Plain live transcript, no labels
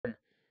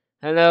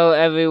Hello,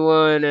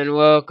 everyone, and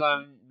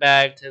welcome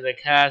back to the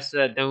Cast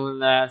That Don't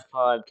Last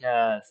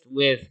podcast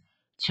with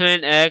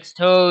Trent X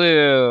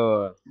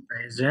Toru,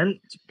 Present.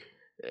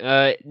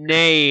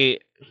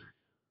 Nate,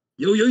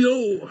 Yo, yo,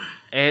 yo.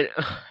 and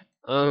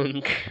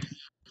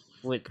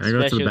with Can I go to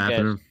the special guest.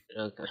 bathroom?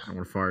 Okay. I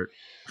want to fart.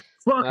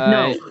 Fuck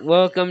no.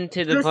 Welcome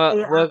to the Just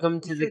say, welcome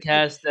to the just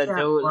Cast That say at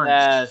Don't lunch.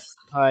 Last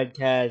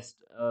podcast.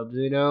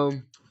 Bruno,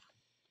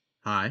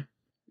 Hi.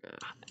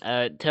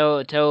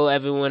 tell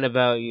everyone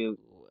about you.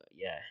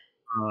 Yeah.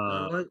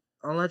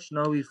 I'll let you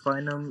know we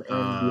find him we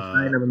Uh,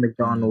 find him at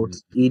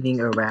McDonald's eating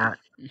a rat.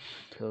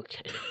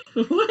 Okay.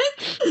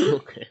 What?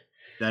 Okay.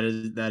 that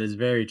is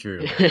very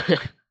true.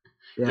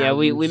 Yeah,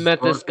 we just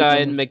met this walked guy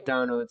in. in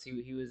McDonald's.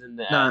 He was in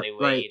the Nah,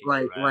 alleyway.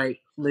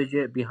 like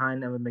legit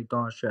behind him at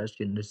McDonald's trash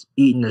can just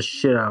eating the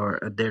shit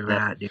out of their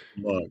rat. Dude.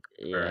 Look,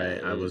 Yeah,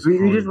 alright, I was We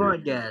just hungry.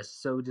 want gas,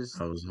 so just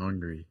I was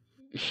hungry.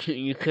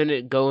 you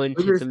couldn't go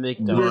into just- the we just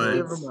McDonald's.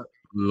 give him a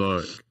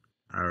Look,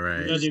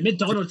 alright. No, dude,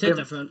 McDonald's hit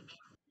different.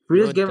 we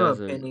No, just it give him a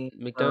doesn't. penny.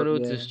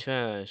 McDonald's yeah. is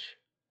trash.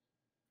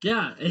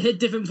 Yeah, it hit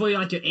different for you,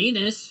 like your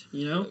anus,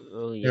 you know?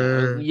 Oh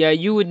yeah, yeah.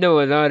 You would know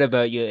a lot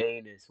about your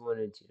anus,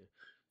 wouldn't you?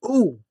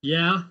 Ooh,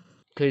 Yeah.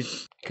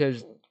 Cause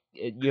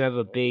you have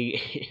a big.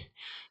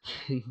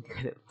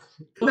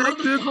 Well, how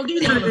do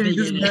you have a big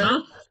anus,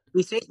 huh?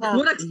 we say that. You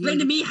wanna explain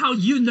to me how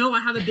you know I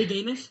have a big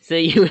anus? So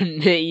you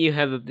admit you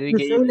have a big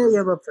You say that you anus.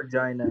 have a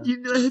vagina. You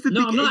know I have a No,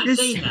 big I'm not anus.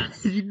 saying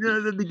that. You know I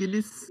have a big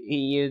anus.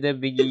 You have the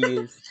big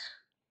anus.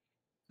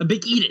 A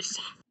big anus.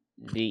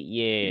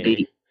 Yeah.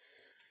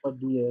 Of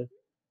the,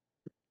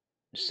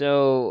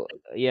 So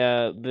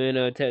yeah,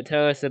 Bruno,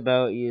 tell us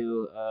about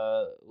you.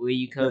 Where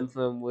you come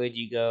from? Where'd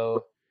you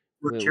go?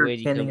 what you're Where'd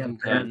you come kidding from?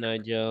 about. Cotton Eye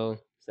Joe,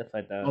 stuff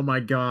like that. Oh my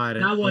god.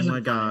 That Oh wasn't my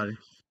god.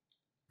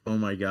 Oh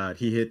my god.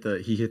 He hit the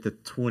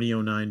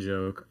 2009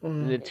 joke. The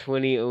Oh,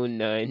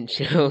 2009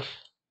 show.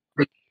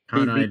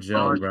 Cotton Eye big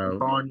Joe, bro.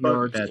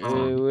 barnyard Fuck that song.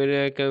 song. Where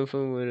did I come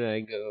from? Where did I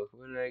go?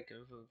 Where did I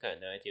come from? Cotton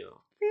Eye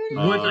Joe.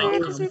 Where did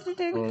I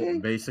come? Well,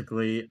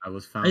 basically, I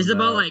was found It's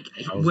about out. like,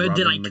 I was where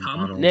did I robbing come?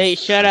 McDonald's. Nate,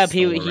 shut I up.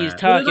 He's stole a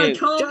rat. Where did I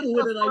talking. come?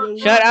 Where did I go?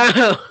 Shut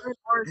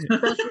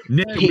up.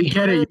 Nick, we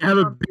get it. You have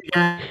a big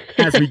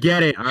ass. We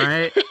get it. All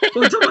right.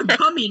 Well, it's about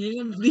coming.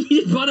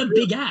 He brought a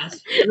big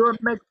ass. You're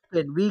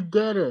Mexican. We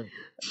get it.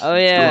 Oh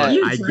yeah, Fuck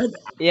you, I- Fred.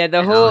 yeah. The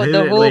I'll whole hit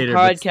the it whole later,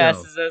 but podcast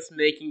still. is us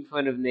making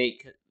fun of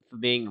Nate for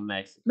being a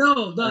Mexican.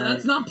 No,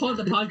 that's not part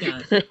of the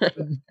podcast.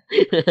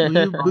 Will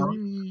you bully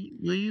me?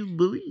 Will you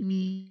bully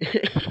me?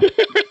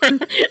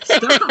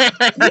 Stop.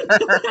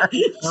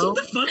 Shut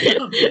the fuck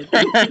up,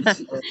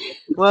 man.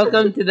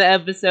 Welcome to the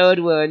episode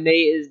where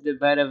Nate is the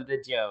butt of the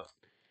joke.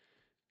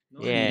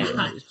 No, Yeah, you're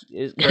not.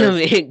 it's gonna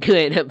be a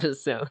good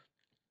episode.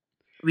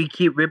 We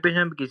keep ripping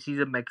him because he's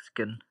a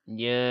Mexican.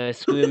 Yeah,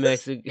 screw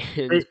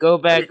Mexicans. Go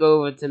back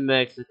over to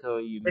Mexico,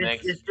 you It's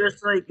Mexicans.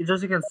 just like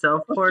in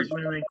South Park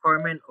when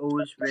Carmen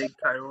always rigged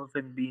title of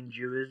him being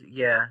Jewish.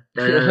 Yeah,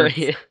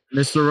 that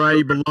Mr. Right,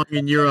 you belong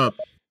in Europe.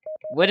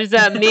 What does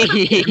that mean?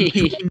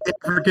 Between the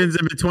Africans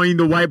and between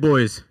the white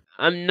boys.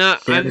 I'm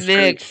not. Yeah, I'm that's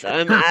mixed.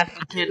 I'm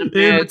African In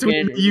between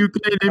American. the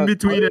UK and in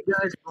between you it.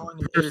 guys belong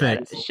in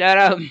Perfect. Israel. Shut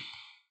up.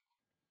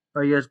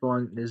 Oh, you guys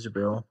belong in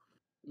Israel.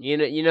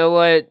 You know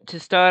what? To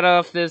start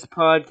off this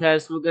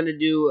podcast, we're gonna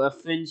do a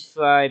French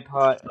fry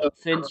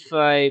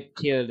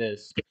tier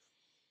list.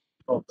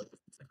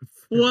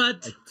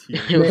 What?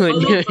 we're,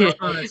 Look, doing,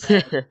 I'm gonna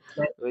say-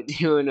 we're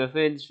doing a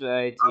French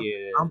fry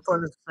tier I'm list.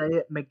 gonna say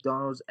it.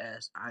 McDonald's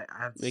ass. I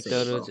have to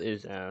McDonald's say it.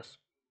 is ass.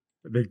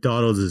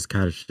 McDonald's is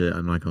kind of shit.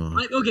 I'm not gonna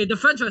lie. Okay, the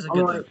French fries are I'm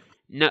good. like, though.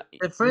 No,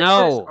 the French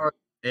fries no. are-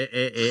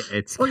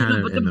 It's Okay, kind no,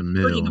 of but in the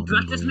middle. the I'm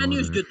breakfast not menu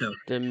gonna is lie. good though.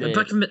 The The mid.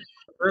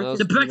 breakfast,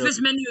 the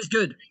breakfast menu is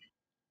good.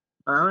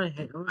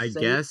 I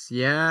guess,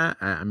 yeah.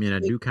 I mean, I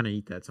do kind of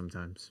eat that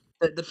sometimes.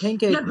 the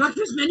pancake. Yeah,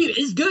 breakfast menu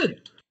is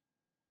good.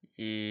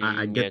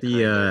 I get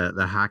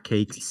the hot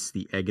cakes,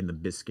 the egg, and the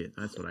biscuit.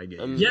 That's what I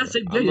get. Yes,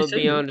 it I'm did, gonna it's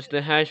be good. honest.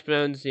 The hash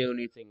brown's the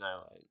only thing I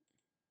like.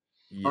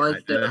 Yeah, I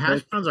like the the-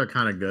 hash browns are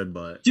kind of good,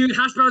 but Dude,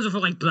 hash browns are for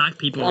like black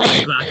people.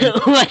 Like, black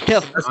people. what the?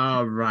 F-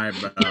 all right,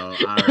 bro. All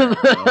right,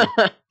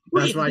 bro.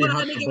 Wait, why what, you am I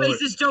have making to a vote.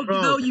 racist joke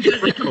Bro, though? You guys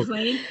bro. like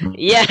complain?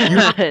 yeah.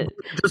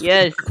 Just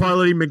Yes.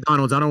 quality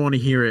McDonald's. I don't want to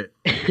hear it.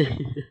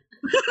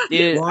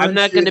 Dude, I'm One,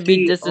 not two, gonna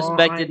be three,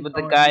 disrespected all with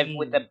the eyes guy on me.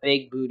 with the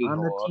big booty I'm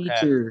the hole. Okay.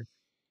 teacher.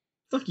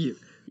 Fuck you.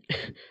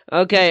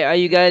 Okay, are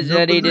you guys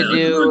ready to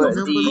Nobody- do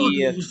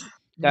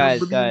nobody-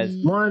 the guys?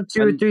 One,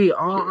 two, I'm- three.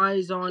 All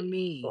eyes on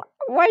me.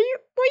 Why you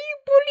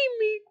bullying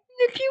me?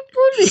 Look, you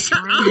bully. Shut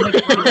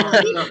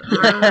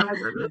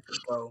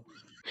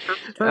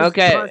up.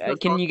 Okay,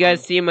 can you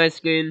guys see my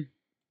screen?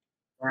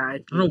 I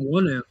don't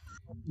want to.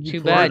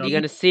 Too bad, you're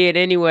gonna see it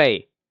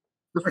anyway.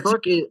 The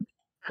fuck is?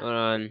 Hold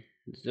on,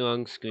 it's the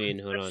wrong screen.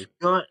 Hold on.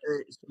 I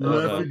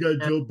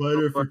forgot Joe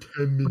Biden for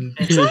 10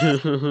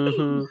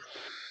 minutes.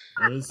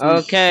 Honestly,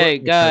 Okay,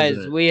 fuck the guys,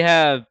 president. we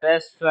have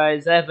best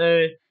fries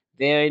ever,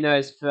 very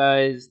nice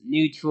fries,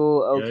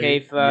 neutral, okay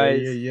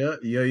fries,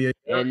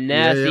 and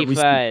nasty We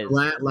fries.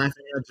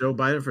 laughing at Joe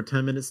Biden for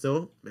 10 minutes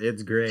still.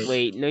 It's great.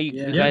 Wait, no, you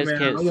Yeah, guys man,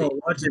 can't I see. won't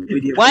watch a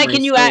video. Why for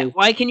can you myself.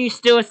 Why can you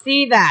still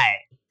see that?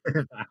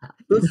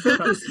 The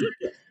fuck is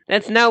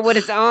That's not what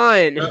it's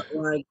on.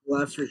 like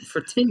last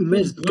for 10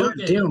 minutes? broke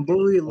it. Goddamn,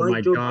 boy! Oh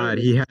my god,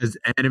 he has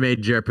Anime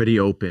Jeopardy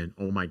open.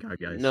 Oh my god,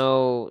 guys.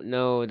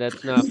 No,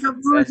 that's not. Yeah,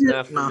 That's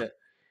not for nah. the.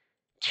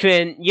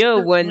 Trent,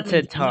 you're one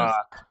to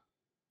talk.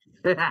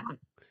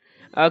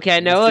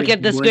 Okay, now look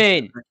at the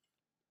screen.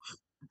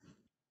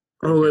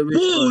 Oh, wait,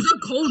 Whoa, is that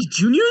Carl's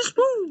Jr.'s?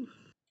 Woo!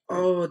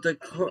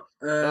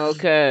 oh,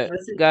 Okay,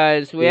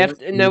 guys, we have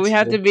to. No, we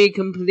have to be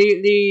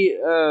completely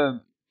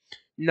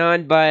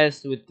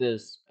non-biased with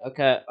this.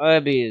 Okay,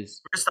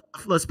 Arby's. First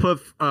off, let's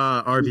put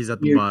Arby's at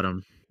the You're-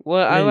 bottom.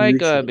 Well, I Yeah, like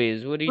neutral.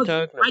 Arby's. What are you Look,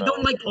 talking about? I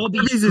don't like Arby's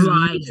Arby's is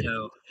fries mid.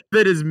 though.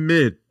 Bit is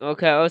mid.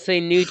 Okay, I'll say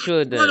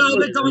neutral then. No,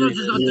 McDonald's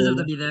does not deserve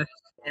to be there.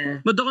 Yeah.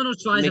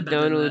 McDonald's fries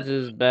McDonald's are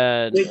is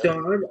bad.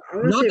 McDonald's.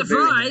 Not the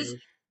fries.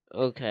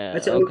 Okay,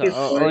 I'd say okay, okay,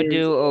 I'll fries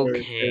do are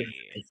okay.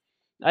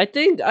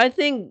 good. I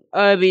think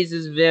Arby's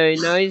is very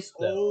nice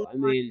though. I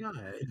mean,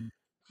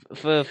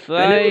 for a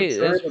fry,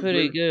 that's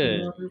pretty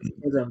good.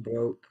 Because I'm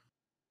broke.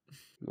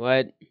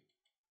 What?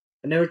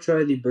 I never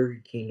tried the Burger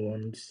King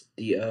ones,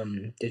 the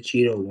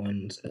Cheeto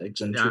ones.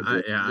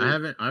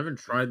 I haven't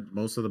tried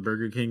most of the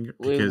Burger King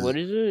Wait, because what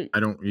is it? I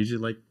don't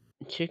usually like.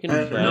 Chicken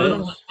I- fries?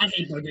 No, I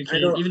hate Burger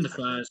King. Even the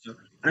fries. Though.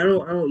 I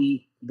don't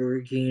eat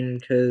Burger King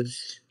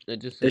because I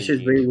just it's say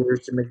just way neutral.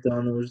 worse than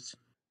McDonald's.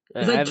 I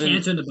It's like haven't-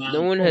 cancer in the body.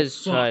 No one Oh, has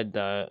fuck. tried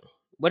that.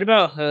 What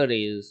about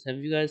Hardee's? Have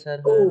you guys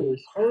had Oh,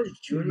 Hardee's? Carl's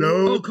Jr.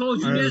 No. Oh,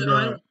 Carl's Jr.'s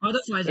are other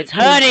fries. It's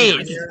are-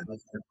 Hardee's!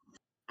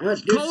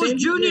 Carl's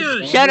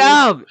Jr. Shut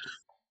up!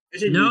 I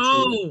said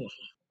neutral. No.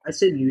 I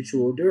said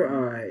neutral. They're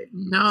alright.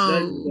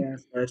 No.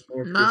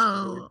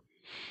 No.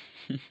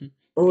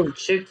 Oh,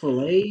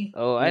 Chick-fil-A.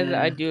 Oh,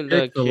 Yeah. I do love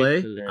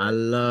Chick-fil-A. Chick-fil-A. I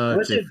love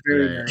That's a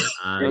very Chick-fil-A. nice.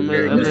 I I'm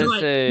very gonna nice. Mr. White,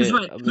 say. Mr.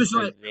 White, I'm Mr. gonna say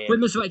White. Wait,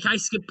 Mr. White, can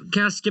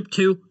I skip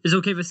 2? Is it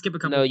okay if I skip a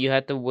couple? No, you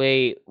have to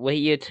wait. Wait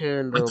your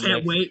turn, I little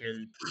can't wait.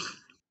 Mexican.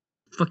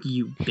 Fuck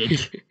you,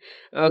 bitch.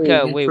 Okay,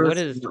 Oh, wait. What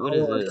in-person. is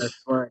Oh, this?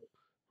 that's right.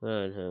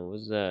 Hold on,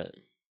 what's that?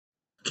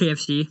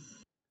 KFC.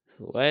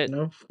 What?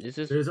 No, Is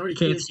this There's already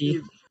KFC.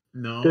 KFC.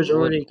 No. there's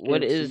already.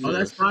 what KFC. is Oh,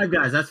 that's this? Five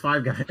Guys. That's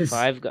Five Guys.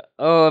 Five Guys.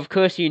 Oh, of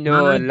course you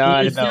know a Five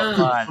lot Guys. about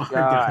Five Five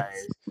Guys.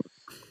 Guys.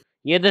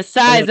 You're the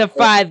size of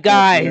Five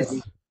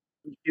Guys.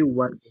 You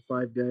what?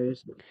 Five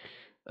Guys.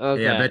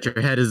 Okay. Yeah, I bet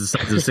your head is the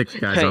size of Six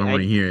Guys. I don't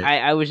want to hear it.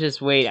 I was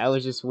just waiting. I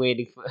was just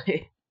waiting for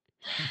it.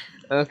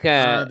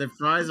 Okay. The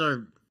fries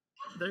are.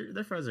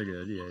 Their fries are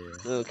good. Yeah.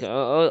 Okay.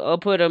 I'll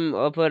put them.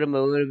 I'll put them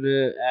a little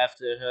bit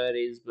after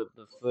Hardee's, but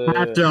before.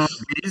 After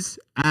Arby's,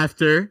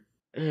 after.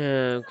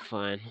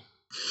 Fine.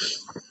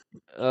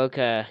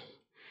 Okay.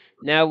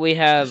 Now we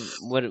have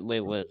what?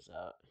 Wait, what is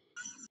that?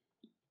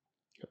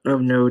 I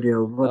have no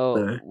idea what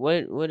the.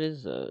 What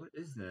is that? What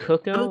is that?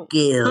 Cookout?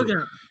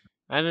 Cookout.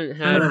 I haven't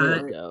had never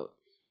had Cookout.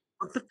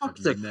 What the fuck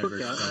is a Never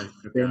cookout?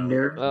 tried Been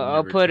there. I've I'll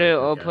never put tried it.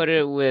 I'll Cookout. put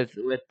it with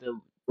the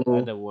Oh.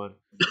 other one.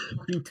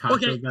 Fucking Taco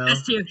Okay, Bell.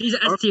 S tier. He's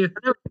an S tier.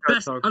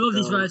 Best. I love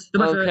these fries. They're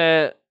my favorite.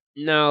 Okay.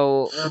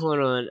 No, hold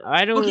on.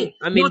 I don't. Okay,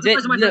 I mean, no, the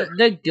fries are my favorite.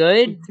 they're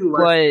good, Too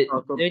but like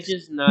Taco they're Bell.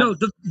 just not. No,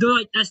 they're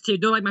like S tier.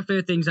 They're like my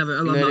favorite things ever. I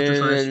love no, nacho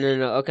fries.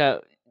 no. Okay,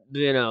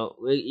 Bruno,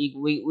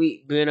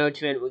 we Bruno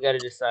Trent, we gotta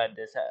decide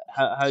this.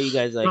 How you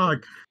guys like? it?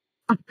 Dog.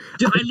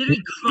 Dude, I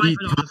literally cry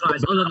for nacho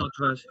fries. I love nacho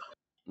fries.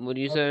 What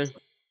do you say,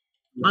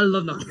 I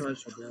love nacho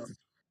fries.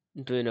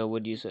 Bruno?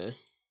 What do you say?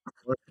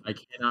 I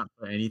cannot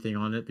put anything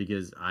on it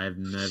because I've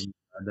never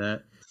tried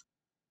that.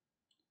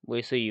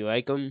 Wait, so you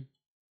like them?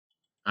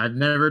 I've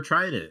never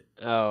tried it.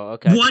 Oh,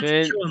 okay. What?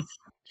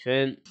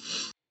 Trent.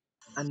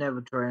 I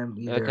never try them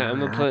either. Okay, I'm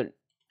gonna put.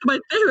 My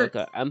favorite.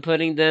 Okay, I'm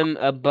putting them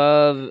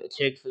above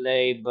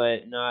Chick-fil-A,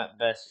 but not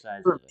best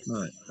size.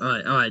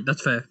 Alright,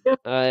 that's fair.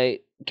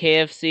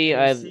 KFC,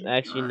 I've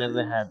actually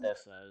never had their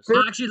fries.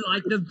 I actually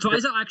like the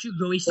fries are actually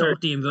really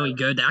salty and really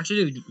good. They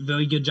actually do a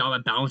very good job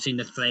at balancing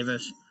the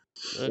flavors.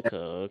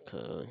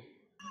 Okay.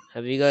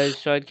 Have you guys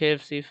tried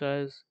KFC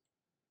fries?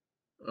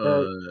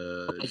 No,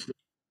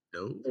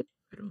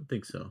 I don't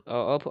think so.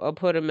 I'll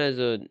put them as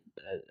a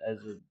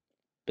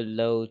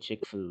below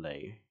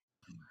Chick-fil-A.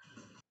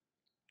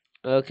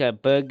 Okay,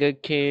 Burger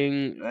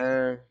King.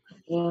 Yeah,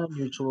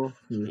 neutral.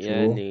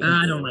 Yeah, neutral.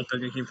 I don't like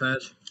Burger King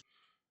fries.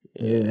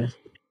 Yeah.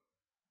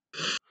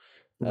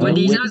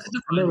 Wendy's,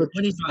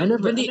 I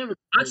never.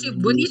 actually,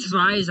 Wendy's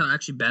fries are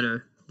actually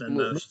better than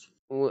Well, most.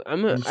 Well, I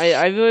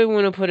really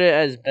want to put it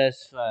as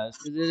best fries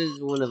because it is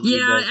one of the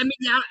Yeah,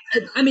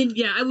 best.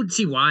 I would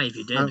see why if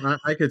you did.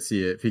 I could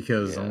see it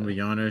because Yeah. I'm gonna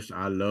be honest,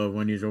 I love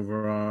Wendy's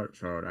overall,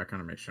 so that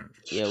kind of makes sense.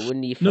 Yeah,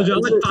 Wendy No, fries. do I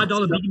like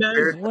 $5 Big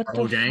Bag? What the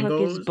fuck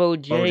is Bojangles?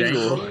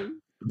 Bojangles?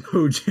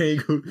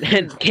 Bojangles.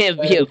 That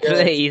can't be a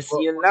place.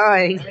 You're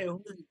lying.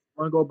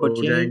 Want to go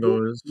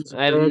Bojangles?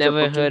 I've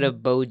never heard of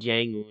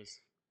Bojangles.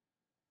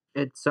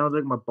 It sounds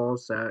like my ball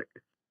sack.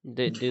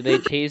 Do they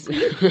taste? Oh,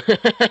 they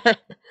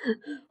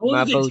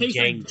Mabo taste like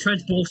Jang.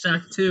 Trent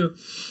Bolsack too.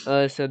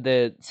 So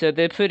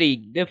they're pretty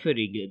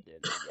good then,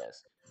 I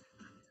guess.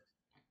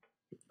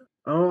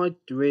 I don't like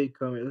the way it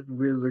comes. It's a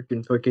weird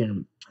looking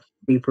fucking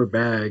paper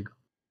bag.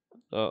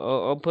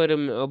 I'll put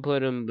him. I'll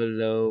put him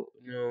below.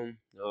 No,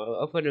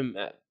 I'll put him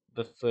at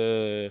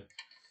before.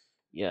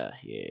 Yeah.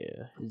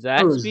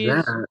 What was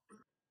Zaxby's. that?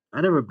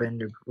 I never been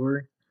there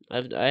before.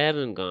 I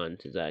haven't gone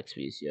to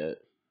Zaxby's yet.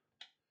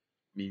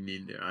 Me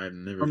neither. I've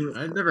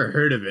never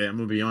heard of it. I'm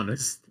gonna be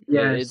honest.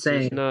 Yeah, it's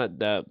same. not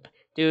that.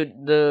 Dude,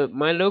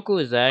 my local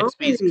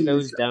Zaxby's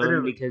closed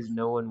down because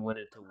no one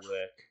wanted to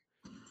work.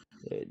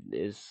 It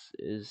is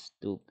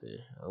stupid.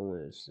 I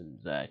wanted some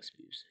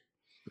Zaxby's.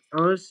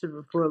 I was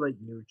before like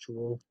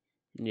Mutual.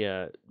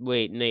 Yeah.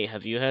 Wait, Nate,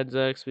 have you had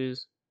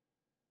Zaxby's?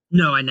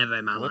 No, I never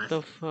in my What life.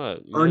 the fuck?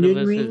 None Onion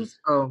of us rings? has-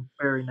 Oh,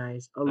 very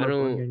nice. I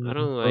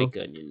don't like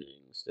onion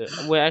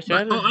rings. Wait, actually,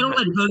 I I don't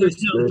like It's Burger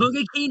King. good.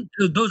 Burger King,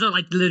 those are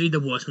like literally the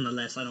worst on the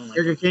list. I don't like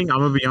Burger them. King, I'm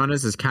gonna be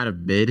honest, is kind of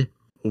mid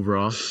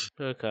overall.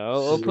 Okay,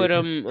 I'll put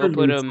him. I'll Good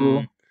put Mutual.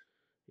 him.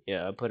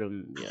 Yeah, I'll put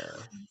him. Yeah,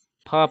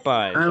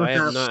 Popeyes. I don't I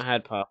have have- not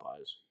had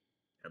Popeyes.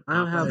 I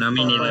don't have No,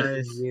 me neither.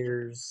 Popeyes in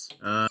years.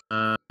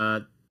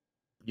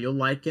 You'll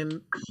like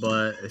him,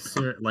 but as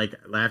soon like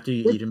after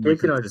you It's eat them more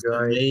chicken or dry?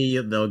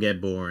 consistently, they'll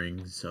get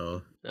boring.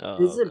 So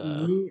Oh, Is it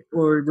okay. meat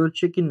or the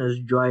chicken is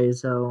dry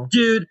as hell?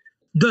 Dude,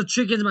 the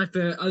chicken's my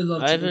favorite. I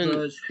love I chicken haven't.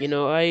 fries. You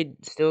know, I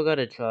still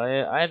gotta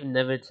try it. I've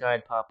never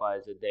tried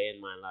Popeyes a day in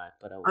my life,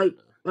 but I want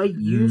to. I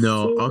used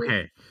no,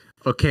 to.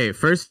 okay.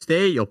 First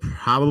day you'll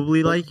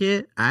probably like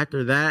it.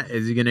 After that,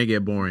 it's gonna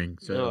get boring.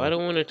 So No, I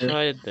don't want to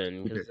try it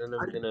then, because then I'm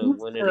I gonna used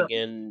want it to-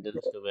 again. Then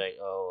it's gonna be like,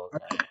 oh,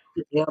 okay.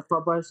 Yeah,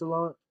 Popeyes a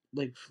lot.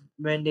 Like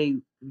when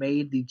they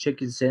made the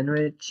chicken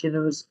sandwich, and it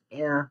was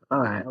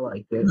alright, I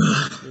like it.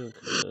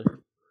 Okay.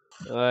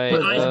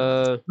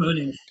 Alright,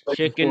 Burning. Like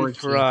chicken before,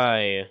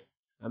 fry. I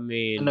I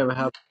mean, never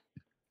have.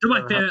 They're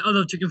my favorite. I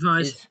love chicken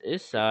fries.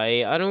 it's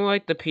sorry. I don't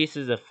like the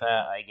pieces of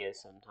fat. I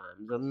guess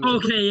sometimes.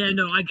 Okay, yeah,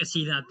 no, I can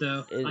see that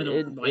though. I It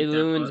don't like that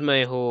ruins part.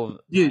 my whole.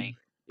 Dude, like,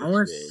 I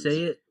want to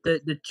experience. say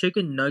it. The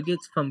chicken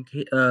nuggets from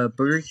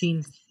Burger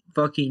King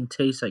fucking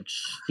taste like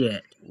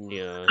shit.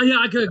 Yeah. Oh, yeah,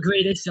 I could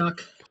agree. They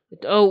suck.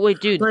 Oh wait,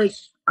 dude. Like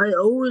I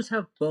always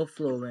have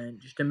buffalo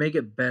ranch to make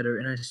it better,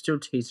 and I still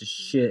taste of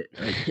shit.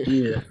 Like,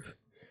 yeah.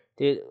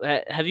 Dude,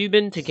 have you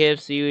been to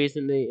KFC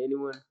recently?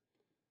 Anyone?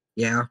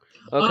 Yeah.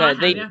 Oh, Okay, I have,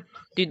 they yeah.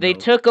 they No.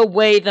 took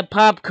away the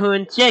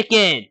popcorn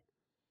chicken.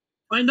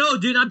 I know,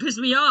 dude. That pissed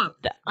me off.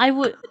 I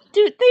would,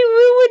 dude. They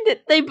ruined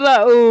it. They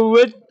brought. Oh,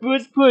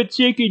 let's put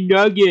chicken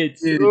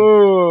nuggets. Dude.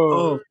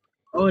 Oh.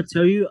 Oh, I'll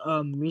tell you.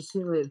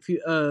 Recently,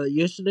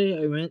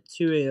 yesterday I went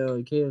to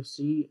a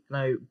KFC and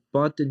I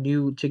bought the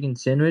new chicken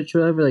sandwich,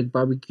 whatever, like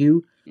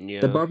barbecue.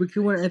 Yeah. The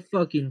barbecue one, it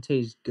fucking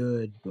tastes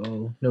good,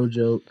 bro. No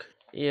joke.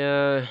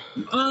 Yeah.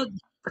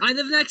 I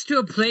live next to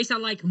a place I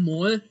like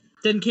more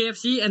than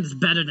KFC, and it's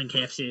better than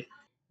KFC.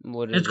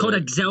 What is It's called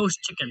it? Excel's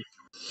Chicken.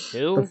 The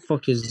Who?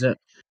 fuck is that?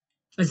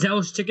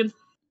 Excel's Chicken.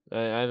 I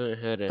haven't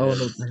heard of Oh it.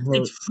 no, the hell.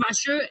 It's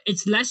fresher,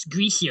 it's less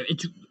greasier,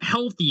 it's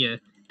healthier,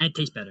 and it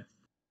tastes better.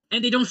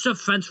 And they don't serve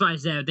French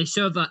fries there. They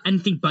serve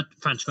anything but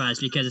French fries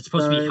because it's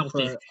supposed to be Sorry,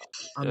 healthy. but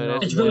I'm Oh,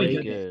 not that's It's really really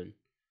white. good.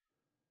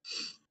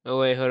 Oh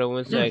wait, hold on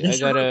one Yeah, sec. they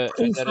should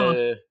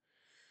have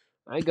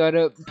I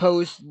gotta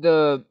post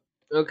the.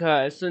 Okay,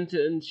 I sent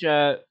it in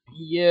chat.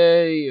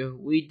 Yay,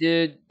 we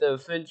did the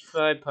French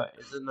fry part.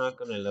 Is it not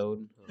gonna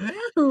load?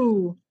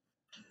 Ew.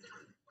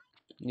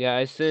 Yeah,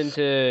 I sent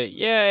it.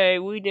 Yay,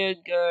 we did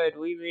good.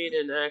 We made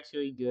an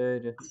actually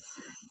good.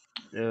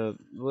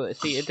 Well,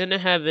 see, it didn't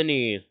have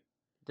any. It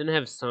didn't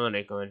have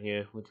Sonic on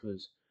here, which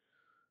was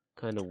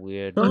kind of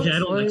weird. Sonic Okay, I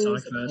don't like fries,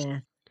 Sonic fries. eh.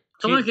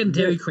 Sonic and the-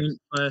 Dairy Queen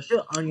fries.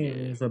 The onion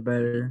rings are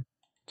better.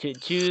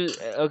 Choose.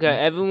 Okay,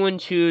 everyone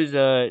choose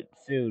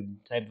food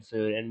type of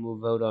food, and we'll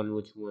vote on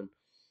which one.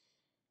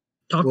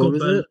 Taco What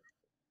was Bell. it?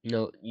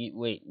 No,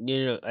 wait,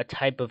 no, a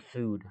type of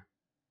food.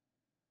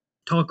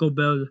 Taco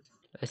Bell.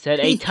 I said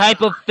a Pizza.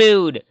 type of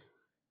food.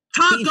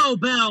 Taco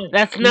Bell!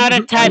 That's not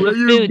a type of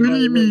Will you food.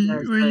 bully me?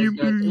 Guys, Will you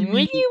guys, bully Will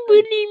me? you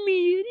bully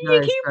me? You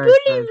Guys, keep guys,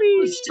 bullying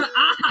guys. me. Shut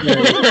up!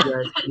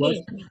 Guys,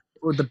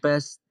 what's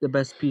the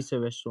best pizza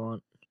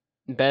restaurant?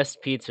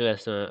 Best pizza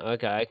restaurant.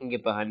 Okay, I can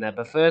get behind that.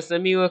 But first, let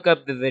me look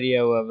up the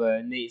video of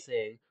Nate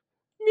saying,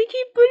 "They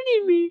keep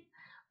bullying me.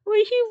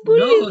 Why you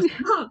bullying No, me?"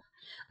 stop!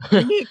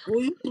 Nick,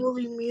 will you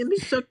bully me? Let me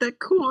suck that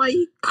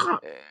kawaii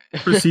cock.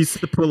 Proceeds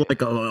to put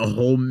like a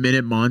whole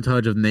minute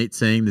montage of Nate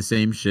saying the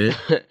same shit.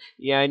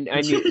 Yeah, I need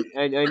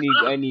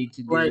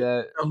to do Like,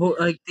 that. The whole,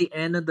 like the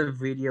end of the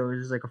video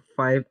is like a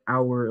 5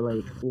 hour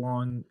like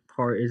long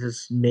part is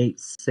just Nate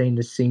saying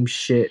the same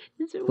shit.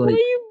 He said, "Why like-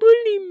 you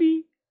bullying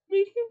me?"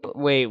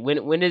 Wait,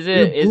 when is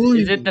it? Is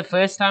bullying it me. the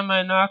first time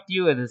I knocked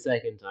you or the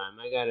second time?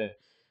 I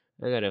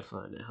gotta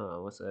find it. Hold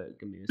on, what's that?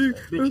 Give me a sec.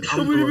 Bitch, I'm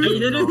I doing it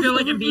didn't now. feel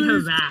like I'm being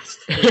harassed.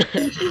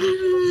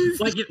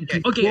 Like,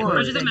 okay,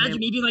 Why? just imagine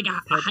me being like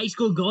a high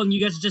school girl and you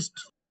guys just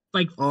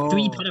like 3 Oh.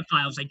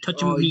 pedophiles like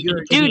touching Oh, me.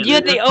 you're- Dude,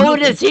 you're the you're-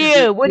 oldest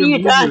here. What are you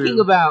you're talking weird.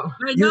 about?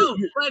 I know,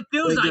 you- but it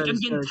feels wait, like I'm guys,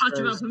 getting guys, touched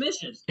without guys.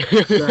 permission.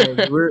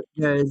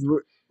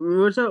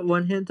 What's that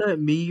one hentai?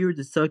 Me, you're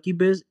the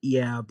succubus?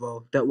 Yeah,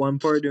 bro. That one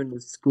part during the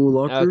school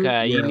locker. Okay,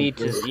 yeah, you need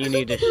bro. to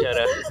shut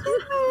up.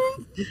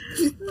 Oh,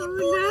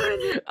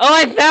 Oh,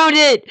 I found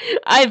it!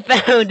 I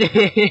found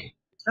it!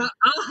 no.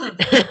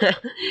 Shut up.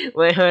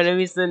 Wait, hold on, let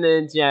me send it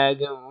in chat.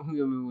 Give me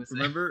one sec.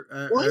 Remember,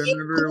 Why I you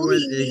remember when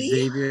bullying me?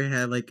 Xavier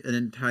had like an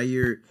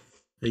entire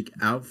like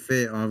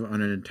outfit on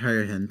an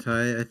entire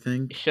hentai. I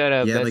think Shut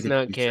up, he had that's like a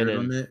not t-shirt on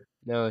canon. it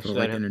No, for shut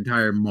like up. an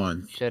entire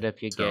month. Shut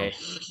up, you're So, gay.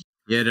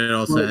 yeah, that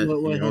also What- had,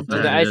 what he also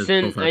hentai? had Okay, it as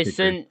profile I picture.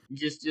 sent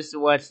just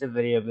watch the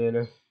video,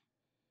 Bruno.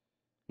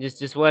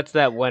 Just watch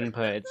that one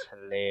part. It's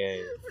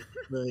hilarious.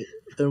 Right.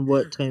 Then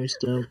what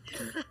timestamp?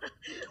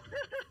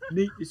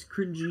 Nate is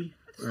cringy.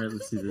 All right,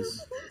 let's see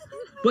this.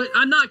 But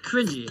I'm not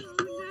cringy.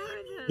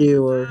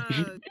 You are. Fuck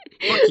you.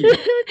 Why You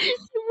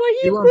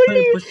you want to play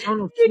bullying?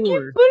 Persona You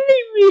 4? keep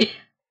bullying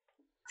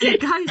You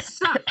guys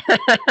suck.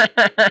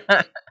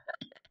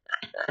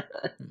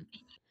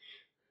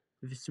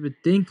 If it's a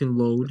thing can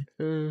load.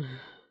 Alright,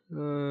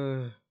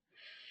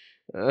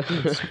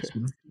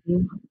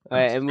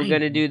 and we're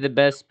gonna do the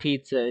best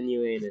pizza in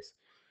Uranus.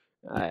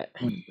 Alright.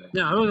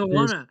 No, I don't even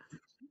wanna.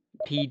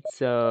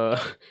 Pizza.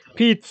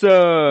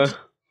 Pizza.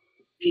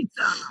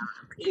 Pizza.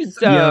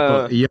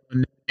 Pizza. Yo,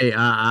 Nate,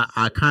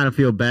 I kind of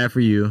feel bad for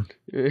you.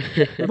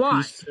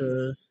 Why?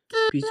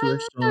 Pizza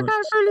restaurant.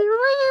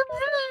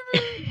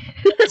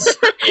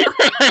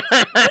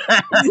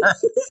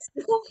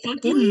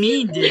 Fucking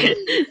mean, dude. You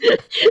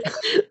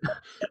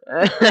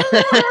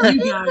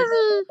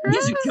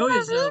guys should kill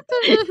yourself.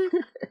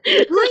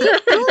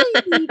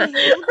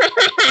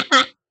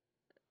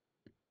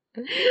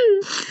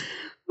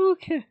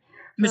 Okay.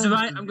 Mr.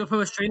 Wright, I'm gonna put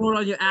a strain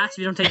on your ass if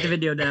you don't take the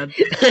video down.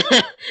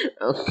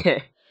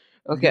 Okay.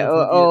 Okay.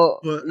 gonna Oh,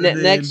 put the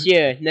next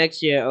year.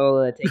 Next year.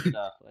 I'll take it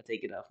off. I'll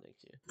take it off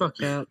next year. Fuck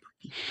you. Cap.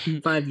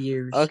 5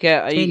 years. Okay.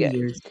 Are 10 you guys?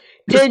 years.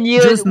 10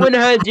 years. Just not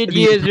 100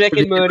 years. Rick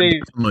and Morty.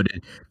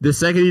 Uploaded. The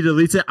second he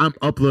deletes it, I'm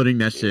uploading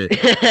that shit.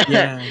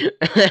 Yeah.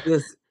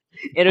 Just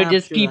It'll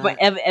just capture keep that.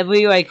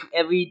 every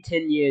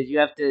 10 years. You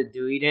have to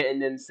delete it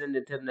and then send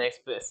it to the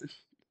next person.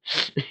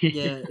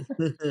 Yeah.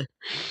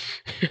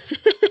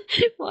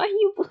 Why are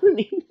you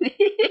bullying me?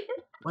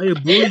 Why you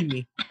bullying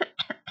me?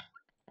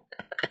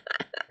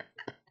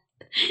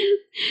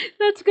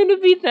 That's gonna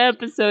be the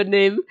episode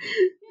name.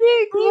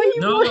 Nick, why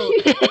you No.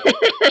 bullying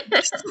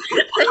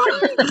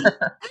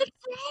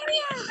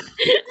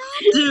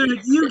Dude,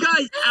 you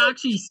guys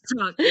actually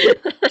suck.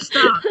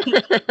 Stop.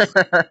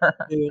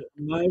 Dude,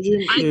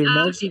 imagine, I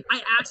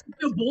actually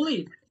feel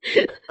bullied.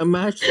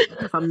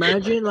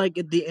 imagine, like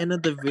at the end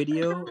of the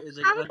video is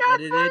like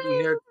unedited. You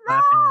hear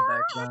clapping in the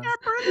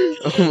background.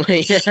 Oh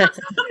my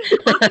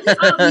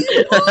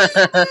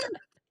god.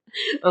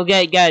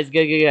 Okay, guys.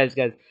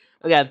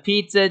 Okay,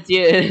 pizza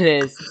tier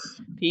list.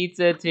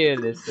 Pizza tier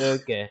list.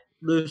 Okay.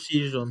 Little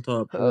Caesars on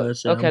top.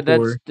 Okay,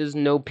 there's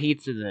no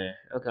pizza there.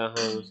 Okay, hold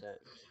on a sec.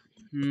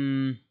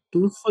 Who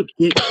the fuck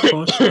get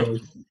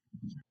Costco?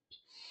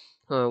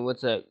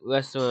 What's that?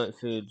 Restaurant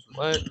foods.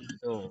 What?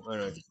 Oh, I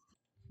don't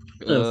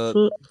The know.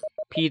 fuck?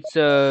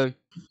 Pizza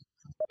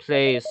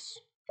place.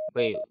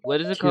 Wait,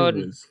 what is it called?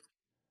 Cheers.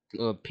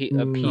 A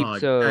Mm.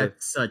 pizza. Oh,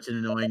 that's such an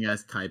annoying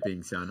ass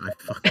typing sound. I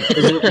fucking.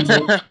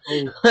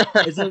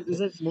 It's like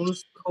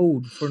most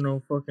code for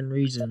no fucking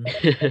reason.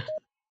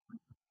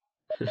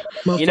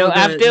 You know, Motherfucker,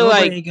 after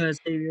nobody like, gonna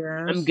save your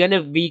ass. I'm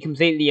gonna be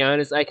completely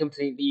honest. I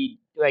completely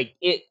like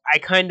it. I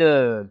kind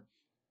of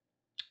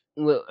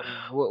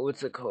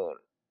what's it called?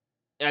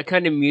 I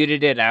kind of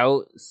muted it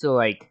out, so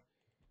like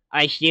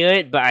I hear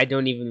it, but I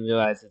don't even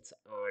realize it's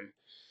on.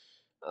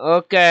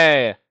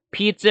 Okay,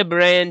 pizza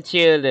brand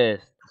tier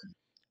list.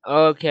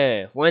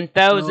 Okay,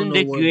 1,000 know what that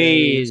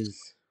degrees.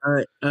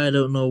 I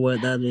don't know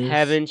what that is.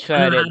 Haven't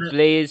tried I it. had it.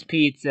 Blaze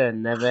Pizza,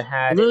 never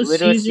had Little it.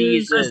 Little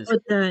Caesars. Caesars.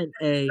 Put that in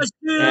A.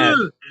 Yeah.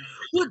 Dude,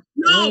 what?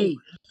 No, Hey,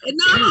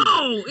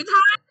 no, it's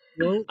hot.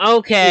 yo,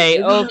 Okay, If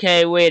you have-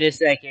 okay, wait a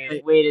second.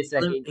 Hey, Wait a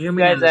second. hear You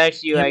me guys out.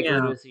 actually Hear like me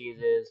Little out.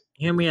 Caesars.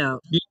 hear me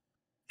out.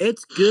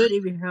 It's good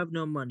if you have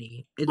no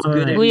money. It's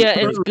Alright. good if Oh you yeah,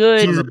 put it's it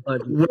good. on a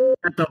budget. Way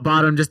at the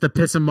bottom just to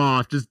piss him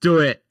off. Just do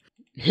it.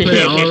 Put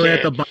it all the way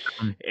at the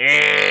bottom.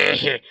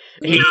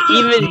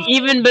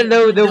 even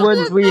below the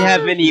ones we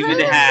haven't even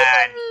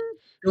had.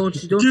 Don't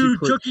you Dude,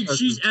 put Chuck E.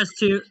 Cheese S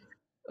tier.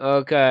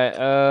 Okay,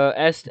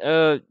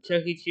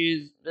 Chuck E.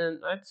 Cheese. Then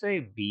I'd say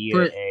B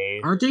or But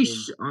A. Aren't they?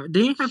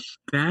 They have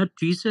bad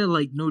pizza.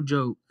 Like no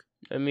joke.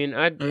 I mean,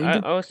 Ain't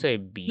it? I'll say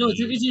B. No,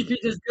 Chuck E. Cheese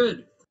pizza is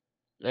good.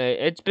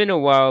 It's been a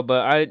while,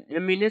 but I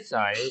mean, it's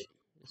alright.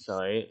 It's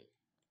alright.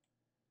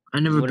 I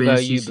never What been about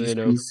to you, Cece's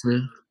Bruno?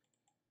 Pizza.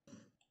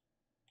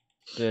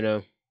 You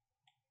know,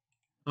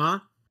 Huh?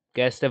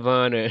 guest of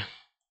honor.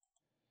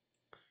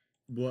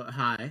 What?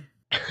 Hi.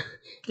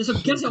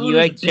 You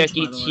like Chuck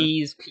E.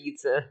 Cheese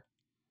pizza?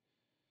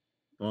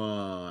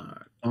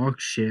 Fuck.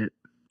 Dog shit.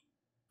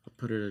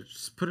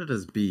 just put it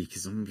as B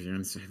because I'm gonna be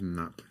honest, I have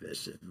not put that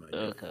shit in my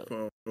Okay.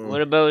 phone.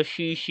 What about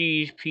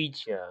Shishi's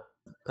Pizza?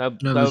 Never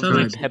Probably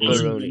tried it.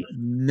 pepperoni.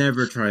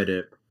 Never tried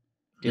it.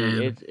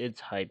 Dude, Damn. it's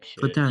hype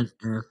shit. Put that as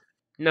F.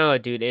 No,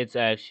 dude, it's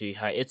actually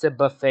hype. It's a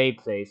buffet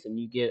place, and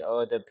you get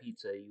all the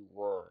pizza you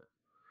want.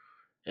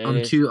 And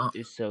it's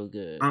so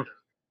good.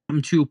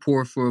 I'm too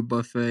poor for a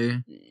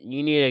buffet.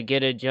 You need to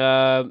get a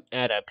job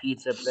at a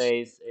pizza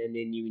place, and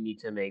then you need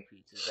to make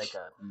pizzas like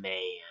a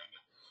man.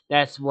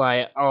 That's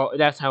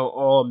how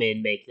all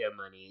men make their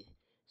money.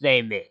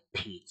 They make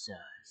pizzas.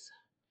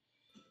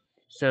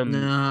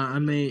 Nah, I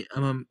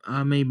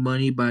made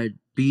money by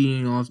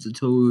beating off the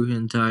Toru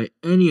hentai.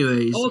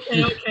 Anyways.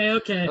 Okay.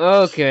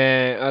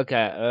 Okay.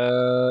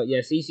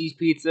 Yeah, CC's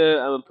Pizza.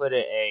 I'm gonna put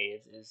it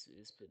A. It's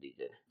pretty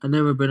good. I've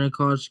never been to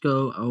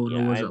Costco. I don't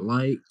know what it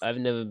like. I've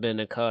never been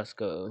to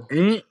Costco.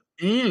 Ain't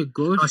a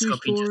grocery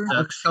Costco pizza store.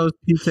 sucks. Costco's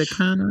pizza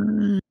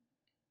kinda.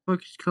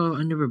 Fuck is called?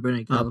 I've never been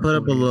to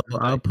California.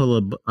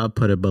 I'll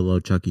put it below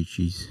Chuck E.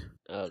 Cheese.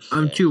 Okay.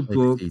 I'm too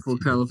broke for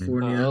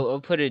California. I'll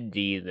put it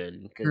D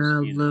then.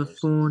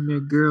 California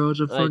girls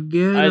are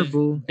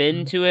forgettable. I've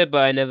been to it,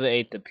 but I never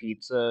ate the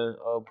pizza.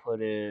 I'll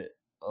put it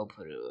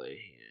right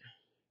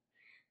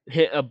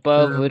here.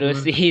 Above Little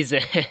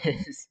Caesars.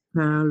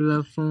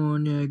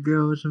 California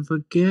girls are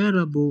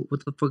forgettable.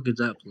 What the fuck is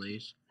that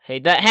place? Hey,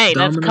 that's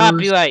Domino's?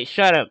 copyright.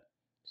 Shut up.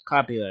 It's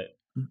copyright.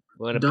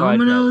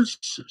 Domino's?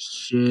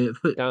 Shit.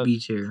 Put B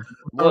tier.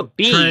 What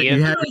B? Trent,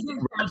 you have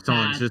rap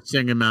songs. Just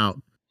sing them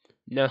out.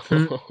 No.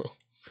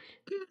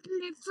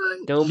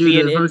 Don't be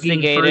an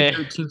instigator.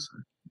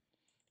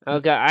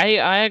 Okay,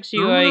 I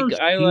actually like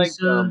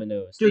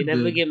Domino's. They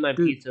never get my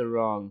pizza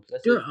wrong.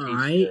 They're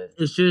alright.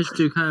 It's just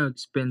they're kind of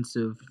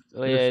expensive.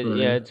 Oh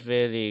yeah, it's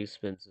very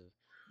expensive.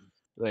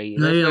 Like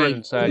that's not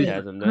even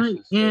sarcasm.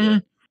 That's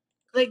just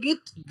like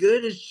it's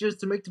good. It's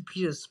just to make the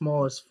pizza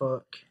small as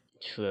fuck.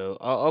 True.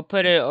 I'll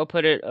put it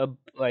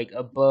like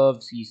above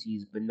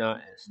CC's, but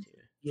not S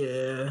tier.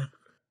 Yeah.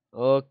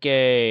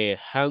 Okay,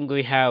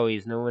 Hungry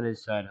Howie's. No one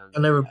has tried Hungry.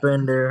 I've never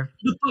been there.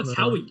 Who the fuck's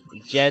Howie?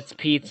 Jet's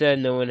Pizza.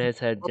 No one has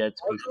had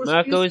Jet's Pizza.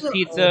 Marco's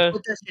Pizza.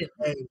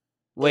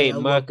 Wait,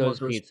 Marco's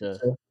Pizza.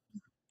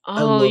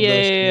 Oh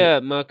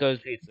yeah, Marco's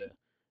Pizza.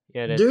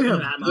 Yeah, that's. They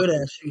have good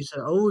ass pizza.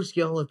 I always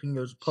get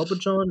jalapenos. Papa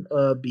John,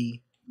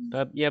 B.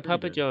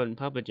 Papa John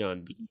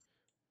B.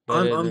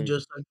 I'm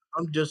just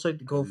like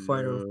the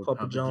co-fighter of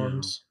Papa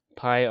John's.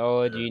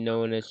 Pieology, no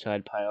one has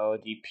tried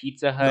Pieology.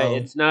 Pizza Hut,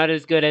 it's not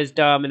as good as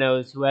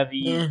Domino's. Whoever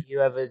you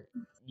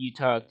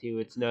talk to,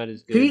 it's not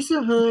as good.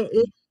 Pizza Hut,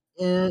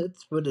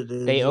 it's what it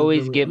is. They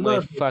always get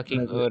my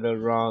fucking order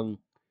wrong,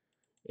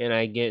 and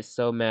I get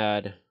so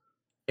mad.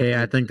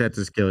 Hey, I think that's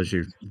a skill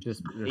issue.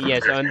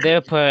 Yes, on their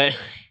part.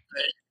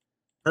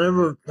 I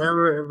never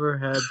ever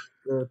had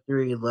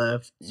 3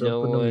 left. So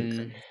no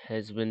one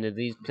has been to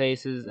these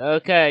places.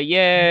 Okay,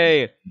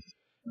 yay!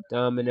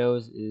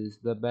 Domino's is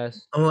the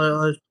best. I'm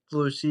like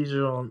Little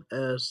Caesar on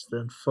S,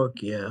 then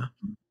fuck yeah.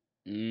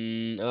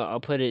 I'll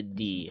put it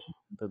D.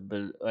 But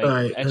like,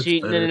 right,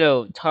 actually,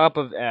 no, top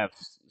of F.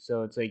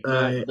 So it's like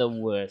not the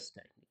worst.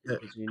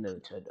 Because we never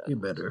tried that. You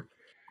better.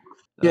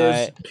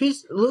 Yes,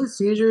 Little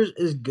Caesars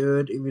is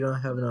good if you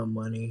don't have enough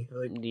money.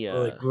 Like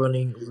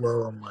running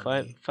low on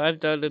money.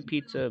 $5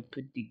 pizza,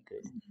 pretty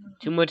good.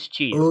 Too much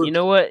cheese. You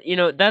know what?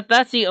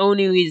 That's the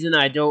only reason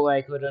I don't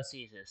like Little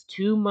Caesars.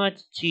 Too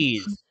much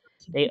cheese.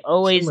 They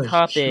always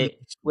top it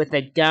with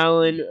a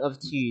gallon of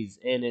cheese,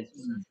 and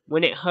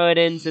when it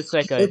hardens, it's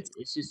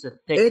just a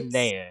thick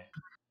layer.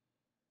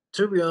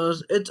 To be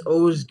honest, it's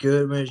always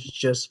good when it's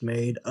just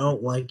made. I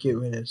don't like it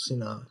when it's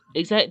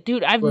Exactly,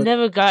 dude. I've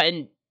never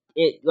gotten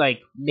it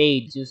like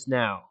made just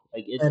now.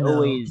 Like it's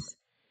always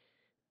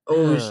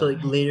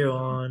like later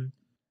on.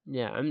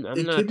 Yeah, I'm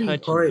it not touching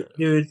it.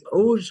 Dude, it's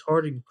always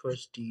hard and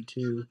crusty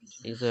too.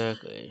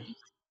 Exactly.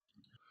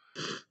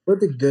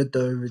 But the good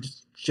though,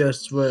 it's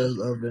just what I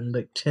love and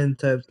like 10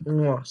 times.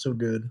 Oh, so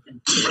good.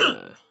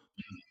 Yeah.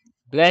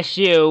 Bless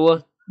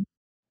you.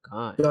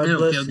 God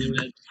bless you.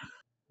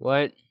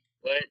 What?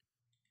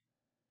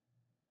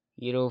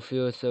 You don't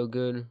feel so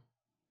good?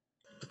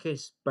 Okay,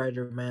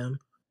 Spider-Man.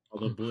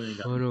 Did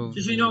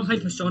you know I play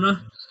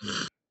Persona?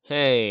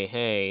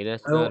 Hey,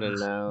 that's not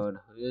allowed.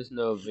 There's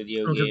no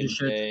video game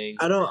thing.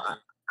 I don't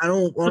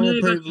want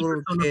to play with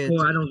little kids.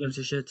 I don't give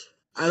a shit.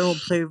 I don't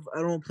play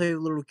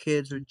with little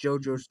kids with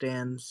JoJo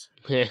stands.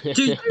 Dude,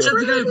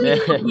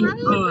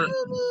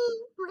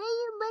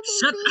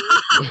 shut up.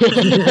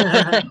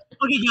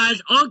 Okay,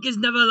 guys, Onk is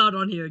never allowed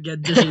on here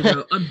again. Just so you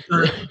know. I'm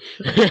done.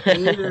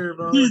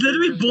 He's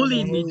literally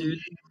bullying me, dude.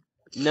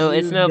 No,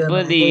 it's not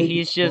bully.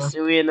 He's just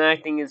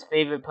reenacting his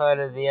favorite part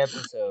of the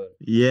episode.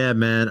 Yeah,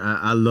 man.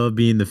 I love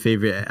being the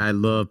favorite. I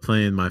love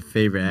playing my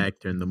favorite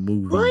actor in the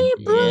movie. Why are you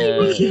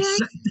bullying me,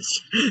 Jack?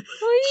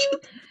 Why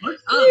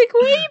are you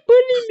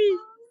bullying me?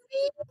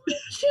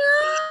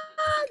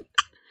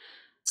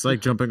 It's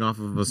like jumping off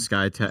of a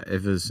sky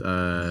if it's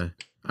I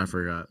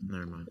forgot.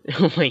 Never mind.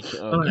 Oh my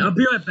god. Alright, I'll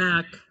be right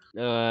back.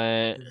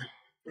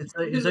 It's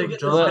like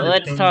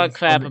let's talk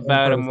crap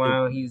about him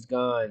while he's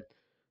gone.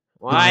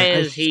 Why I-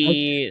 is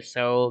he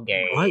so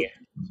gay? Why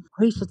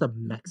are you such a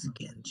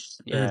Mexican?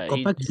 Just, Yeah, go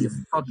he- back to your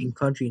fucking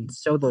country and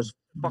sell those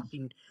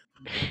fucking.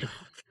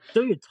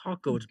 Sell your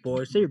tacos,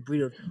 boy. Sell your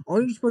burritos.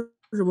 Aren't you supposed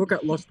to work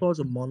at Los Pollos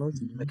Hermanos,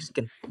 you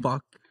Mexican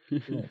fuck? Oh,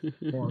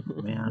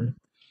 fuck, man.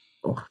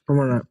 Oh, I'm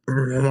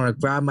gonna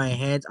grab my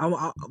hands. I'm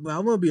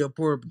gonna be a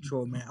border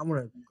patrol, man. I'm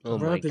gonna Oh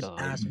run my up his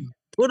God. ass and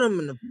put him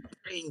in the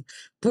fucking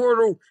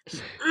portal.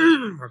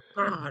 Oh my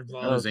God,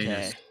 bro. That was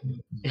Okay.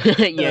 anus.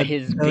 Yeah,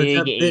 his Is big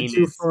that a bit too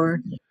anus.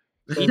 far?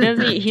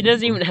 He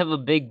doesn't even have a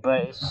big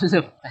butt. It's just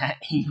a fat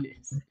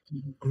anus.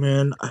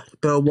 Man, I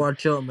better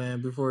watch out,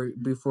 man.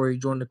 Before he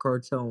joined the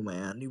cartel,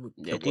 man. He would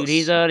Yeah, kill dude, us.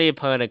 he's already a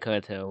part of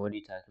cartel. What are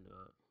you talking about?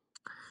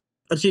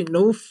 Actually,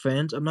 no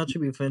offense. I'm not trying to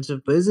be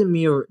offensive, but isn't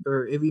me or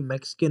every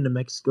Mexican in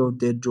Mexico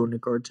did join the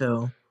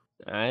cartel?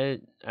 I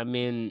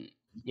mean,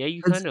 yeah,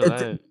 you It's kind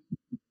of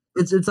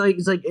it's are.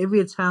 it's like every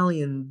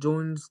Italian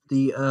joins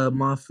the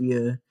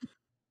mafia.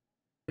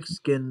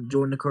 Mexican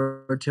join the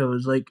cartel.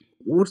 It's like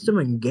what's them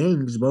in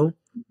gangs, bro?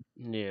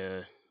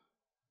 Yeah.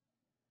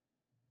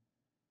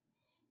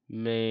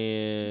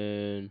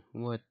 Man,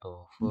 what the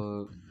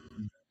fuck?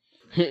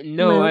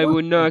 No, Man, I what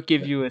will not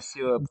give you a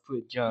syrup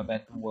foot job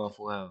at the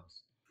Waffle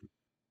House.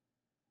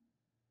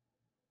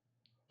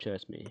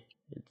 Trust me,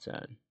 it's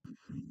sad.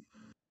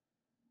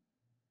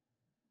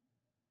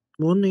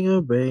 Wanting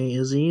a bay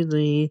is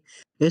easy.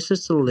 It's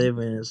just a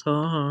living is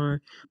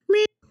hard.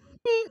 Me,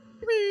 me,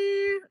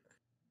 me.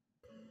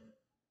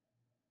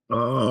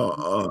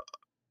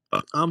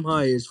 I'm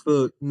high as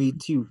fuck. Me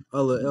too.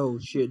 LOL.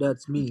 Shit,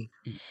 that's me.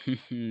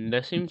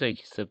 That seems like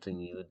something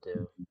you would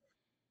do.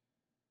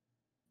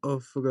 Oh,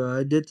 forgot.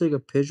 I did take a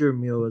picture of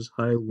me. I was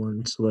high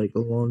once, like a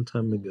long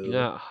time ago. You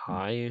got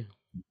high?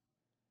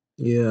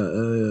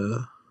 Yeah,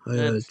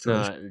 That's tried.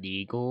 not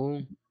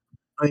legal.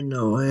 I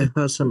know. I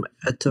had some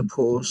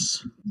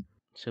etapos.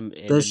 Some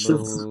That's just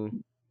edible.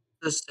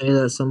 to say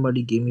that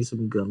somebody gave me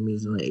some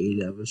gummies and I ate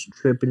it. I was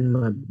tripping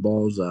my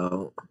balls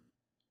out.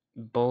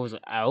 Balls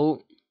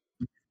out?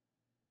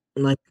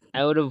 Like,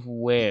 Out of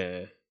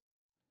where?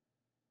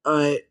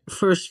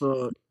 first of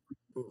all,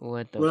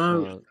 What the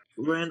when fuck?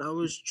 when I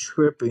was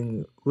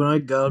tripping, when I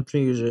got up to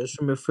use the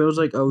restroom, it feels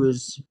like I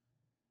was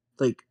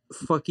like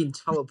fucking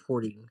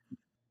teleporting.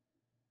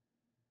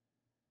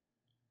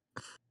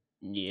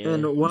 Yeah.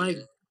 And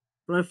when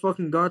I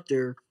fucking got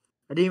there,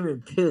 I didn't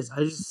even piss.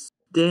 I just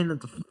stayed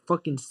at the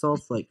fucking stall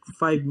for like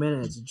 5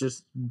 minutes. And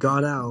just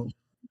got out.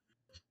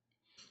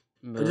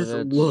 I just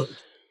looked.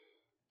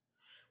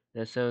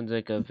 That sounds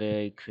like a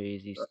very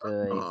crazy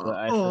story, but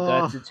I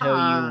forgot to tell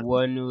you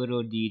one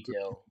little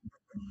detail.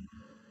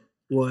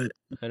 What?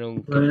 I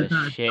don't Well, give it's a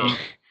not shit.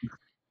 stopped.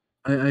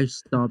 I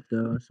stopped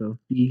though, so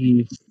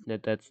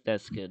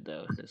That's good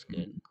though. That's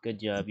good. Good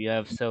job. You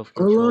have self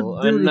I love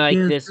control, doing it unlike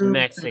again this sometimes,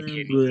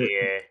 Mexican but-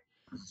 here.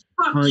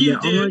 Fuck you, yeah,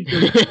 dude.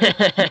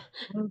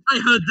 I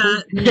heard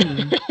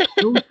that.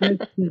 Those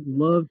Mexicans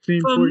love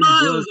transporting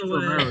miles drugs to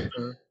away.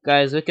 America.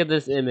 Guys, look at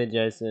this image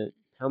I sent.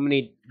 How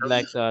many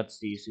black dots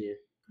do you see?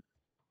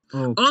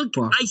 Oh, Unc,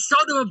 fuck. I saw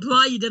the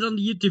reply you did on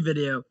the YouTube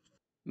video.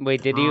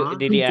 Wait, did Huh?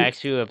 he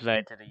actually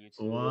reply to the YouTube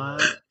video?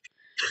 What?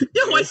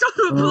 Yo, I saw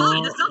the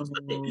reply. That's Oh,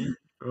 something.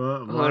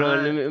 What? Hold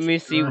on, let me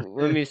see. What?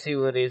 Let me see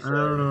what he I said.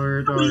 don't know what you're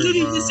We talking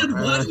literally just said,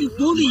 about. why are you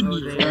bullying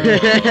me?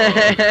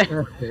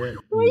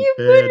 Why you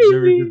Hey, I bullying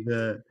never me? did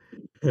that.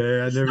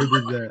 Hey, I never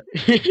did that.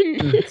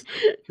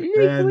 Nick,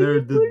 Hey, I why never you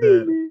did bullying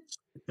that. me?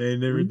 Hey, I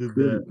never did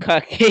that.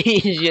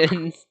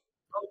 Caucasians.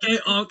 Okay,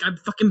 Unc, I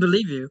fucking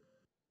believe you.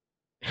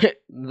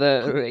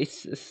 The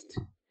racist.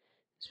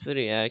 It's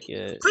pretty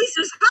accurate.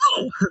 Racist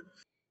how?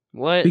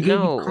 What? because No, you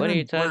call what are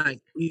you him talking? black.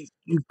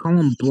 You call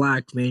him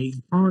black, man.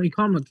 You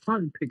call him a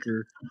cotton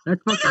picker.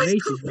 That's You fucking guys,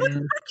 racist,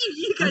 man.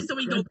 you guys told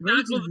me to go That's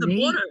back racist, over the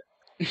Nate.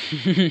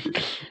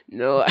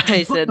 No, border.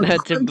 I said Fucking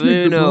that to cotton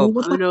picker, bro. Bruno.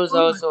 What the Bruno's fuck?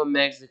 also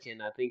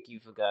Mexican. I think you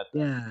forgot that.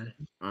 Yeah.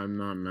 I'm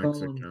not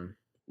Mexican.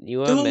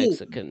 You are No.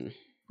 Mexican.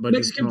 But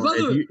Mexican no,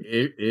 brother.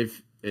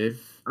 if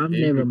I'm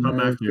you Native come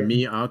after American.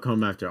 me, I'll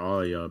come after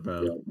all of y'all,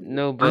 bro.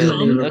 No, I'm but a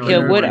Native okay,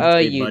 what American. are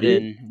Hey, you buddy.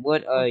 then?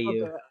 What are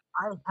you? Okay,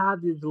 I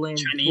have this land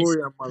Chinese. for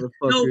you, motherfuckers.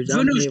 No,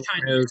 I'm Bruno's Native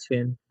Chinese.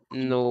 American.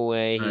 No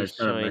way, Alright, he's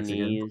shut up, Mexican.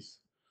 Chinese.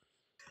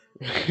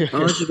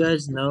 I'll let you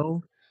guys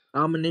know.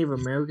 I'm a Native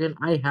American.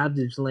 I have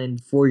this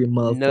land for you,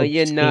 motherfuckers. No,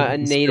 you're not a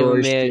Can't Native store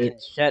American.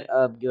 shit. Shut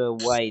up, you're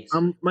white.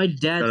 My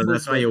dad. Shut up,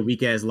 that's why your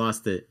weak ass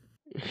lost it.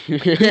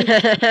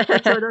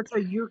 That's why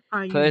you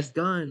can't use First-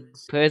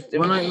 guns. First of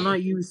When I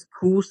use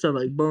cool stuff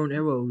like bow and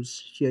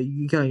arrows, yeah,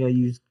 you can't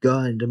use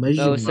guns. Imagine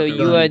Oh, using so you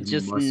guns. are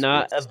just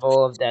not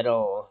evolved at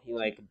all. You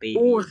like Or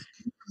babies.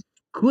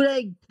 could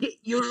I get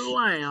your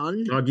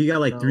land? Dog, you got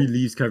like No. 3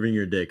 leaves covering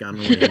your dick. I don't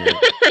know what you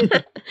mean.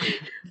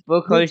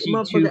 Because you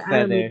too Motherfucker,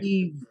 Adam feather. and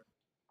Eve.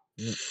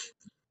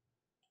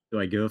 Do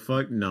I give a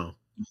fuck? No.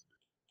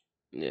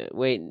 Yeah,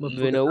 wait, Motherfucker,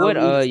 Bruno, what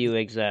Adam and are Eve. you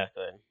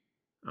exactly?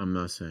 I'm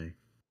not saying.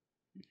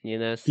 You're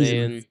not He's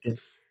saying. Mexican.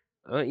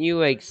 Aren't you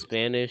like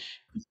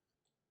Spanish?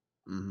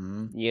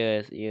 Mm-hmm.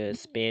 Yes, you're a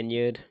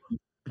Spaniard.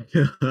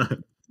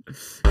 What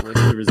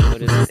What is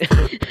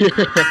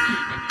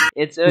it?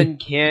 It's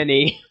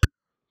uncanny.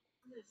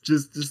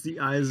 Just the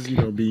eyes,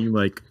 being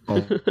like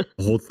a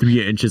whole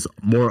 3 inches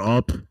more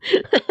up.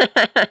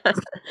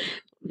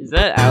 Is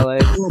that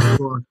Alex? Oh,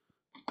 boy.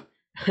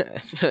 I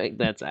feel like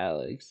that's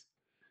Alex.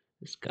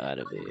 It's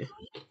gotta be.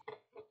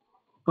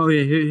 Oh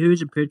yeah,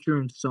 here's a picture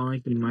of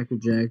Sonic and Michael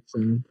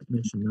Jackson.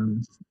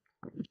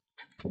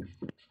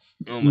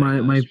 Oh My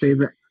gosh.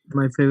 favorite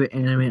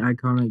anime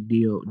iconic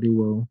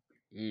duo.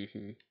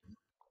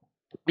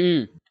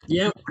 Mm.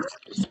 Yep.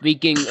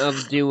 Speaking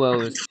of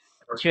duos,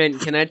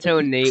 Trent, can I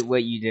tell Nate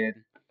what you did?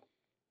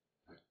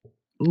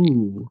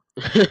 Ooh.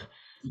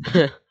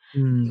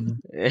 Hmm.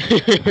 What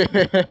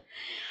the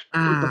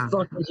Ah.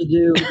 fuck did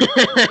you do?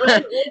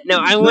 No,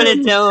 I want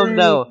to tell him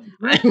though.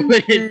 I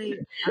want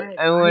to I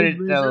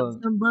tell was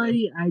him.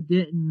 somebody I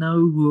didn't know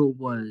who it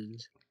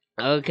was.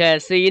 Okay,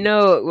 so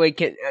wait,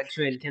 Trent,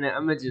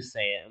 I'm gonna just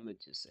say it.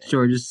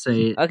 Sure, just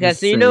say it. Okay,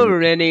 just so you say know it.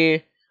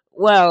 Rennie.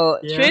 Well,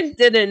 Yeah. Trent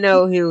didn't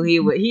know who he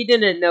was. He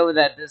didn't know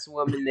that this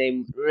woman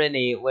named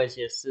Rennie was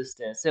your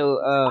sister. So,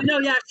 No,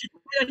 yeah,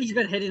 he's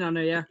been hitting on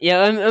her, yeah.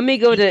 yeah, let me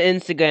go to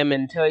Instagram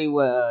and tell you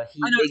what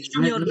he. I know, ex-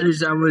 show me all the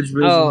Because I was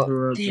raising Oh,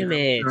 her up. damn so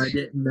it. I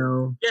didn't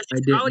know. Yeah, I I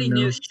didn't already know.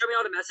 knew. Show me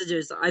all the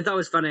messages. I thought it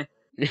was funny.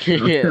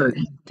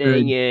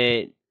 Dang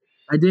it.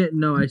 I didn't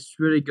know. I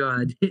swear to God,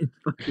 I didn't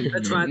fucking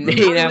That's know. fine. Nate,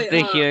 Wait,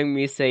 after hearing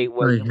me say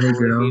what Like, you hey,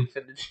 bullied me girl.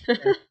 for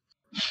the.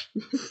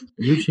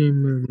 You team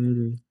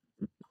movie.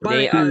 By the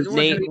way, Nate, don't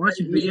worry, Nate, Watch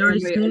the me video I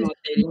and Ray are sent. not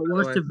dating, by the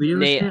Watch way. the video I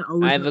Nate, sent.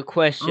 I have a I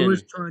question.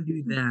 was trying to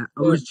do that. I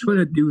was trying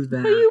to do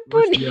that. you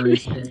Watch the bullying video I me?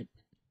 sent.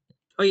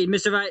 Okay,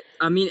 Mr. Right,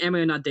 me and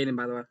Emily are not dating,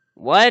 by the way.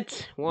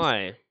 What?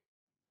 Why?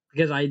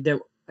 Because I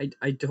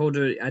told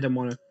her I didn't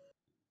want her.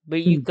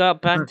 But you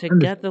got back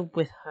together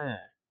with her.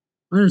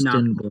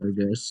 Understandable, I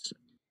guess.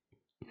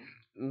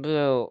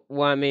 Bro,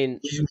 well, I mean,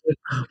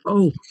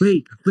 Oh,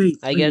 wait.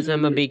 I guess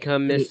I'm gonna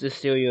become Mr.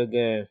 Steal Your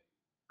Girl.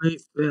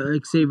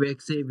 Xavier.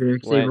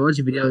 What? Watch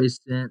the video I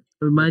sent.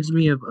 It reminds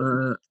me of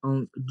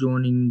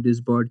joining this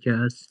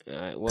broadcast.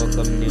 Alright,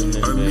 welcome new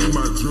member. I need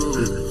my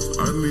jewels.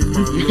 I need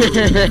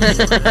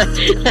my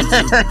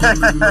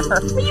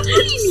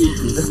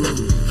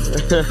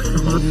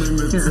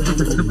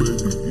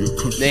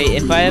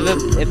Nate,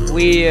 if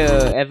we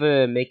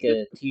ever make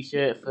a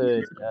t-shirt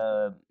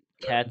for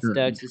cat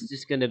stocks, it's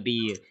just gonna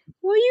be,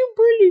 why you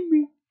bullying me?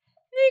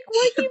 Nick,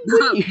 why you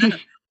bullying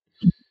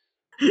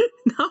me?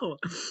 No.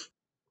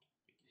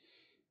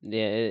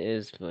 Yeah, it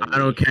is funny. I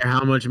don't care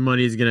how much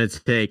money it's gonna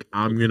take.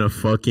 I'm gonna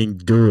fucking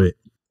do it.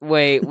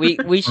 Wait,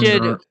 we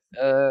should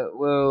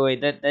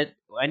wait, that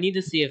I need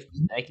to see if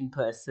I can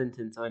put a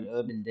sentence on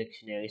Urban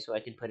Dictionary so I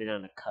can put it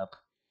on a cup.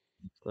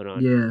 Hold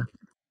on. Yeah.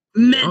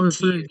 Meant you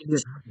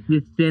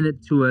send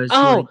it to us.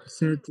 Oh!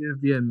 Send it to us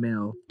via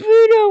mail.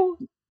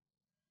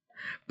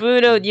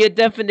 Bruno, your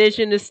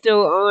definition is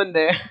still on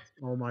there.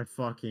 Oh my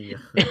fucking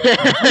I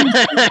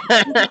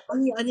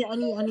need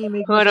to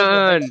make Hold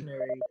on.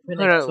 dictionary. Hold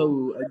on.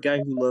 Towu, a guy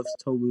who loves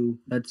Towu.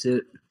 That's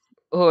it.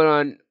 Hold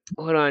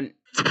on.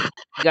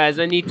 Guys,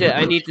 I need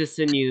to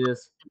send you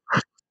this.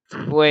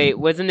 Wait,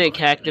 wasn't it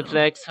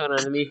Cactiplex? Hold on,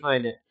 let me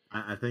find it.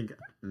 I think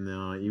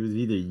no, it was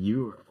either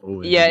you or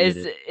Owen. Yeah, who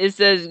did it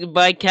says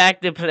by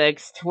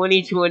Cactiplex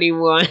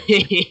 2021. Fuck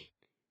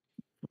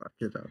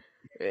it up.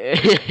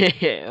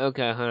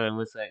 Okay, hold on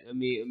one sec. Let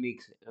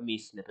me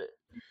snip it.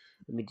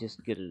 Let me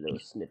just get a little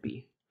snipper.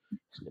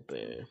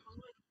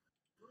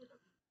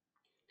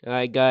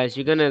 Alright guys,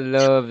 you're gonna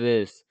love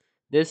this.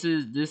 This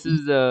is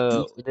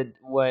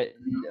what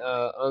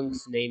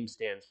Unk's name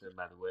stands for,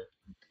 by the way.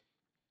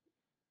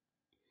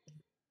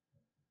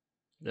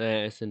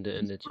 I sent it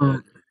in the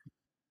chat.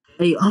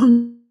 Hey,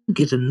 Unk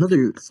is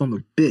another son of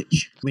a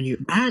bitch. When you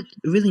act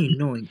really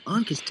annoying,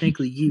 Unk is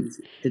technically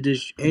used. It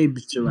is, hey,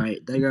 Mr.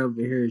 Right, that guy over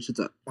here is just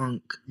a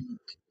Unk.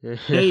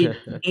 Hey,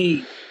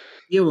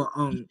 you're a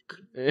Unk.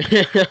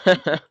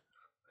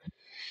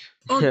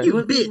 Oh, you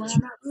bitch!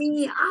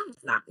 Me, I'm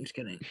not just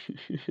kidding.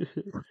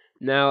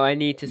 Now I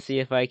need to see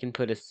if I can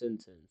put a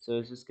sentence. So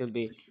it's just gonna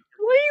be,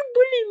 why are you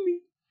bullying me?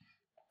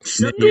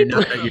 You're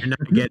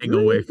not getting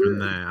away from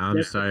that.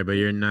 I'm sorry, but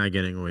you're not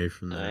getting away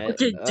from that.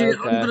 Okay, dude,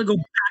 I'm gonna go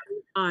back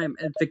in time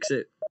and fix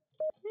it.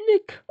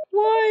 Nick,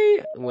 why?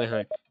 Wait, hold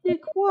on.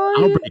 Nick, why?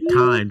 I'll break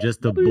time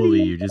just to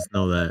bully you. Just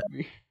know that.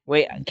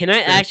 Wait, can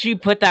I actually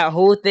put that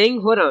whole thing?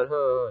 Hold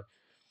on.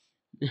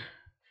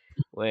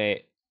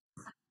 Wait.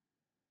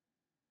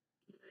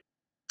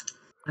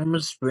 I'm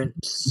a sprint.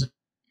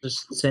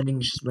 Just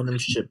sending random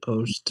shit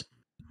post.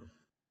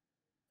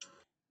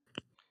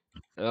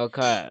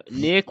 Okay.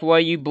 Nick, why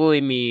you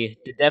bully me?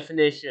 The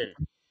definition.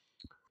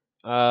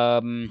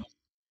 A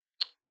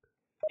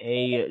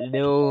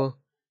little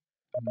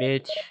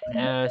bitch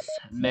ass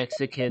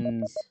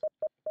Mexicans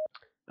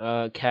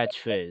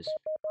catchphrase.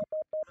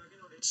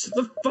 Shut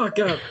the fuck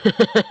up.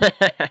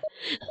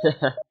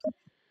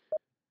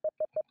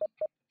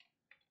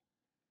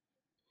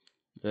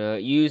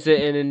 Use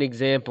it in an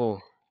example.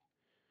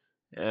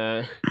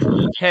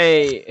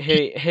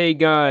 Hey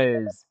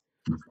guys.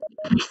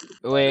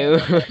 Wait.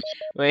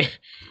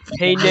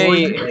 Hey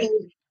Nate.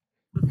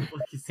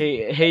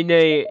 Hey,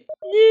 Nate.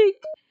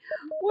 Nick,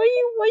 why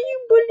you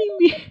bullying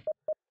me?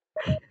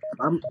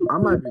 I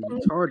might be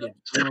retarded.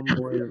 Young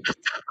boy,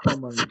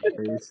 come on your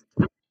face.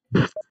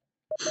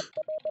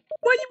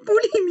 Why you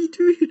bullying me,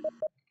 dude?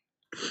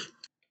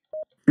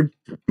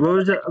 What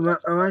was that?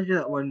 Imagine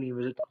that one meme.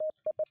 Was it?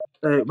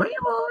 Why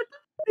you bullying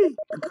me?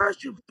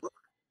 Because you.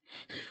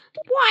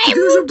 Why Because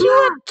you're would you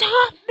black.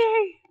 adopt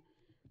me?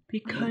 What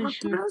Because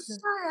can you're. I say?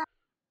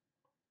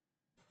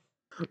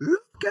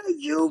 Look at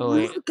you. Oh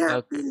wait. Look at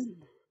Okay. me.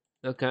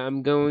 Okay.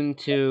 I'm going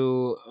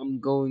to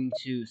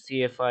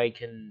see if I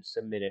can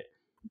submit it.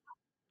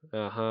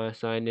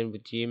 Sign in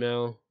with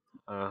Gmail.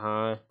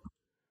 Uh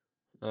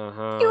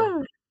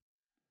huh.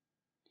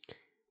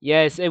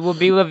 Yes, it will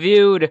be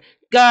reviewed.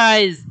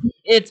 Guys,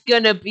 it's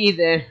gonna be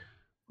there.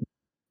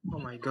 Oh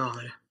my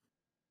god.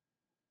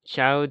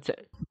 Child.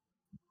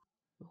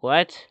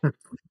 What?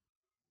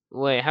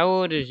 Wait, how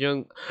old is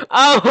young?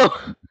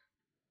 Oh!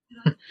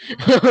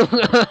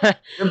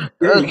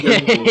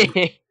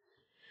 Okay.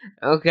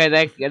 Okay,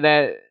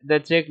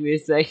 that took me a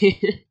second.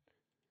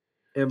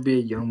 It'll be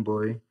a young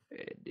boy.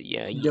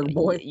 Yeah, Young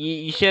boy.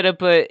 you should have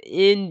put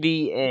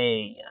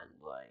NBA, young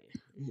boy.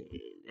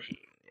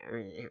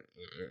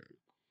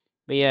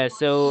 But yeah,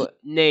 so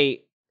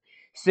Nate,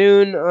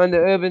 soon on the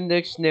Urban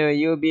Dictionary,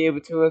 you'll be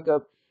able to look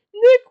up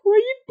Nick. Why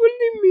you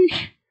bullying me?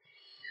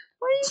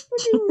 Why you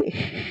bullying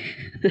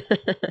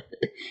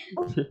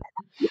me?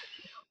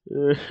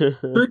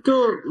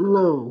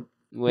 Piccolo.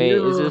 Wait,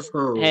 is this?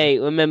 Yo. Hey,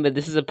 remember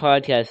this is a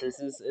podcast. This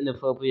is an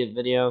appropriate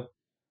video.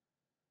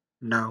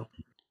 No.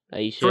 Are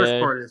you First sure?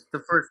 part is the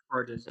first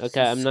part is.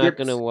 Okay, I'm not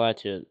gonna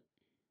watch it.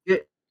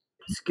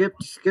 Skip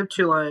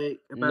to like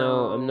about.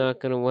 No, I'm not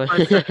gonna watch.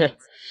 5 seconds.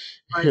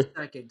 5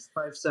 seconds.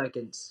 5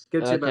 seconds.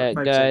 Skip to about Okay,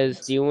 5 guys,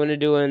 seconds. do you want to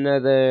do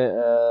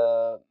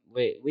another?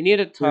 Wait, we need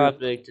a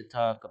topic to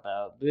talk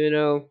about.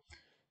 Bruno,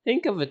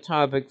 think of a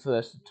topic for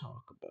us to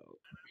talk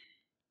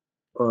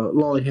about.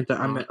 Lolly hint that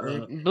I'm at.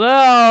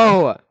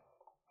 Blow!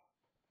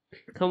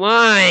 Come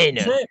on!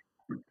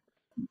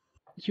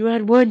 You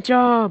had one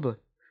job.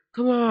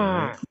 Come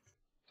on. What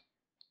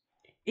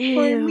do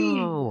you mean?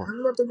 Ew.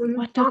 I'm not the one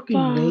What the talking,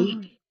 fuck?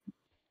 mate.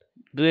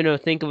 Bruno,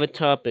 think of a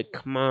topic.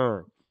 Come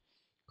on.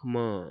 Come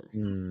on.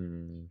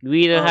 Hmm. You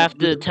either have to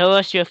Bruno. tell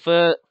us your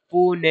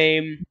full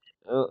name,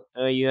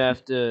 or you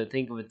have to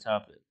think of a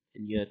topic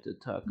and you have to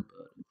talk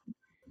about it.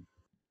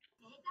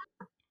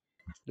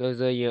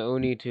 Those are your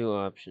only two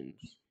options.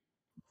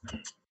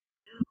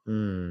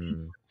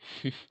 Hmm.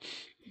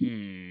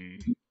 Hmm.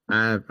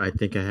 I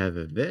think I have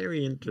a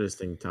very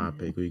interesting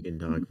topic we can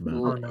talk about.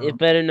 Oh, no. It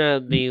better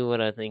not be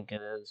what I think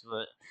it is,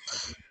 but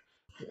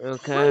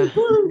okay.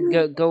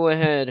 Go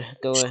ahead.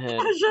 Go ahead.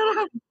 Shut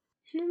up.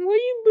 Why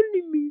you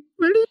bullying me?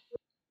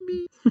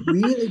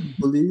 Really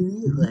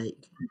bully like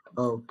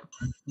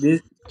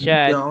this.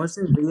 Chad, Yo, I want to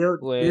say video.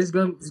 wait. This is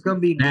gonna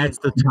be me. That's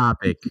the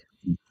topic.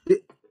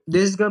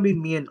 This is gonna be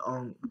me and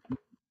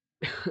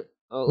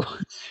Oh,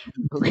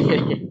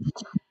 okay.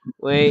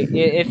 Wait,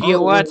 if you're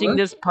Oh, wait, watching what?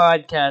 this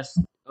podcast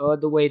all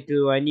the way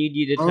through, I need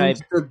you to type.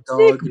 the dog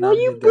Nick, and why I'm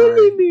you the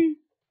bullying guy. me?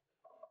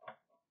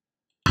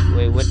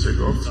 Wait, what?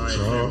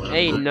 Sorry,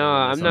 Hey, I'm no,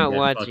 not I'm gonna not get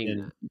watching fucking-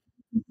 that.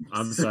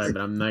 I'm sorry,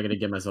 but I'm not gonna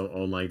get myself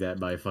owned like that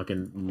by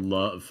fucking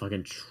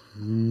fucking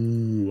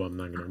true. I'm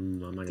not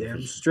gonna.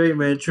 Damn straight,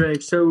 man. Trey,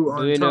 so on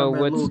Bruno, top,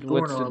 man. what's Little the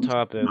doorknob.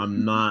 topic?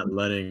 I'm not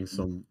letting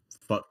some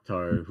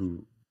fucktard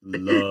who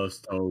loves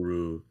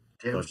Toru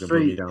Damn fucking put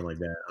me straight. down like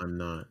that. I'm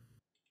not.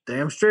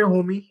 Damn straight,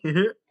 homie.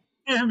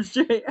 Damn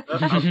straight.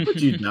 I'll put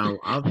you down.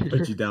 I'll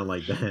put you down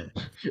like that.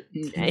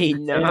 Hey,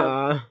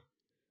 nah.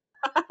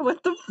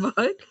 What the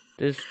fuck?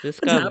 This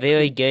got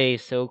very gay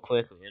so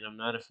quickly, and I'm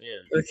not a fan.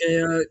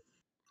 Okay,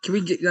 can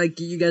we get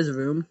you guys a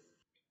room?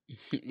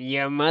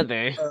 Your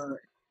mother.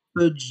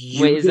 Could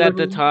you Wait, is get that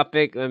the a-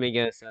 topic? Let me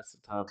guess, that's the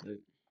topic.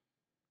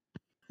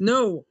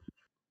 No.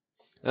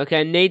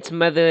 Okay, Nate's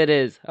mother it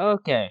is.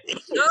 Okay.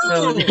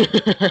 So,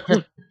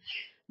 No.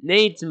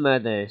 Nate's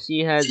mother, she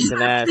has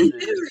glasses.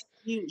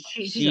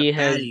 She's She a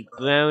has baddie, bro.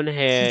 brown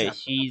hair.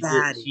 She's a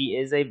baddie. She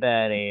is a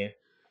baddie.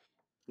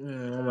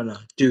 I'm gonna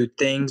do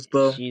things,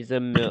 bro. She's a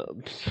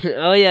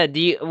Oh yeah,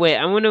 wait,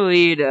 I wanna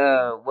read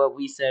what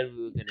we said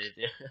we were gonna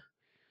do.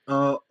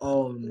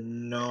 Oh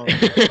no.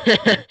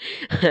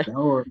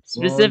 No,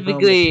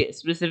 specifically,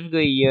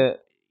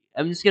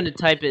 I'm just gonna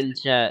type it in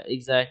chat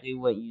exactly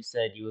what you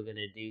said you were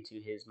gonna do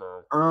to his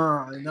mom.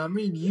 I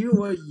mean you.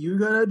 What you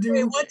gonna do?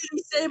 Wait, what did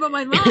he say about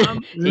my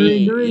mom?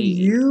 You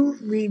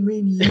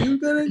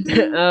gonna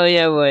do? Oh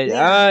yeah, what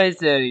Yeah. I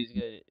said he's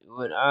gonna.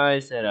 What I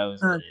said I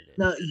was gonna do.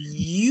 No,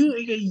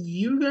 you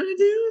gonna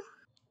do?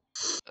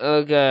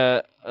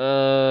 Okay.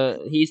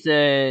 He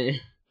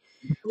said.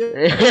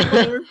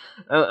 Yeah,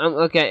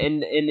 Okay.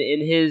 In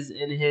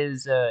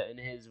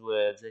his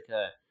words,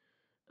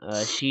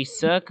 okay. She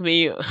sucked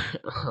me.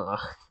 Oh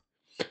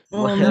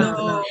Wow.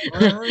 no!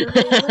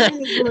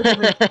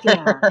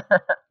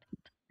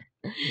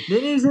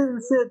 Then he's in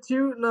shit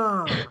too.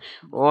 No.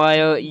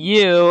 While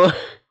you.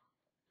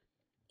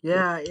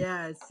 Yeah.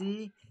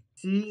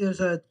 See, that's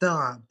what I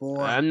thought,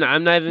 boy. I'm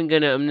not even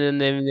gonna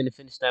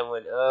finish that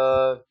one.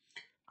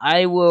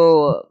 I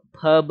will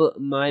pub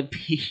my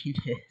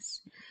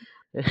penis.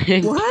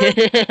 What?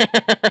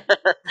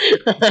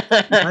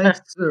 Nice,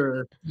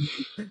 sir.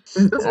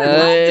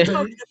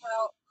 Uh,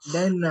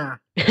 Then,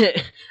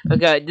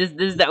 okay, this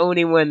is the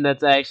only one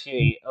that's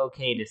actually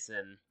okay to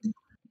send.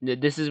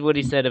 This is what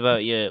he said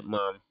about your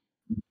mom.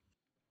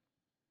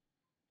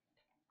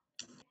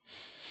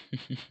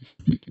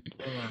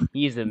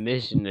 He's a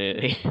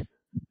missionary,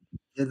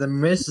 the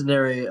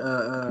missionary,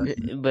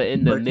 but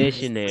in the fucking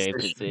missionary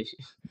position. position.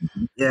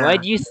 Yeah.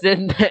 Why'd you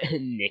send that,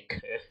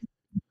 Nick?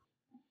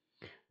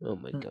 Oh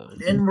my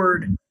god.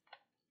 N-word.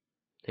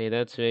 Hey,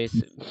 that's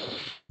racist.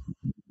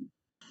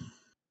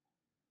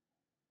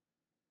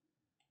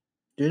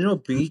 Do you know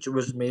Bleach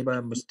was made by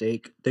a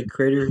mistake? The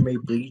creator who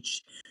made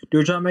Bleach, they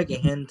were trying to make a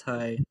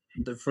hentai,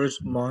 the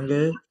first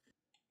manga.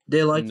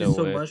 They liked No it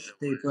so way. much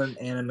they put an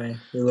anime.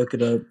 They look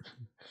it up.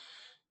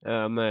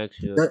 I'm gonna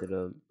actually look it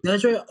up.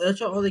 That's why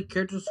all the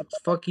characters look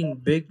fucking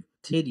big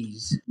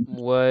titties.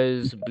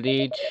 Was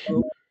Bleach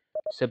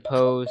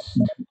supposed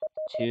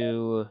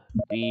to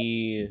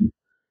be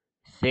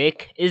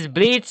thick? Is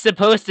Bleach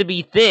supposed to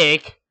be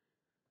thick?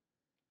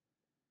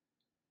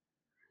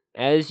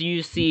 As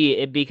you see,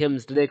 it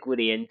becomes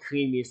liquidy and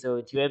creamy, so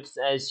it drips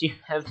as you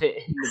have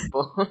it in the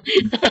bowl.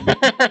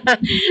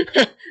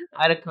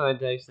 Out of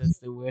context, that's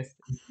the worst.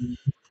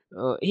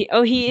 Oh,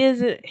 he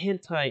is a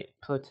hentai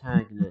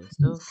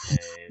protagonist. Okay.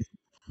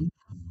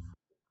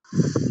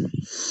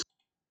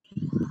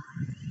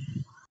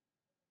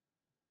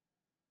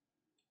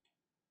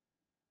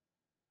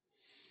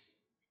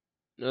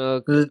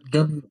 Okay.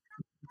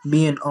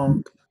 Me and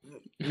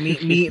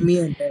me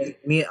and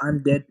Nate. I'm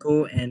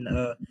Deadpool and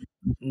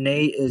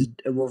Nate is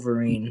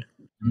Wolverine.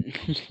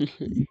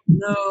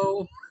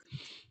 No.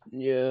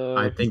 Yeah.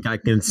 I think I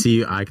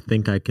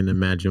can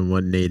imagine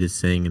what Nate is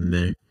saying in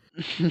there.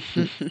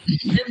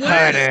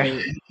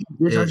 Harder.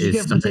 This how you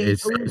get from saying,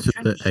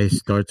 It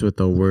starts with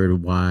the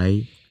word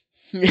 "why."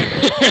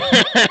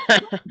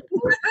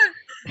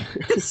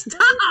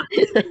 Stop!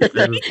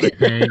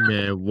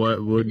 Hangman,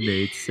 what would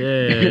Nate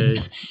say?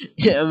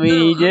 I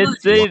mean, he did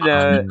say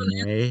that.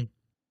 Anyway,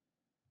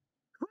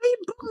 why you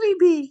bully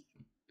me?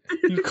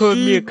 You called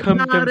me a cum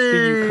Got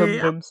dumpster, you cum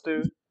it.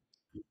 dumpster.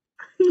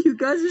 You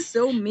guys are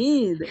so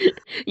mean.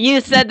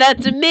 You said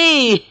that to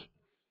me!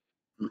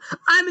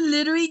 I'm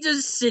literally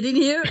just sitting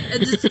here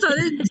and just trying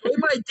to enjoy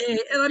my day,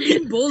 and I'm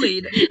being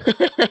bullied.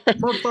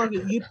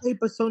 Motherfucker, you play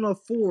Persona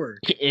 4.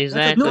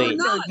 Exactly. No, I'm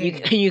not.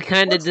 You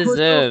kind of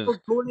deserve.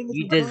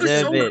 You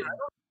deserve it.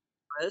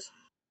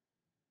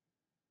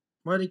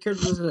 Why the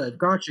characters are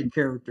gotcha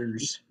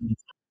characters?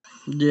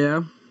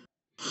 Yeah.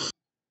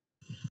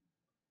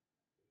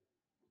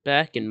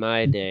 Back in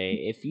my day,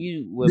 if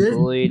you were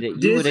bullied,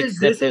 you would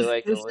accept it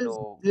like a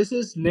little. This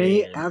is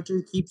Nate man. after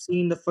he keeps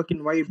seeing the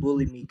fucking "Why You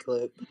Bully Me"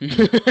 clip.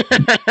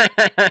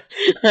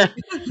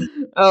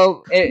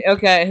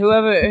 Okay.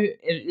 Whoever,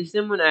 if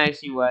someone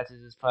actually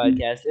watches this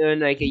podcast in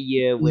like a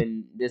year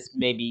when this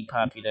may be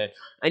popular,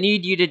 I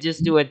need you to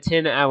just do a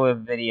 10-hour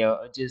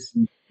video. Just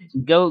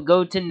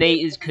go to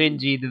Nate is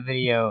cringy the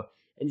video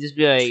and just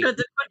be like,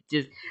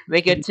 just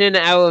make a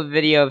 10-hour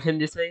video of him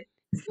just saying,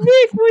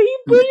 Nick, why you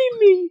bullying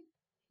me?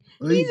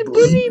 He's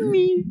bullying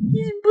me.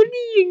 He's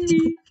bullying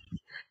me.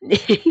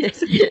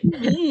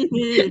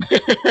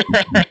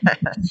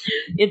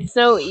 It's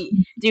so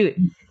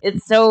dude.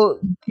 It's so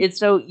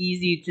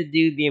easy to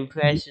do the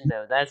impression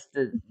though. That's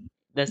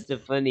the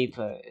funny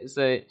part.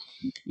 So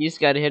you just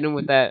gotta hit him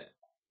with that.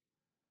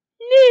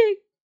 Nick,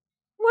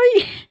 why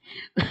you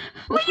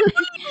why you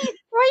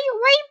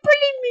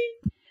bullying me?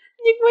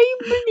 Nick, why you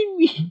bullying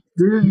me?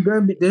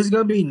 This is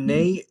gonna be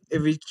Nate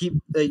if he keep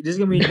like. This is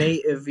gonna be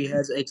Nate if he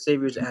has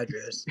Xavier's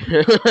address.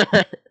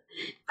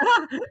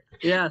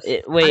 Yes.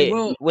 Wait,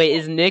 will.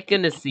 is Nick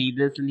gonna see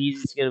this and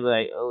he's just gonna be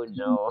like, oh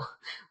no,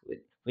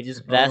 we're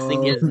just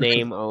blasting his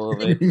name all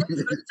over.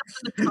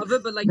 The cover,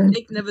 but like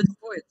Nick never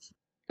saw it.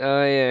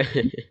 Oh yeah.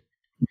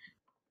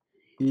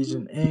 He's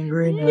an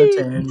angry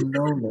Nintendo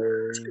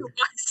nerd.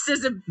 It's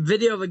just a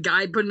video of a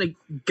guy putting like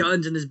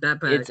guns in his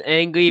backpack. It's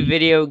angry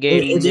video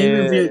game It's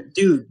angry video, nerd.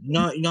 dude.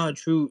 Not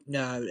true.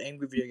 Nah,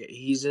 angry video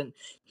game.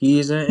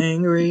 He's an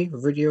angry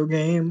video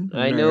game.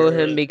 I know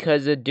him nerd.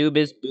 because of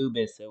Dubis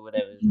Boobis or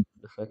whatever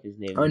the fuck his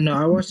name Oh is. no,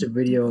 I watched the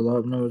video a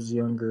lot when I was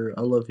younger.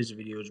 I love his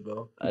videos,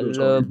 bro. I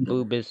love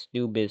Boobis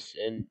Dubis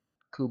and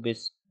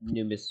Kubis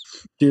Nubis.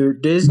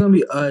 Dude, this is gonna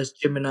be us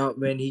gymming out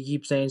when he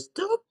keeps saying,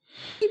 "Stop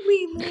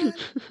me, man."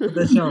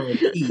 That shit on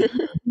repeat.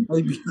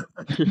 Like,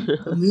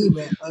 me,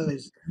 man,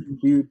 us.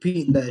 We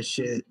repeating that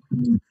shit.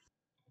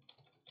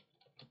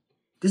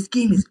 This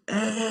game is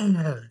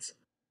ass.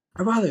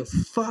 I'd rather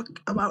fuck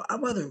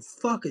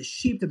a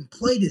sheep than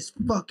play this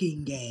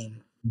fucking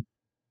game.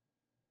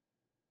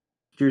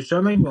 Dude,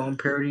 so many my own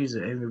parodies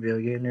of every video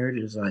game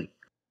nerd is like,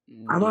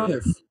 I'd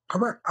rather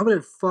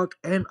fuck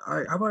and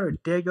I'd rather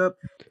dig up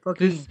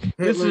fucking. This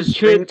Hitler's is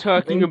Trent grave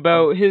talking than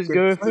about his play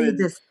girlfriend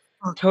this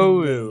fucking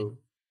Toru. game.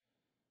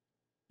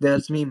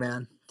 That's me,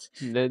 man.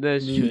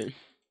 That's Me- true.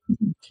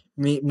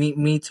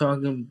 Me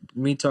talking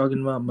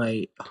about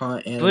my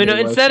hot anime Bruno,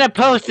 wife. instead of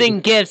posting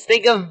gifts,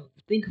 think of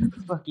a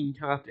fucking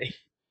topic.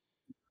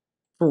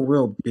 For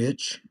real,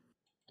 bitch.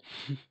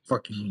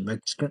 Fucking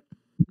Mexican.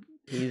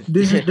 He's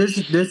This Oh.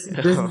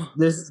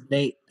 is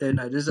Nate.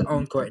 No, this is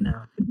Unc right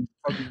now.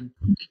 Fucking.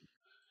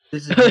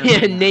 This is Oh him yeah,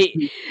 right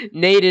now.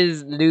 Nate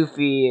is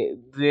Luffy.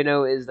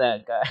 Bruno is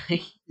that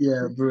guy.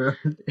 Yeah, bro.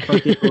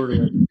 Fucking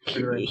order.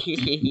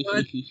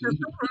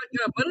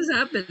 What is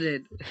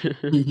happening?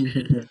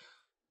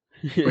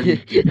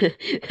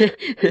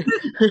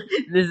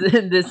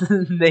 This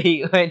is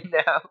Nate right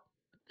now.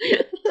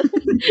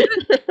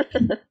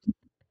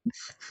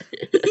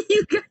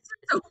 You guys are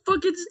so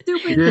fucking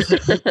stupid.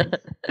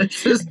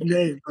 It's just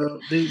Nate, bro.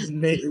 This is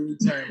Nate every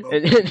time, bro.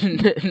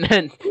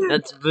 And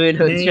that's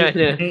Bruno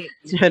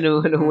trying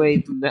to run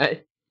away from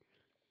that.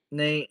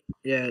 Nate,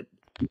 yeah.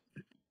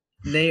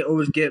 Nate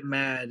always get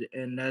mad,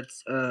 and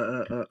that's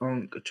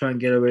Unc trying to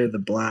get away with the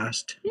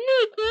blast.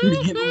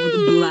 Get over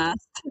the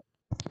blast.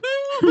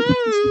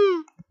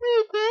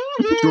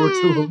 George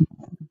him.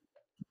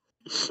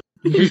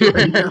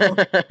 Right now.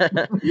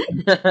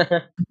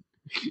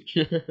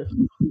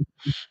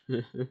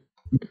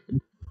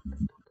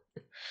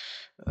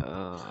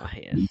 Oh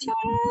yes.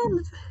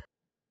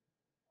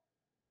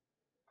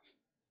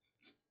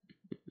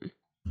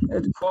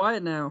 It's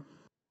quiet now.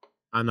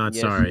 I'm not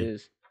Yes, sorry. it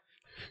is.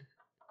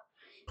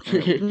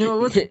 No,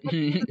 what's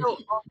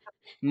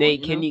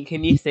Nate, can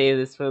you say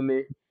this for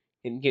me?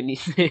 Can you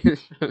say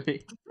this for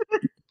me?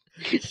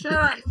 Shut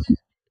up.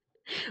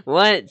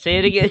 What? Say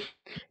it again.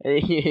 I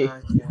didn't hear you.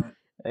 I can't.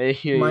 I didn't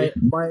hear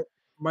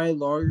My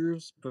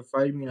lawyers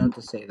preferred me not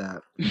to say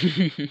that.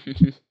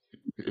 you.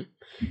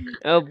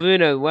 Oh,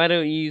 Bruno, why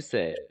don't you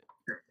say it?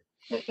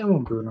 Hey, come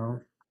on,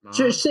 Bruno.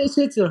 Just say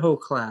it to the whole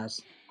class.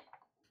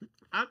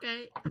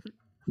 Okay.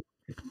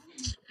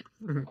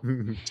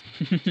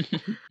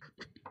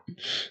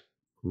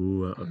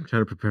 Ooh, I'm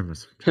trying to prepare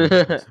myself.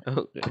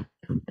 Okay.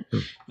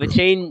 But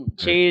change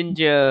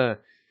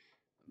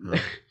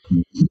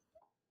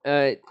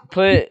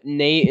put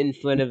Nate in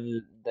front of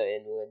the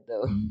N-word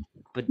though.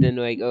 But then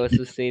like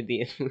also say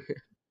the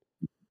N-word.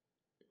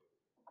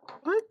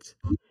 What?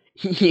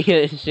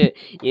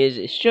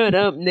 Shut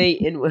up,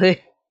 Nate N-word.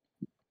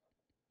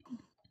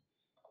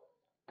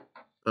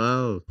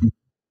 Oh.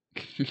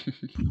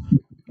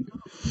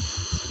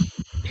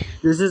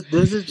 This is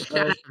Nate.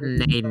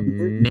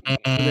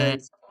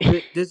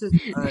 this is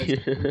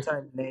every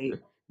time Nate.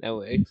 That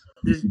works.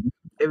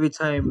 Every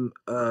time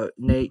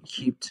Nate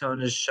keep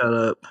telling us shut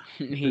up.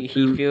 He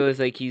feels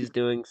like he's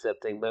doing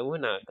something, but we're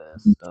not gonna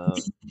stop.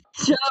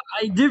 Shut up.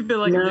 I do feel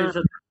like I'm doing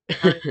something.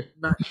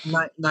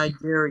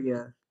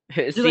 Nigeria.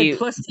 see,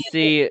 plus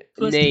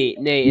plus Nate,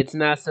 it's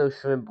not so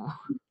simple.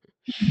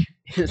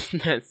 It's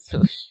not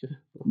so simple.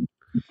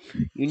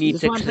 You need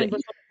That's to why I'm saying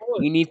plus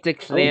you need to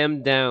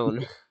clam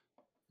down.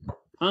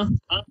 Huh?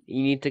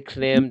 You need to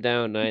clam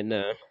down right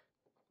now.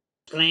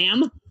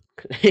 Clam?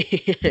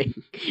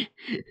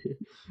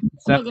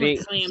 Stop gonna being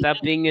clam down.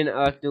 an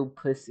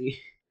octopussy.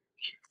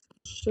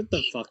 Shut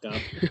the fuck up.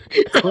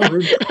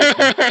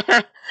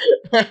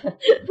 That's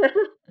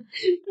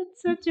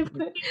such a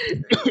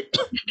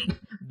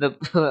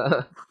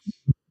the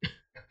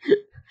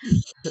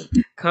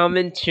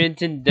common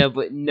Trenton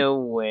double. No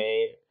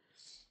way.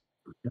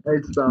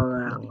 I saw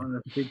that on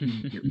the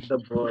freaking the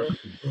board.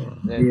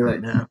 That-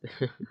 Right now.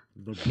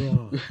 The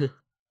bra.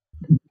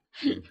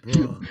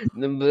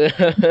 The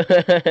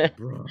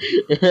Bra.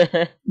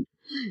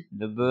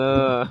 the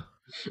blah.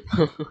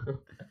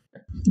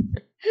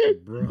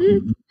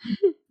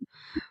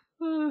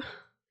 Bra.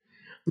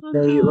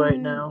 Nate right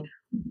now.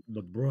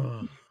 The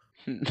bra.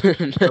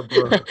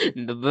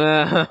 The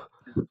blah.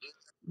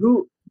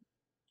 Who?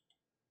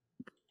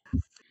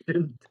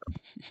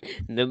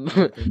 The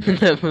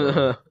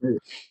blah.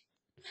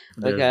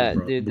 Okay,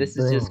 dude, this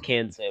is just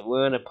cancer.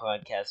 We're on a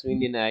podcast. We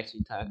need to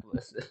actually talk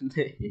about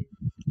something.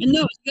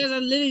 No, you guys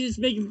are literally just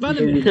making fun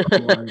of me.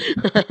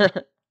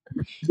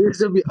 This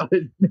will be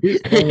online.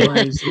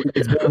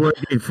 It's been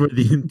working for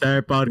the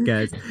entire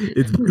podcast.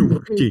 It's been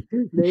working.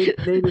 Nate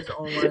is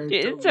online.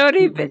 It's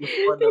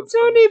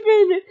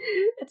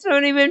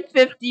only been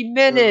 50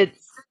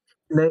 minutes.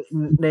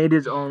 Nate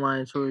is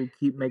online, so we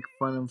keep making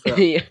fun of him.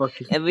 Yeah, For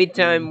fucking every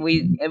time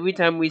we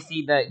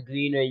see that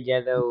green or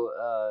yellow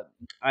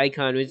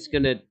icon, we're just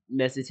gonna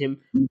message him.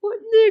 What,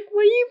 Nick?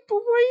 Why you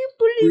It'll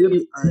bullying me?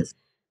 be us.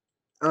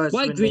 Why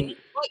when green? Nate-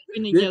 Why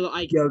green and yellow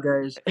icon? Yo,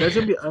 guys, that's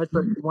gonna be us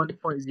for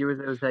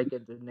 1.00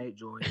 seconds if Nate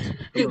joins.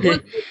 Hey, Come on.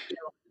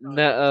 what-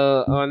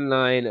 The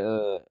online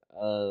idol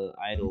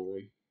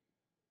one.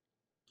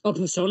 Oh,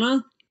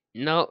 Persona?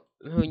 No,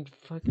 you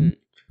fucking.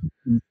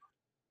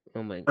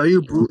 Oh my god. Are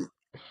you blue?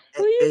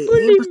 Why you Hey,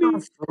 bullying Persona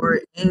me? 4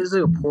 is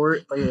like a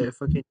port, like a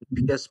fucking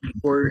PSP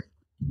port.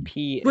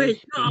 PSP.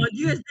 Wait, no,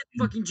 you guys didn't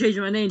fucking change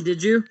my name,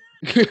 did you?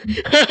 I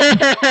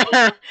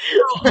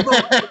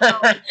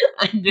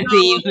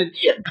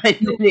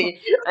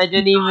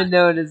didn't even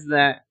notice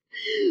that.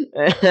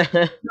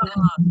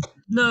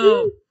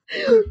 No.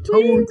 Why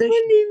you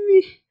bullying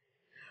me?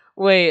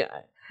 Wait,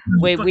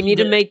 we fucking need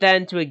to did. make that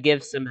into a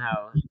gift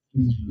somehow.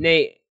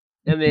 Nate,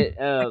 I mean,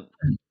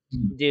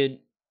 dude.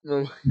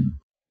 Well,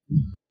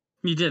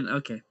 You didn't.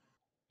 Okay.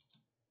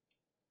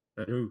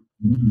 Who?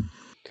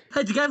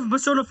 Hey, the guy from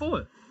Persona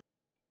 4.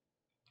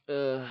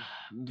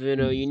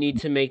 Bruno, you need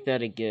to make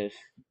that a gift.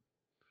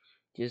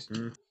 Just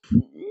Hmm?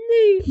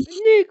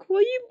 Nick, why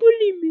you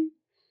bully me?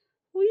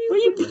 Why you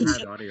I bully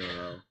had audio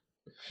though.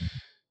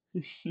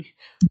 me?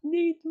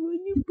 Nate, why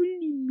you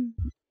bully me?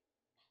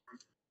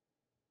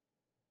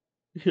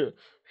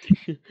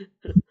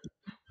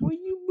 Why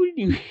you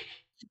bully me?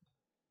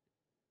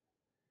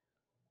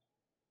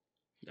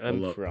 I'm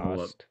Hold up,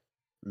 Frost.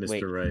 Mr.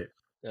 Wait. Right.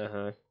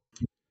 Uh-huh.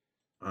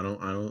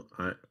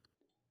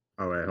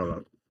 All right, hold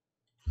up.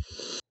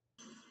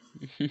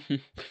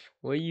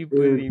 Why you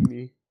bully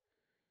me?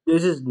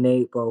 This is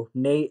Nate, bro.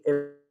 Nate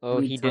every Oh,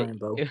 he did. time,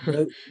 bro. he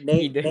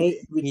Nate does.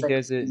 every He second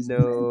doesn't season,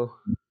 know.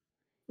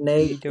 He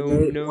Nate,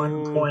 don't Nate,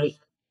 1 know. point.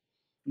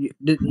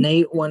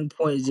 Nate 1.00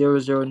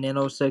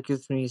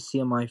 nanoseconds when you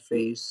see my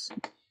face.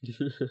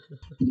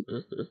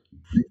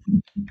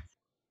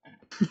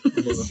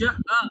 Shut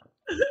up.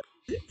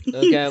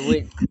 Okay,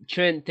 wait,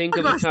 Trent, think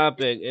of a gosh.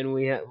 topic, and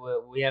we have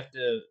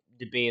to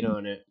debate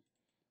on it.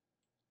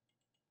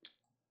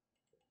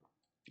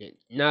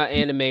 Not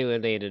anime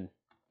related.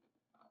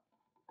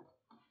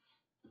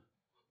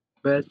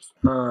 But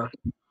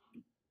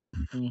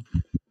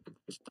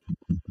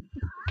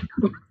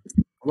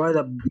Right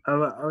up, I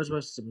was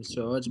about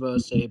to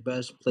say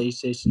best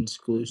PlayStation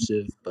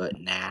exclusive, but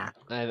nah.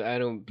 I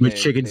don't. Play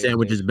Which chicken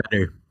sandwich is PlayStation.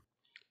 better?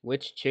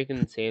 Which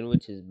chicken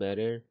sandwich is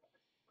better?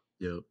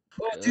 Yep.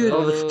 Oh, dude.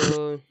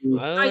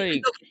 I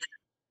like.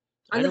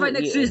 I live right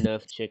don't next eat to this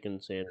enough chicken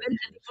and sandwiches.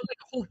 they put like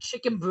a whole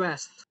chicken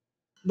breast,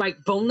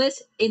 like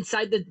boneless,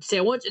 inside the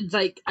sandwich. It's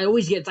like I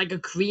always get it's like a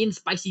Korean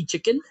spicy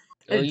chicken.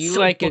 Oh, and it's you so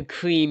like a fucking-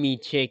 creamy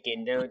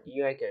chicken, don't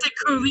you? Like a It's a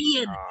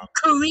creamy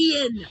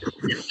Korean.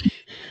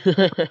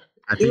 top.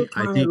 I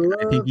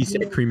think he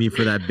said creamy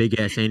for that big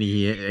ass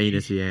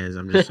anus he has.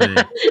 I'm just saying.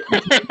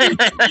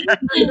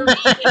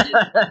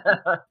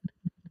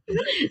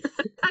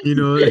 He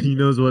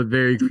knows what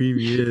very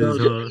creamy is,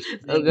 huh?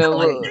 Okay,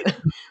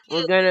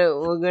 we're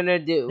gonna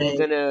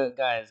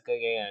guys, we're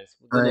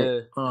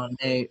gonna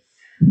Nate.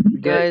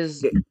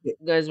 guys,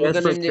 Guess we're what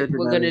character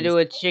that gonna is. do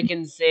a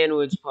chicken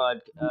sandwich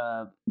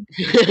podcast.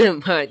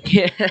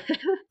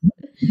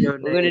 Yo, We're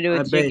gonna Nate, do a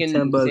I bet chicken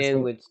 $10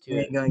 sandwich you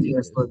ain't gonna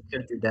guess what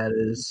character that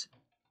is.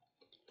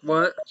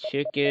 What?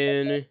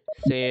 Chicken I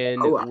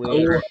sandwich.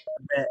 will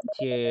bet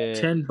Yeah,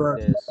 $10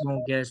 you this.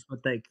 won't guess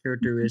what that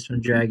character is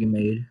from Dragon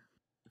Maid.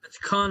 It's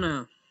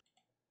Kana.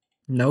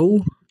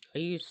 No, Are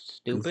you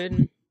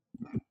stupid?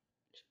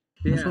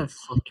 that's Yeah. not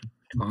fucking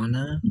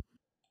Kana.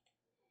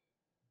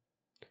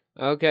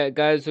 Okay,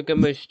 guys, look at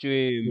my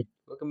stream.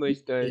 Look at my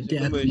guys. Look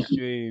Yeah, at my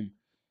stream.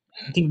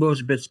 I think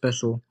Bo's a bit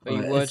special. Are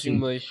you watching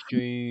my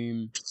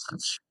stream?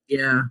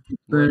 Yeah.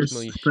 Watch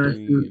my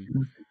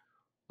stream.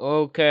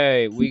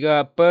 Okay, we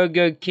got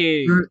Burger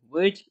King.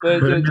 Which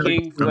Burger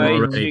King fried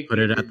Alright, chicken? put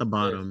it is at the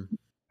bottom.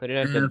 Put it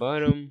at the F.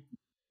 bottom.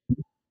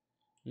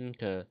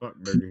 Okay. Fuck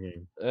Burger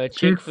King.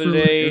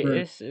 Chick-fil-A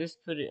is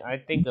pretty. I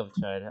think I've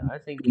tried it. I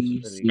think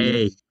it's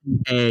pretty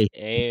good.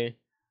 Hey,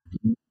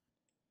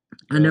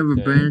 I never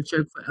Okay. branded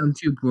check. I'm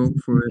too broke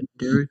for it.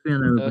 Dairy Queen, I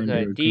never Okay,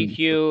 branded Dairy Queen.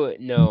 DQ.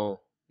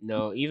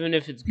 No. Even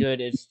if it's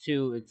good, it's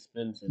too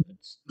expensive.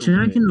 It's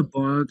Jack in stupid. the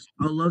Box.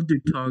 I love their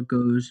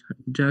tacos.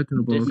 Jack in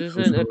the Box. This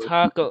isn't a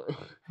taco.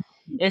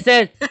 It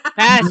says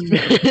fast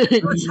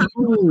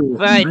food No,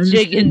 fried I just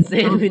chicken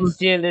said sandwich tacos.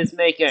 tier list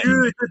maker.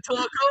 Dude, the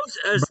tacos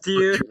S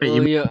tier. Trent, Oh,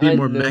 you yeah, might be I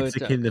more know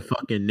Mexican than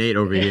fucking Nate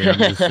over here. I'm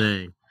just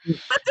saying.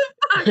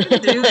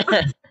 Dude.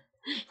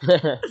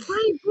 Why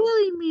you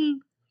bullying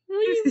me?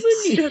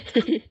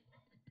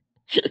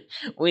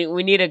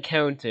 we need a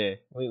counter.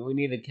 We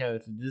need a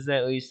counter. This is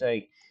at least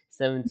like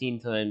 17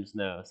 times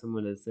now.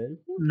 Someone has said.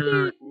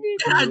 Nah,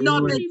 It has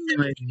not been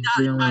like 17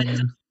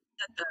 billion.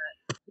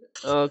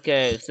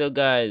 Okay, so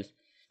guys,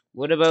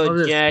 what Oh, about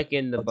this- Jack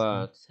in the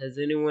Box? Has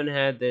anyone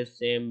had this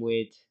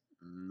sandwich?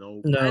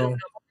 Nope. I don't No. know.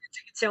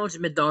 Chicken sandwich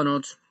at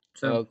McDonald's.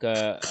 So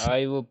Okay,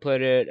 I will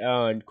put it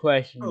on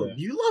question Oh, mark.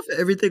 you love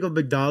everything on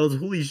McDonald's.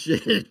 Holy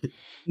shit. I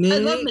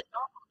love McDonald's.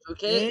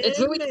 Okay, it's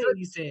really good.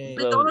 amazing.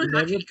 McDonald's is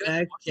Never actually good.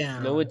 back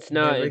down. No, it's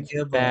not. Never It's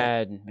give up.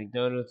 bad.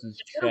 McDonald's is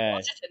It's good trash.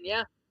 Washington,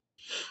 yeah.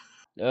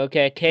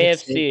 Okay,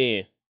 It's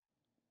KFC.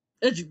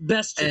 It's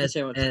best chicken S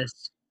sandwich.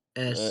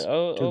 S.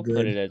 I'll Too put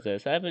good. it as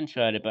this. I haven't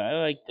tried it, but I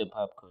like the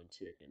popcorn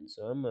chicken,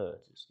 so I'm gonna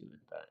just give it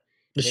that.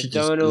 This shit is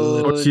good.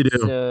 McDonald's, course you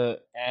do.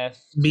 F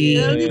B.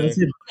 tier. That's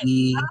a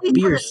B.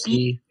 B or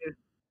C.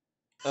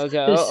 Okay,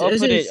 It's- I'll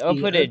it's put a it. I'll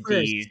C. put I it put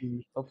a D.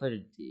 C. I'll put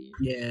it D.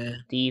 Yeah.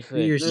 D for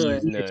B or C. cheese B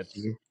or nuts.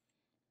 C.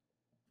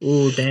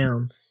 Oh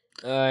damn.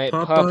 Alright,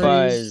 Popeyes.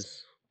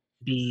 Popeyes.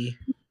 B.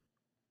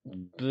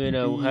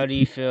 Bruno, how do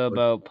you feel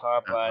about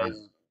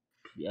Popeyes?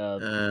 Yeah,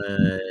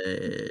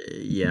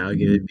 I'll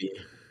give it B.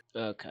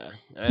 Okay,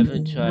 I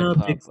haven't tried Not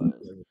a big fan.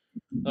 Popeyes.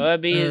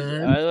 Arby's,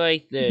 And I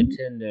like the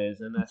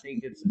tenders, and I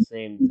think it's the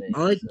same thing.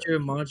 I like so. your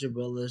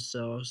mozzarella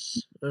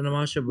sauce. The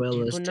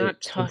mozzarella Dude, we're not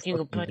sticks are talking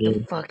fucking about the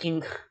good.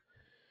 fucking.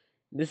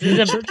 This is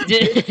a. Shut your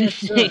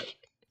bitch ass up.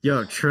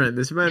 Yo, Trent,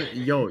 this man,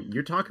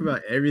 you're talking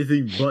about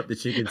everything but the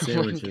chicken Oh my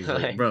sandwiches,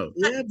 God. like, bro.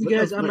 Yeah, What the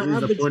because I'm fuck an is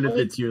the avid point of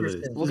the Thai tier list?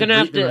 person. We're Just gonna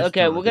have rate the to. Okay,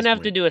 restaurant we're at gonna this have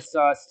to point. do a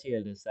sauce tier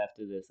list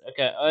after this.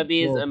 Okay,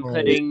 Arby's, Well, I'm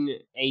probably. putting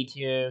A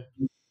tier.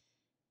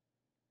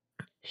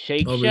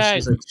 Shake Oh, but Shack.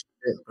 she's like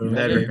shit, bro.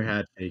 Never haven't-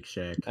 had Shake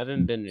Shack. I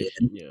haven't been to.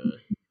 Yeah. Yeah.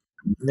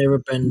 Never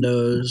been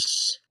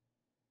those.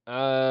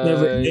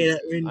 Never ate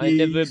at I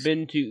never Wendy's.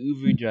 been to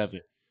Uber Driver.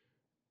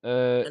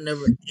 I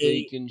never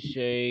Steak ate. and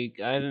Shake.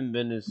 I haven't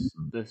been to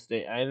the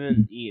steak. I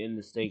haven't eaten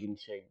the Steak and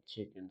Shake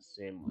chicken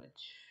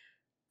sandwich.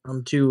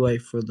 I'm too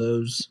white for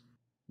those.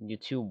 You're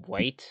too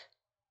white.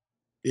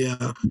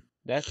 Yeah.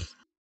 That's.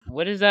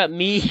 What does that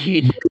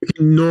mean?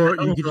 Nor I you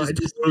don't can know, I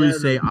just just totally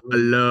said say it. I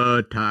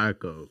love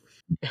tacos.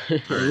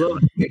 I love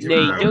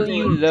Nate, don't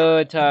you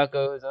love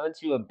tacos?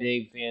 Aren't you a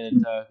big fan of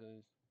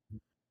tacos?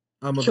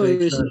 I'm a Kill big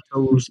yourself. fan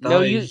of toast.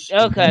 No, you thighs.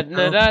 okay?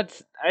 No,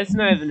 that's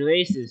not even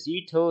racist.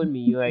 You told me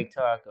you like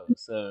tacos,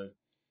 so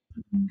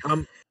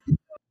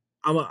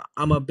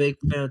I'm a big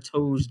fan of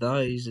toast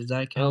thighs. Does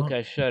that count?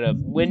 okay, shut up.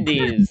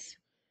 Wendy's,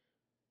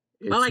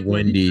 It's like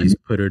Wendy's. Wendy's.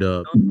 Put it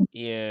up.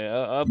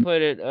 yeah, I'll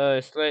put it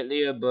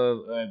slightly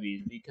above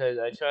Arby's because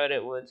I tried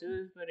it once. It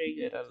was pretty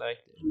good. I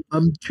liked it.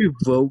 I'm too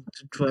broke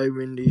to try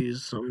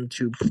Wendy's. I'm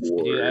too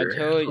poor.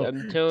 Dude,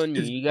 I'm telling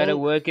you, you gotta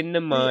work in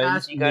the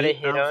mines. You gotta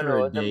hit on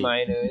all the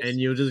miners. and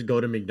you'll just go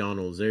to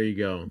McDonald's. There you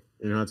go.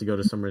 You don't have to go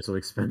to somewhere so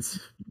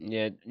expensive.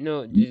 Yeah,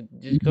 no,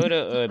 just go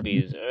to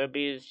Arby's.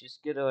 Arby's,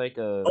 just get like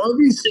a.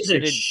 Arby's is Get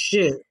like it-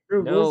 shit.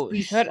 Their No, roast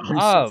beef shut sucks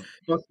up.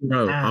 fucking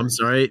Bro, I'm ass.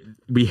 sorry.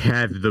 We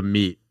have the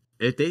meat.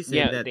 If they say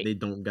Yeah, that they- they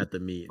don't got the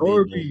meat, they don't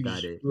Arby's.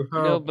 got it. you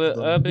No, have but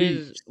the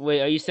Arby's. meat.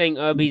 Wait, are you saying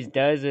Arby's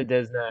does or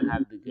does not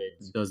have the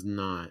goods? Does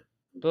not.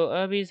 But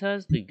Arby's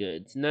has the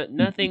goods.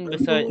 Nothing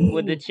besides.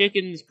 Well, the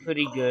chicken's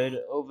pretty good,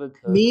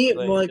 overcooked. Meat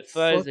but like the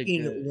fries are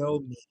fucking good. raw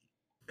meat.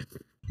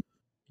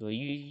 Well,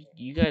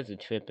 you guys are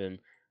tripping.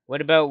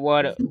 What about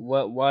Whataburger?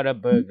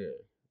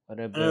 What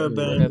about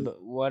been-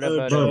 what Oh,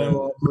 about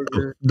Joe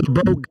Burger. The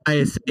broke guy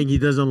is saying he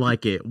doesn't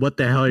like it. What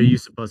the hell are you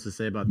supposed to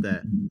say about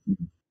that?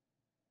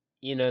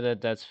 you know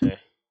that's fair.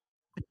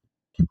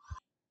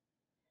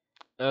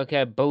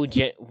 Okay,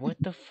 what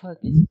the fuck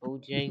is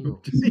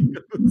Bojangles?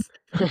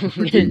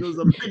 Bojangles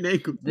are my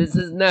nigga. This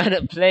is not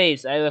a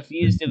place. I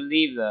refuse to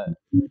believe that.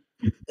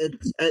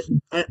 It's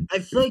I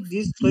feel like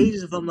these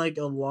places from like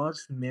a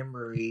lost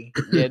memory.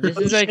 Yeah, this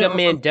is like a Shit,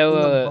 Kingdom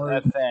Mandela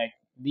Hearts. effect.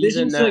 These This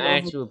are is not like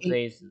actual King-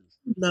 places.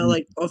 No,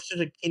 like Officers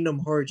of Kingdom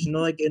Hearts. You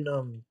know, like in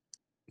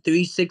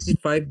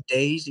 365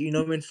 days. You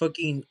know when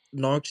fucking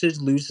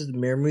Noxus loses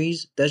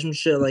memories. That's some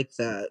shit like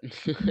that.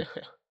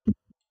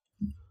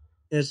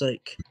 It's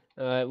like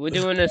Alright, we're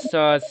doing a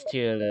sauce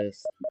tier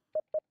list.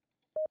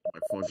 My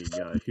fucking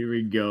god. Here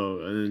we go.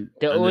 And then,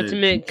 The and then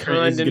ultimate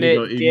Trent is gonna condiment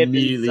go dip and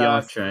immediately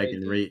off sauce track right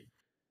and there. rate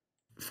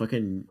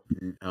fucking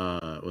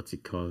what's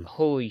it called?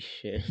 Holy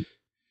shit.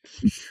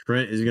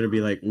 Trent is gonna be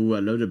like, ooh, I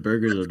love the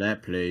burgers of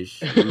that place.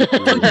 I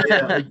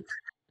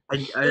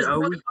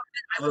always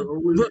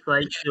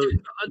like to.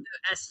 Under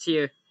S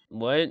tier.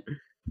 What?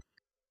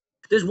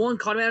 There's one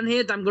comment on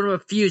here that I'm gonna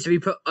refuse to be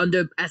put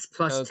under S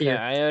plus Okay, tier.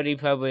 I already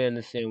probably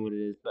understand what it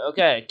is. But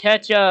okay,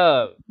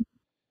 ketchup.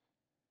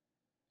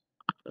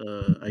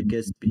 I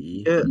guess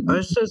B. Yeah,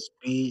 I said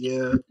B.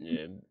 Yeah,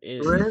 Yeah,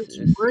 ranch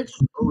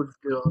always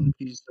good on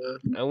pizza.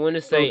 I want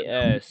to say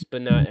S,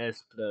 but not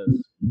S plus.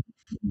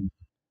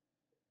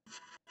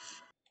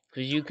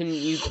 Cause you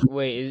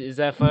wait. Is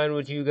that fine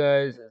with you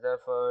guys? Is that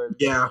fine?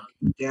 Yeah,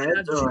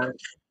 it's alright.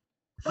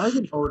 I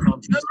can hold on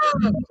pizza.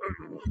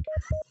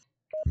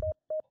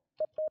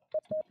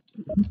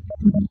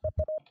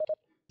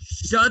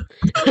 Shut.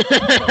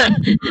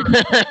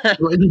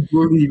 What did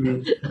you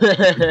mean?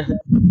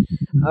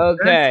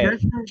 Okay,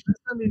 That's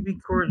not me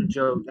recording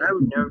joke.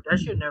 That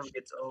should never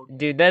get old.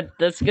 dude,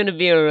 that's gonna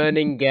be a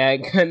running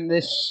gag on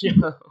this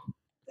show.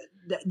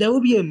 That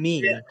would be a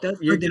meme. Yeah, That's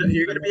You're like the gonna,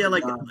 you're meme gonna be at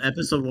like of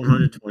episode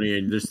 120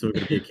 and there's still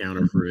gonna be a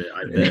counter for it,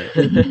 I bet.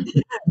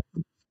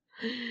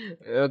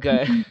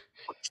 Okay,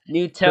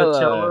 Nutella.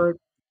 Nutella.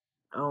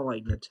 I don't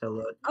like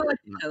Nutella. I like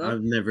Nutella.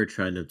 I've never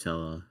tried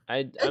Nutella.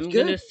 I'm good.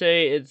 gonna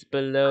say it's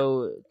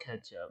below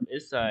ketchup.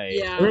 It's like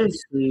Yeah.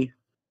 Honestly,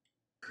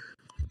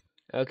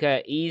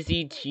 okay,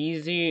 easy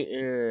cheesy.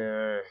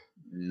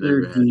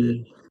 Never had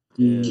it.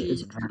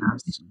 It's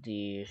ass.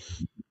 The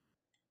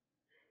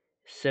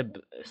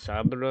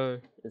Sabra.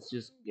 It's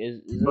just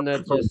isn't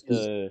that just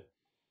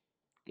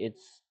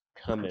it's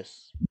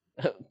hummus.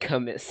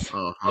 Hummus.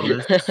 Oh,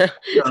 hummus?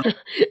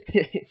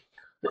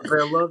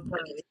 I love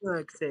that. You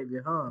like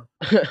Xavier,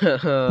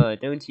 huh?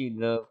 Don't you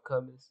love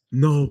hummus?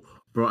 No,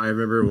 bro. I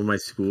remember when my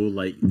school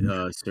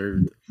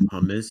served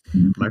hummus.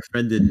 My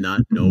friend did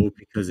not know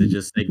because it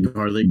just said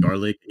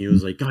garlic. He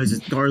was like, "Guys,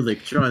 it's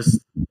garlic. Trust."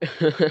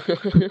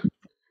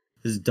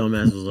 His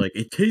dumbass was like,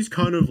 it tastes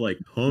kind of like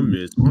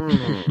hummus.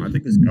 I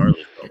think it's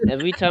garlic though.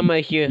 Every time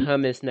I hear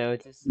hummus now, I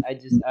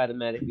just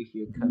automatically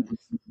hear hummus.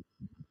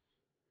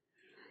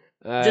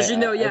 Just you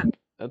know, yeah.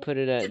 I put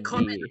it at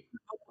comment. B.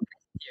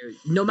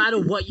 No matter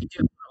what you do,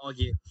 I'm gonna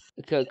argue.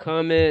 Okay,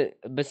 comment.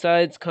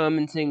 Besides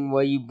commenting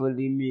why you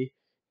bully me,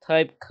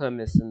 type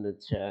hummus in the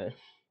chat.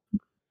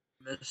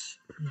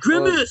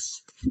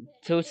 Grimace.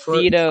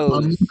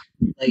 Tostitos.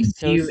 Like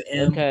Steve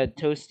M. Okay,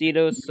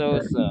 Tostitos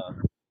Sosa.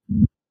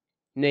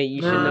 Nate,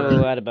 you should know a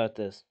Nah. lot about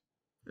this.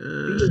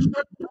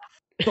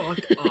 Fuck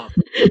up.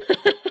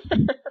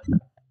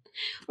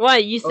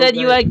 What? You said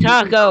you like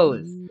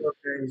tacos.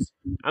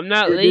 I'm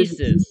not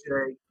racist.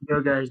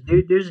 Yo, guys,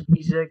 dude, there's an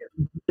Easter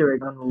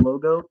egg on the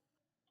logo.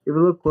 If you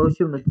look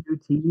closely on the two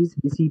T's,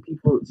 you see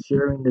people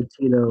sharing the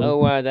Tito. Oh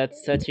wow,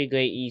 that's such a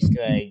great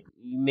Easter egg.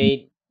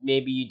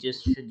 Maybe you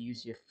just should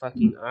use your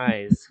fucking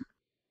eyes.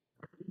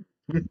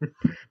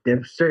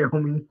 Damn straight,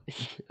 homie.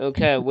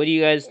 Okay, what do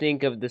you guys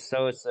think of the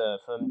Sosa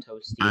from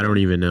Tostitos? I don't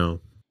even know.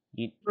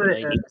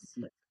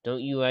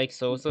 Don't you like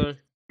Sosa?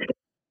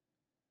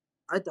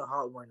 I like the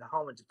hot one. The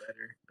hot one's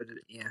better, but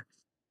yeah.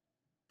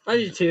 I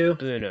do too.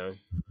 Bruno.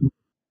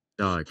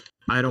 Dog,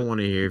 I don't want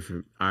to hear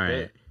from. All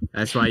right,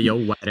 that's why your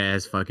white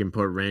ass fucking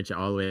put ranch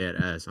all the way at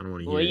S. I don't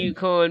want to hear. Why you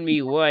calling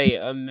me white?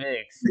 I'm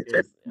mixed.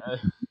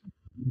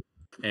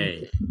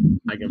 Hey,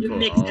 I can You put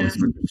mixed all ass.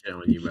 sorts of shit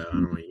on you, but I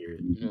don't want to hear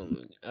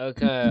it.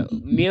 Okay,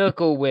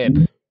 Miracle Whip.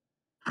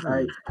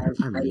 I I've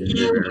never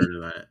heard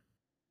of that.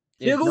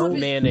 It's Miracle Whip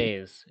is-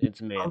 mayonnaise.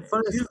 It's I'm mayonnaise.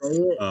 gonna say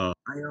it. Oh,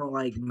 I don't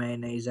like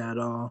mayonnaise at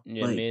all.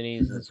 Yeah, like,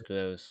 mayonnaise is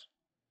gross.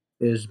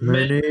 is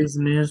mayonnaise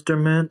an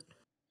instrument?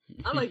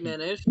 I like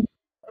mayonnaise.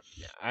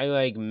 I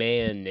like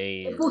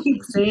mayonnaise. People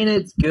keep saying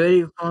it's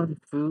good on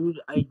food.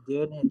 I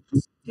did, and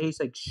it tastes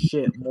like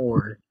shit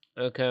more.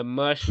 Okay,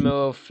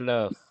 marshmallow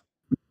fluff.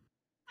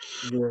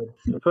 Good.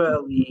 Put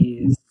at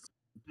least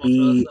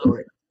B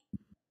or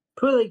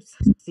put like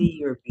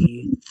C or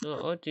B.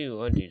 Oh,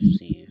 I'll do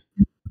C.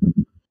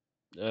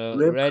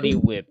 Whipped Ready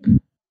cream? Whip.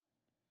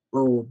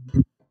 Oh,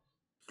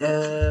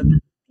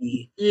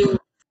 B. You.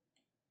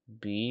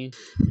 B.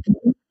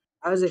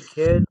 As a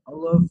kid, I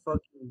love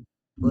fucking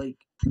like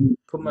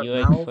put my You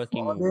like mouth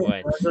fucking on it.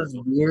 what? That sounds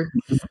weird.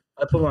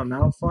 I put my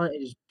mouth on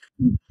it.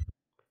 And just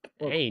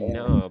Hey,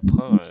 no,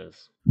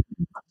 pause.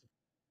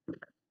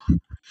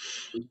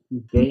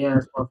 Gay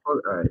ass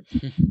motherfucker. Alright.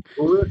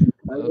 Cool Whip,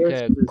 I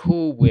guess Okay, is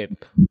Cool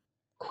Whip.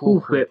 Cool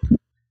Whip.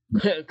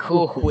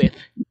 Cool Whip.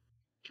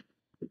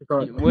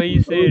 Why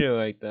you saying it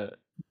like that?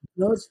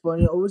 No, it's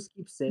funny. I always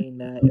keep saying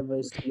that.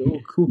 Everybody say, "Oh,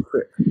 Cool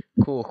Whip."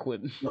 Cool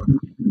Whip.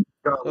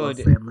 God Oh, love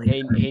family.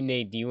 hey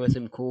Nate, do you want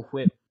some Cool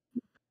Whip?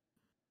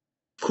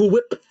 Cool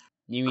Whip.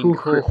 You mean Cool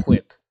Cool Whip.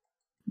 Whip?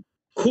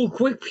 Cool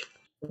Whip.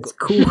 It's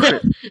Cool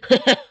Whip.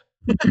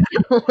 It's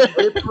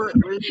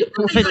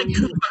like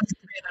Ku Klux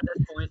Klan at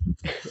this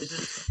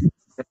point.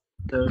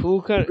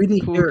 Cool Really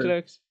Cool here.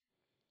 Klux.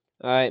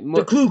 Alright,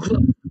 The Ku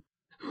Klux.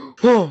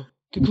 oh,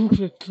 the Ku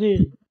Klux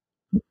Klan.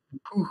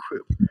 Cool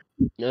Whip.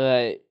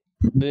 Alright,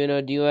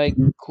 Bruno, do you like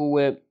Cool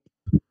Whip?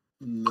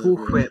 Cool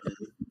Whip.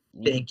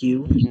 Thank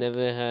you. You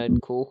never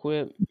had Cool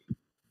Whip?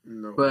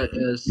 no. But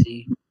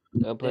C.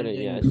 I'll put it,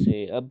 yeah, Then-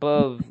 see.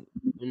 Above,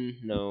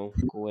 no,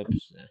 Cool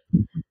Whip's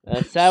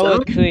sour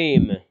Sour-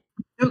 cream.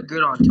 You're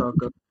good on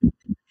taco.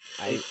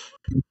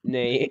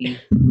 Nate.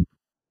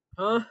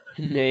 Huh?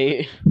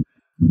 Nate.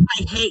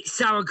 I hate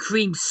sour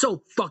cream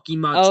so fucking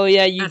much. Oh,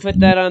 yeah, you put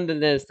that on the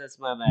list. That's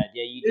my bad.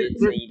 Yeah, you did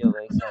say you don't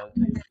like sour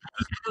cream. I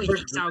really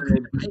hate sour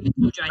cream. I told you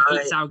I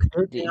hate sour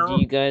cream. Do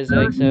you guys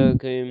like sour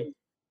cream?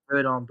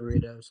 Good on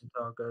burritos and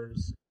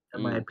tacos,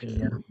 in my Okay.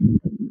 opinion.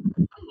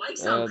 I like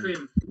sour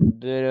cream.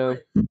 Bruno,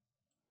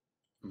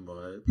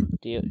 What?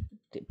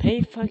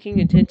 pay fucking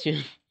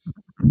attention.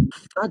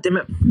 God damn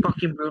it,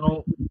 fucking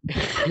Bruno.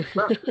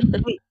 Shut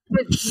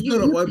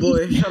up, white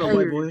boy. Shut up,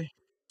 white boy.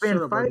 Spend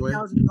Shut up, white boy. $5,000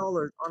 on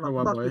Shut up, a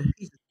white fucking boy.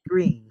 piece of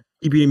screen.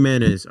 Keep eating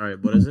mayonnaise. All right,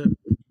 what is it?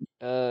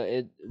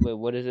 Wait,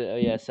 what is it? Oh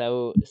yeah,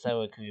 sour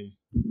cream.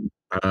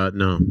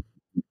 No.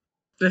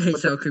 I hate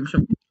sour cream so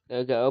much.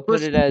 Okay, I'll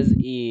put it as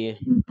E.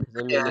 'cause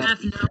I'm Yeah. gonna-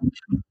 Half now.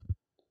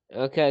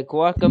 Okay, Just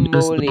know,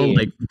 guacamole.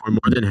 like for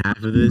more than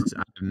half of this,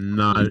 I've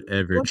not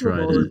ever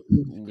tried it.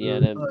 Yeah,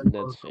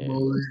 that's fair.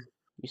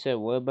 You said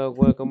what about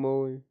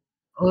guacamole?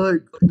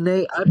 Like,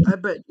 Nate, I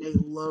bet Nate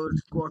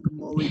loves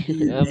guacamole.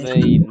 I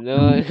bet you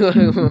love.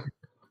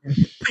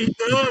 He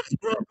loves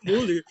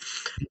guacamole.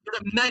 You're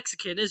a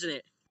Mexican, isn't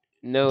it?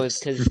 No, it's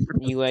because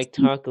you like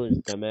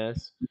tacos,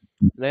 dumbass.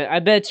 I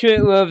bet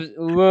Trent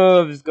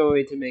loves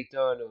going to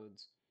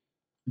McDonald's.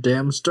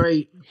 Damn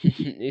straight.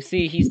 You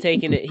see, he's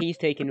taking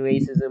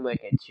racism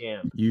like a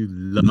champ. You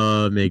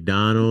love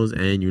McDonald's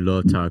and you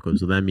love tacos,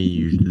 so that means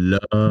you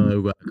love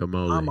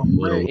guacamole. I'm a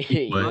Little Mike.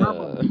 boy. I'm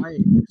a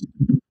Mike.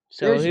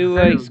 So There's who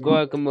better likes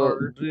guacamole?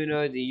 guacamole.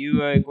 Bruno, do you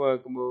like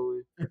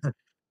guacamole?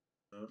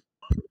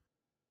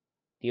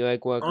 Do you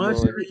like guacamole?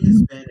 Honestly,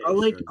 I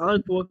like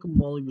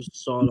guacamole with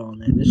salt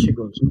on it. This shit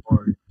goes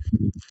hard.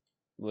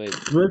 Wait,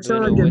 Which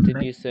one Bruno, I what get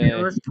did you say?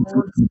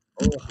 restaurants?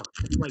 Oh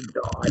my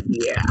god,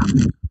 yeah.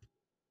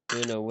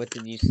 Bruno, what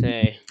did you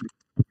say?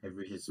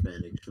 Every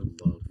Hispanic should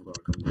love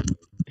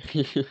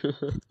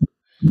guacamole.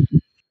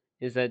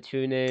 Is that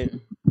true, Nate?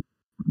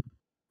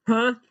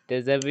 Huh?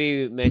 Does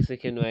every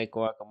Mexican like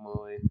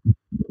guacamole?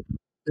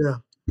 Yeah.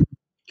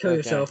 Kill Okay.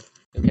 yourself.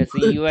 Okay,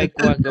 so you like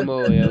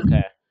guacamole,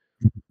 okay.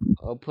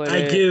 I'll put I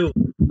it do.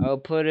 I'll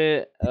put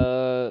it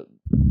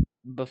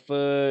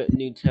before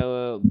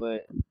Nutella,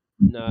 but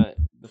not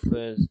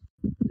before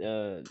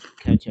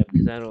ketchup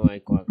because I don't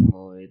like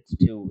guacamole.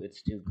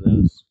 It's too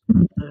gross.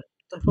 What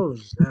the hell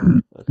is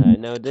that? Okay,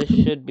 now this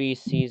should be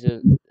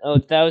Caesar. Oh,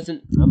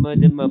 thousand. I'm gonna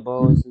dip my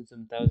balls in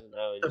some Thousand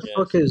Island The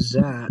fuck dressing. is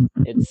that?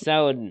 It's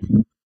salad.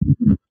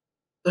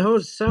 The hell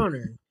is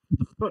Sounder?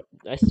 The fuck?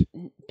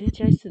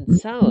 Bitch, I said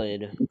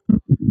salad.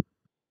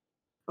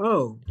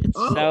 Oh. It's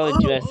Oh, salad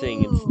oh,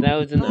 dressing. It's oh,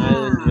 Thousand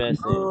Island that.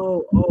 dressing.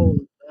 Oh,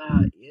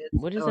 that. Yes,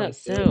 What is I that like it.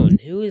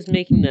 sound? Who is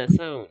making that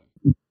sound?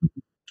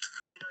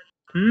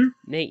 Hmm?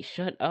 Nate,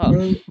 shut up.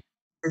 Hey,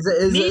 is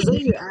that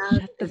your ass?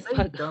 Shut the Is that your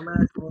fuck up.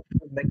 dumbass going to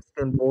the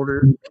Mexican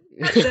border?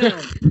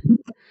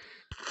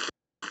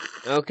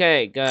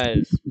 Okay,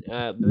 guys.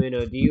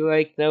 Bruno, do you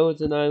like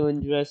Thousand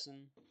Island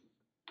dressing?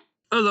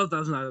 I love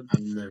Thousand Island.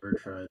 I've never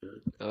tried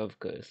it. Of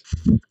course.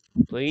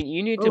 Well,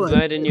 you need I to like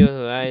broaden it. your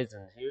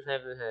horizons. You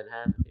haven't had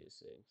half of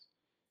these things.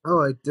 I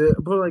liked it.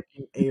 I put like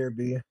an A or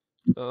B.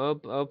 I'll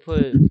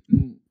put.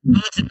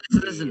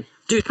 Listen,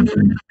 dude, have you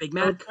ever had a Big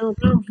Mac? Why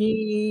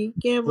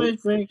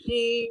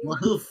Why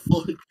the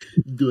fuck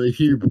do I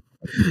hear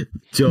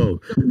Joe?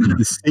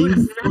 The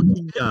same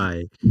fucking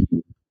guy.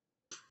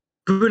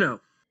 Bruno,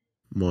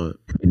 What?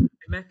 Big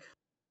Mac?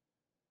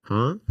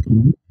 Huh?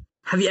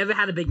 Have you ever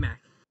had a Big Mac?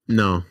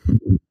 No.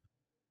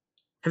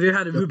 Have you ever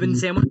had a Reuben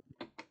sandwich?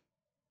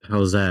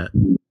 How's that?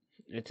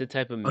 It's a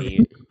type of Okay.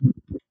 meat.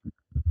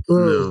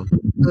 No.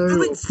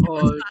 Reuben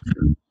sandwich.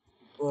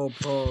 Oh,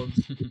 pause.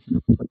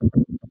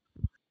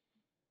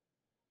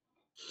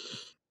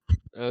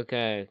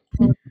 Okay.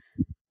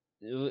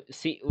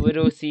 See,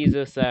 Little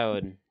Caesar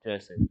salad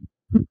dressing.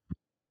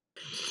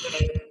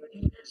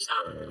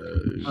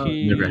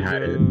 Never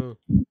had it.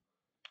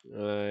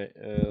 Alright,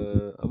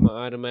 I'm gonna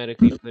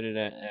automatically put it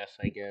at F,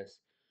 I guess.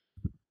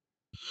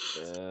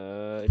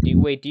 Do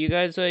you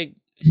guys like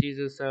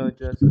Caesar salad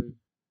dressing?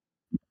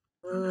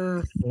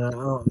 No, I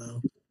don't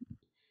know.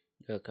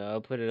 Okay,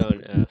 I'll put it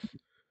on F.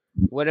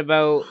 What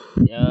about,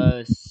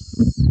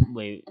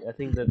 wait, I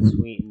think that's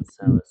sweet and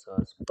sour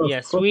sauce.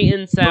 Yeah, sweet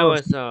and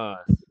sour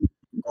sauce.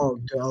 Oh,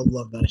 God, I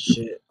love that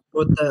shit.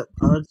 With that,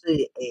 I would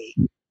say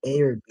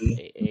A or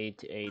B. A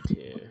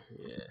tier,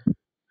 yeah.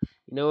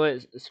 You know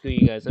what? Screw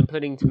you guys. I'm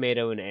putting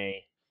tomato in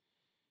A.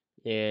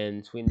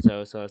 And sweet and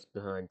sour sauce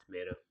behind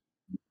tomato.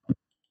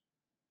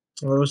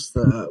 What's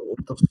that?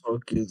 What the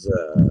fuck is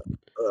that?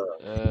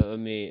 Let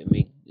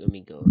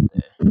me go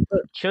there.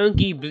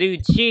 Chunky blue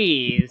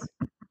cheese.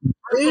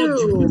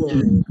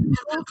 Ew!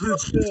 Blue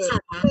cheese.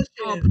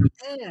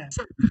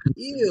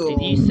 Ew!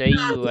 Did you say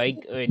you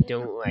like or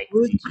don't like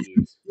blue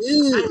cheese?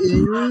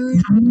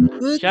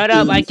 Ew! Shut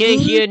up! I can't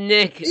hear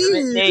Nick. I'm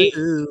at Nate.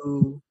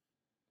 Ew!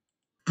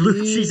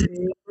 Blue cheese.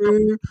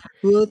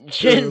 What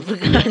Jen, the for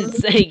God's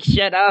sake,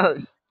 shut up.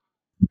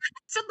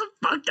 Shut the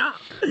fuck up.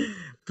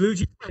 Blue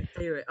cheese is my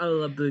favorite. I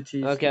love blue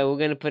cheese. Okay, we're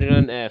gonna put it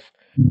on F.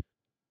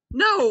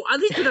 No, at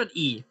least put it on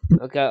E.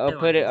 Okay, I'll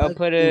put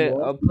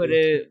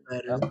it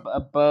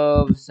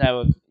above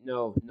sour.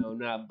 No,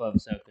 not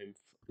above sour cream.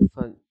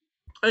 Fun.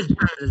 It's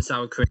better than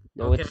sour cream.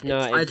 No, Okay, it's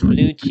not. I- It's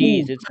blue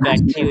cheese. It's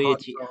bacteria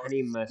hot cheese. sauce.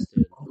 Honey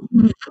mustard.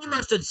 Honey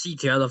mustard C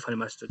tier. I love honey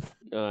mustard.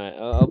 Alright,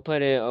 I'll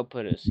put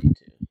it C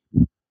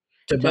tier.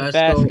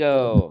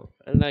 Tabasco.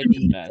 I like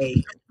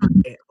Tabasco.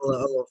 I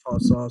love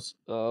hot sauce.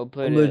 I'll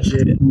put I'm it.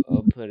 legit.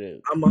 I'll put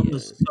it. I'm yeah. a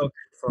sucker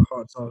for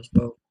hot sauce,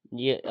 bro.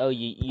 Yeah. Oh,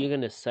 you're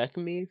gonna suck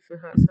me for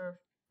hot sauce?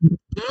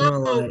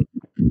 I'm not like,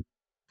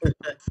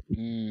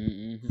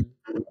 Mm-hmm.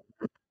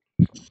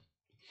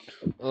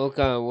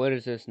 Okay, what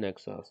is this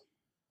next sauce?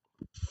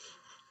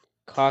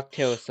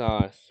 Cocktail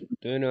sauce.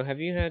 Bruno, have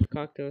you had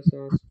cocktail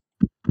sauce?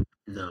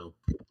 No.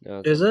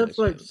 Okay, is that first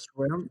for like time.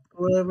 shrimp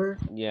or whatever?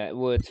 Yeah,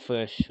 well, it's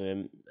for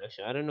shrimp.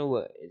 Actually, I don't know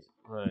what is.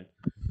 Hold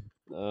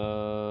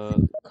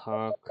on.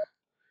 Cocktail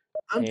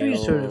I'm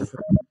pretty sure it's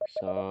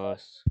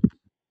sauce.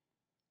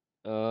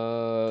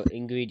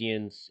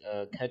 Ingredients.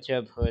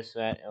 Ketchup,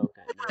 horseradish.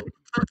 Okay,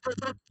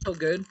 no. So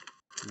good.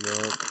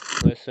 Nope.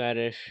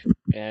 Horseradish.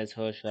 It has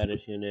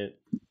horseradish in it.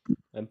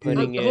 I'm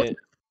putting it.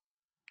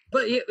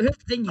 But here's the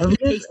thing, you I've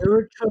can taste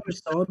ever tried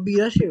wasabi.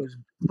 That shit was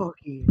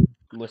fucking.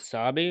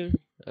 Wasabi?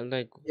 I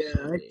like Yeah, I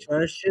wasabi.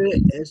 tried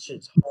shit. That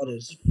shit's hot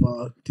as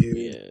fuck, dude.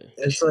 Yeah.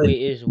 It's like,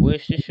 Wait, is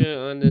Worcestershire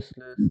on this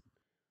list?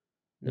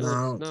 No, No,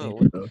 I it's don't not.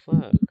 think What so. the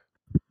fuck?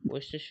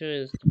 Worcestershire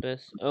is the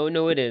best. Oh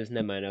no, it is.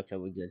 Never mind. Okay,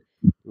 we're good.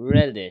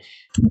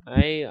 Relish.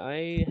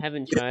 I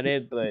haven't tried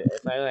it, but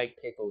if I like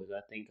pickles,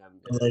 I think I'm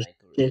gonna that like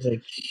shit's like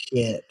relish.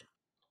 shit.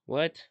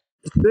 What?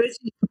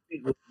 Especially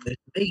people that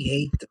they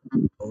hate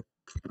them.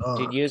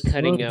 Dude, you're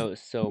cutting out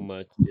so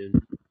much,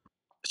 dude.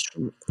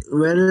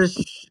 Relish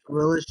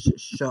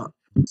shop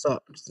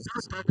sucks.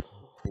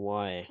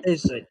 Why?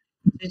 It's like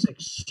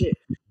shit.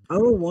 I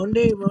remember one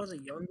day when I was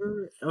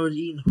younger, I was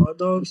eating hot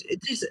dogs.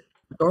 It tasted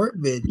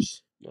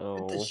garbage. Get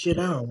the Oh. shit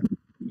out.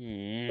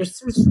 Hmm. It's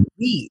too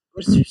sweet.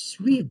 It's too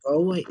sweet, bro.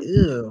 Like,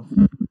 ew.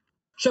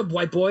 Shut up,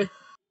 white boy.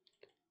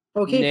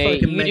 Okay,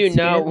 Nate, fucking you do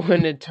not Mexican.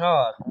 want to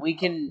talk. We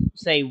can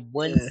say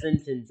one Yeah.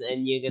 sentence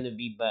and you're gonna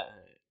be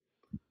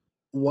butthurt.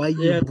 Why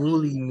you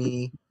bully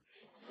me?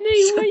 Nick,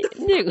 Shut why,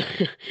 the Nick,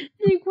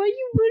 Nick, why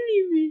you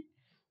bully me?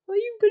 Why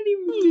you bully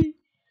me?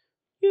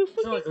 You're a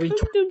fucking like a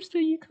cum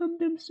dumpster, you cum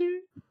dumpster.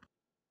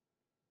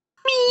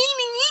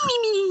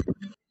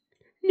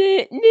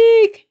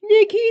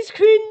 Nick, he's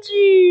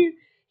cringy.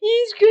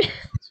 He's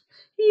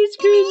he's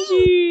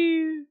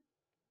cringy.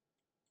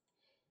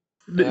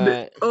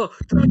 Oh,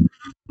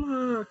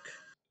 fuck.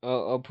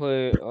 I'll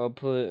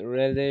put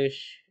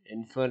relish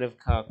in front of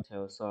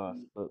cocktail sauce,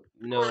 but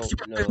no,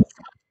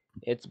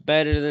 it's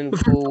better than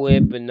Cool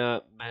Whip, but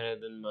not better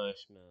than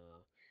marshmallow.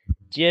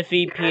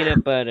 Jiffy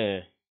peanut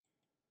butter.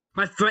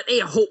 My friend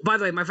ate a whole. By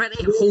the way, my friend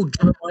ate a whole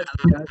jar.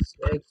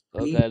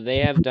 Okay, they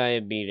have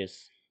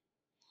diabetes.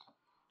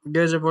 You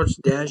guys ever watch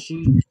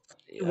Dashi?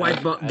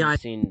 White guy. I've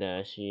seen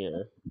that, yeah.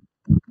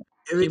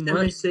 Every Seen time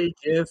what? I say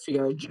Jeff, you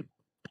gotta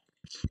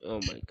Oh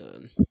my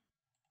god.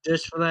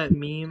 just for that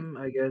meme,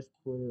 I guess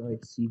put it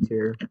like C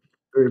tier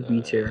or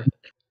B tier.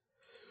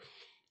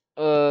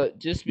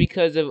 Just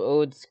because of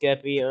old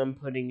Skeppy, I'm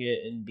putting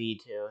it in B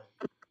tier.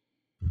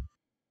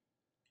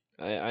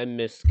 I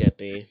miss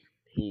Skeppy.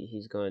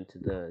 He's gone to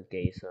the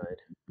gay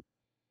side.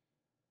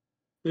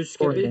 Who's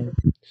Poor Skippy? name.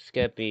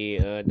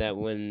 Skeppy, that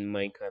one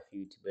Minecraft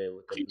YouTuber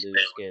with the blue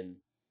skin.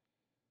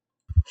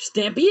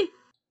 Stampy?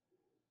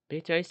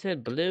 Bitch, I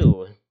said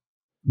blue.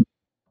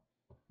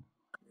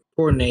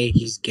 Poor Nate,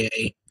 he's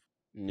gay.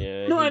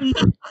 Yeah, No, I'm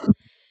not.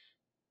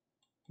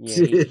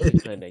 yeah,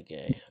 he's kinda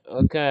gay.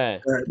 Okay.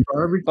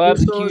 Barbecue,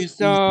 Barbecue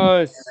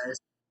sauce.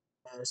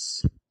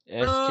 Yes.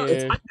 S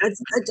tier.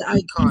 That's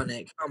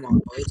iconic. Come on,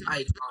 boy. It's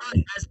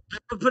iconic.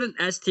 I put an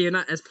S tier,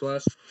 not S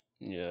plus.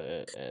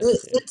 Yeah,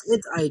 S tier.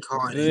 It's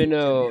iconic.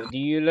 Bruno, do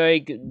you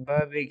like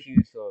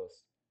barbecue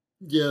sauce?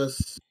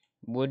 Yes.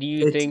 What do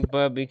you think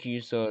barbecue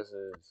sauce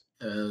is?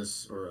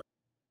 S or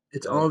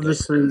It's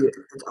Okay.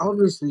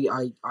 obviously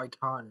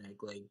iconic,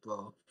 like,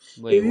 bro.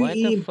 Wait, If you what the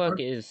eat fuck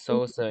is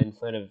salsa in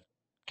front of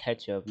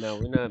ketchup? No,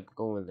 we're not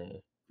going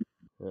there.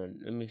 Hold on,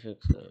 let me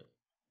fix that.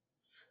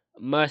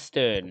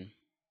 Mustard.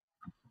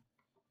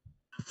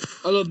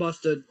 I love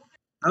mustard.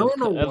 I don't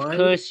know Of why.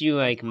 course you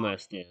like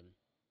mustard.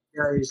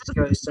 Guys,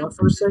 stop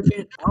for a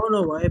second. I don't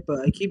know why,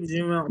 but I keep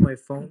zooming out on my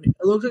phone. It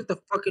looks like the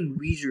fucking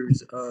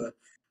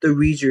the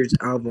Weezers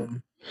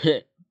album. Yeah.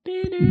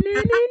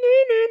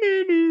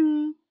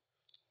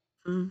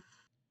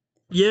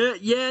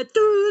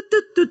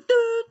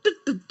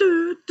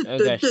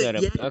 Okay, shut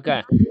up.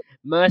 Okay.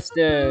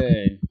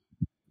 Mustard.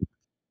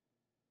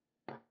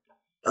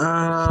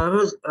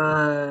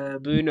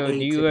 Bruno, do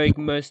you like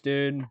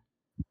mustard?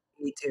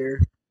 Me too.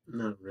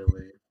 not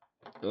really.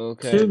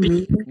 Okay. To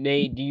me,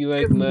 Nate, do you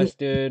like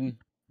mustard?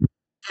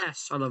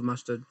 Yes, I love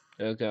mustard.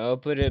 Okay, I'll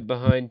put it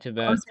behind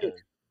Tabasco.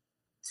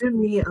 to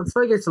me, I feel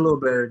like it's a little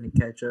better than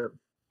ketchup.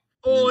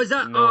 Oh, is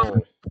that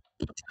No.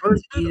 I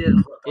was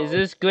eating. Is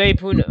this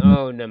grape?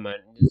 Oh, never mind.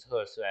 This is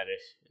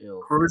horseradish.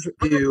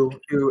 Ew.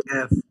 Ew,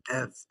 F.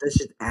 That's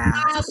just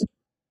ass.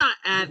 not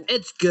F?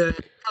 It's good.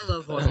 I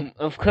love horse.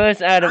 Of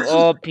course, out of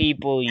all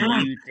people,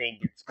 you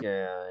think it's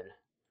good.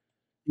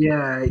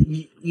 Yeah,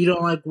 you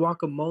don't like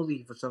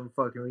guacamole for some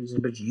fucking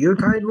reason, but you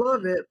kind of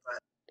love it.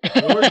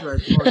 But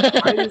horseradish,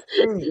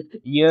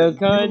 Your you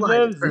kind like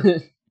loves it.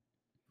 it.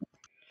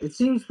 It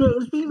seems a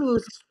little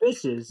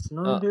suspicious. You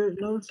know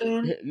what I'm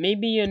saying?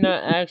 Maybe you're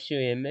not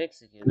actually a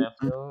Mexican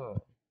after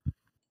all.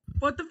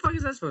 What the fuck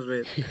is that supposed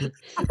to be?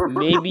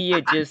 Maybe you're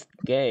just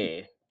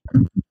gay.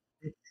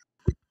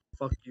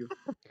 Fuck you.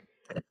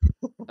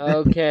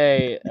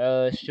 Okay,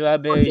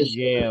 strawberry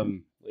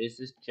jam. Is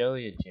this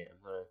jelly or jam?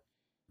 Huh?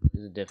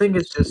 There's a I difference. think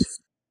it's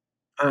just.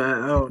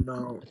 I don't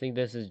know. I think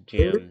this is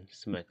jam.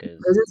 Smackers.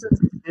 Is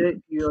this shit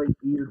you like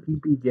eat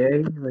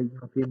PBJ,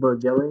 like peanut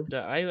jelly?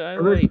 I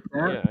like.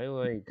 Yeah, I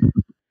like.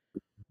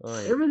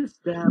 Every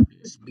step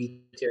is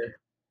B tier.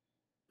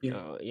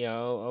 Oh yeah,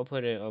 I'll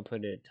put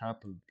it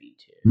top of B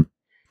tier.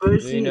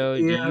 Bruno,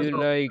 do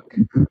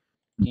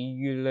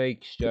you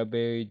like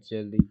strawberry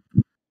jelly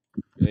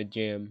or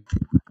jam?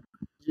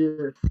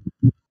 Yeah.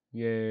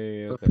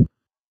 Yeah, okay.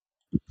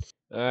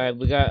 Alright,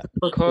 we got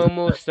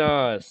caramel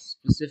sauce,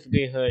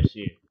 specifically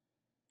Hershey.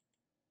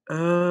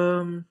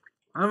 I'm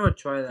gonna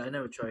try that. I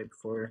never tried it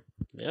before.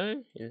 Yeah,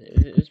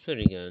 it's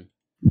pretty good.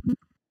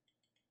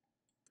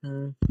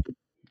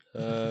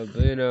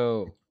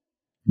 Bruno,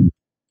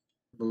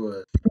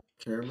 But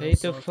caramel pay the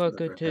sauce, I've fuck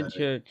never had it.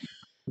 attention.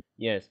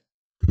 Yes.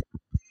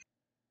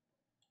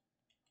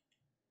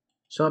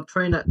 Stop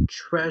playing that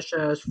trash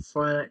ass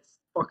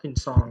fucking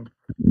song.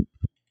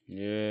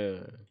 Yeah.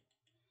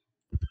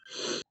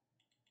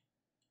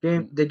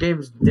 The game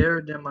is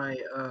deader than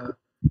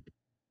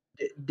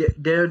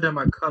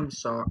my cum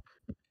sock.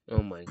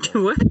 Oh my god.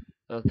 What?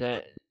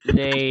 Okay,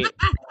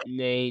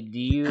 Nate, do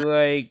you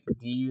like,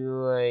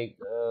 wait,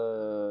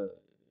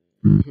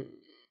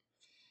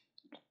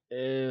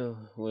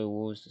 what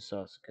was the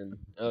sauce again?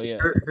 Oh yeah,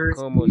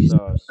 caramel Hershey's.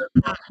 sauce.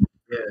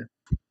 Yeah,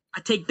 I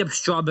take the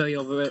strawberry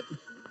over it.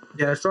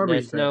 yeah,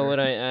 strawberry's That's not better. what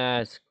I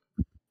asked.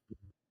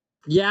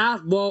 Yeah,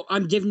 well,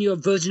 I'm giving you a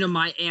version of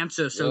my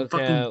answer, so Okay,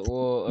 fucking.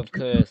 well, of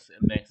course,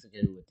 a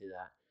Mexican would do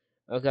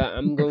that. Okay,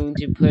 I'm going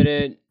to put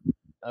it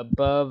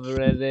above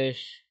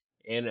relish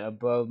and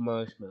above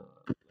marshmallow.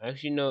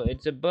 Actually, no,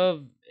 it's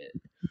above.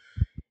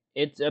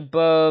 It's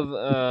above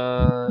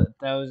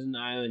Thousand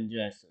Island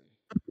dressing.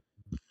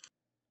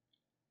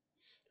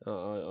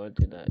 I'll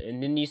do that.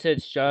 And then you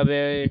said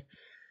strawberry.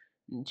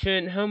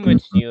 Trent, how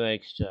much do you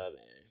like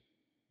strawberry?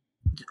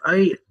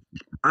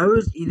 I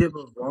was eating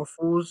with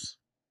waffles.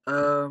 I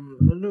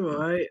don't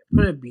know. I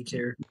put a B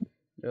tier.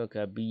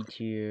 Okay, B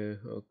tier.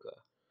 Okay,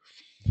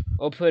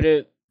 I'll put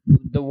it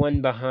the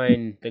one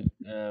behind the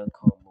caramel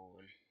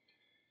one.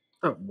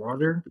 That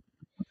water.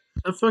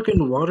 That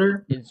fucking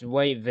water. It's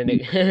white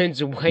vinegar.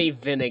 It's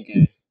white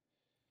vinegar.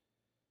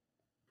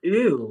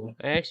 Ew.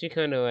 I actually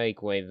kind of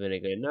like white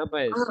vinegar, not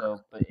by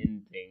itself, but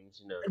in things,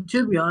 you know. And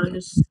to be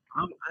honest,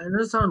 I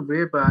know it sounds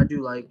weird, but I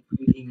do like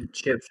eating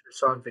chips with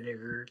salt and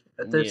vinegar.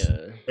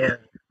 Yeah.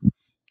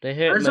 They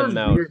hurt That my sounds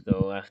mouth weird.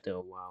 though after a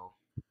while.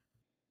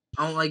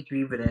 I don't like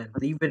leaving it in.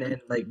 Leaving it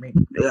in like make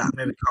me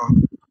cough.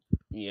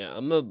 Yeah,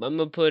 I'm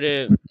gonna put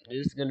it.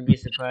 This is gonna be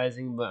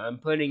surprising, but I'm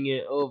putting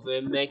it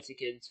over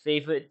Mexican's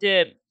favorite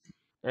dip.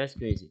 That's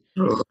crazy.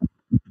 All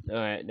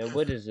right, now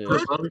what is this?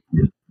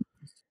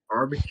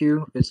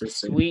 Barbecue is the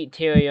same. Sweet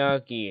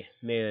teriyaki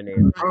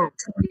mayonnaise.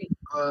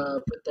 Oh,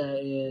 put that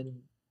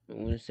in.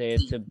 I'm gonna say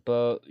it's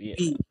above. Yeah,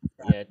 Beef.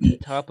 yeah, the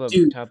top of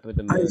Dude, the I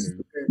moon.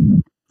 swear.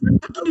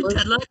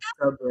 Nutella?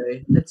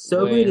 Subway. It's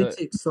Subway. Wait, They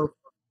take so.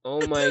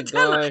 Oh my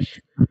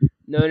gosh.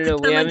 No,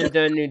 we haven't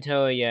done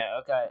Nutella yet.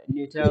 Okay,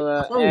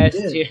 Nutella Oh, we S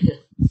did. tier.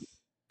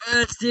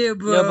 That's dear,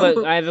 bro. No,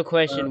 but I have a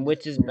question.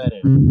 Which is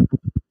better?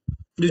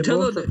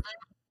 Nutella. They're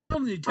both Are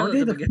Nutella.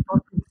 they the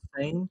fucking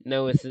same?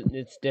 No,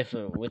 it's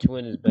different. Which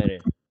one is better?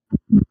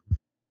 I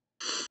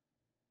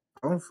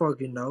don't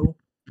fucking know.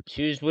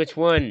 Choose which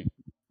one.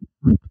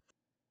 I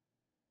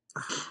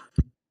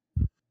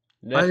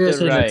Left gotta or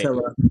say right?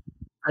 Nutella.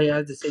 I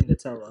have to say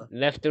Nutella.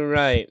 Left or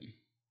right?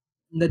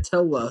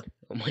 Nutella.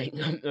 Oh my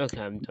god. Okay,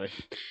 I'm done.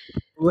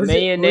 Was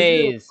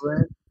Mayonnaise.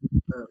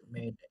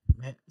 Mayonnaise.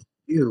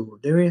 Ew,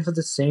 they don't even have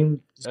the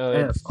same.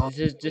 Oh, this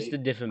is just a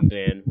different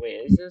brand.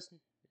 Wait, is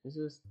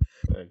this?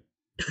 Fine.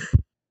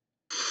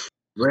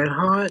 Red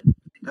Hot.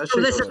 That Oh,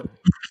 shit listen. goes-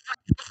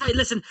 Hey,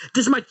 listen.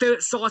 This is my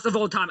favorite sauce of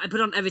all time. I put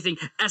it on everything.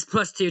 S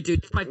plus tier,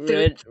 dude. It's my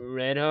favorite.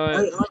 Red Hot.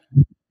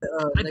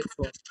 Next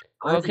one.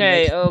 I think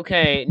Okay, next one.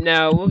 okay.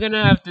 Now we're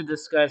gonna have to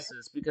discuss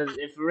this because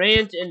if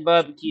ranch and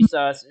barbecue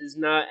sauce is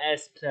not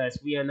S plus,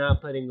 we are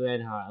not putting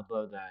Red Hot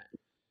above that.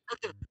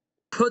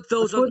 Put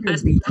those Put on that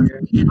S. B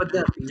tier. Put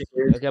that B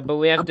tier. Okay, but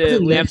we have I'll put to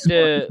the next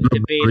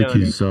debate on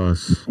Barbecue it.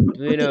 sauce.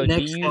 Bruno, do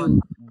next one.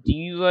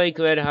 you like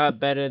Red Hot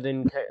better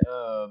than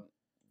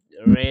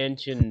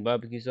ranch and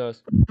barbecue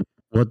sauce?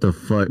 What the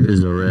fuck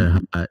is a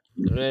red hot?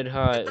 Red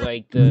Hot,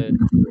 like the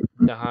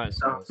hot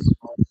sauce.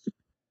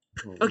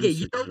 Okay,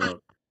 you know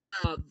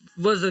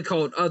what is it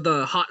called?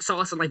 The hot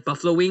sauce and like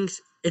buffalo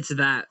wings. It's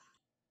that.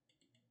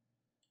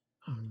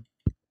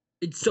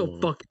 It's so Oh.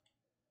 fucking.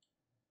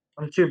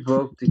 I'm too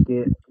broke to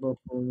get buffalo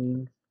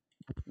wings.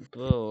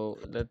 Bro,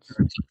 that's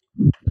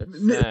Fred,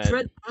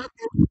 sad.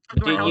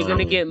 Dude, you're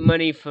gonna get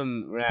money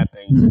from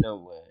rapping, so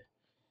don't worry.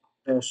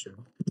 That's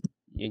true.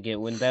 You get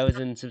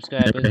 1,000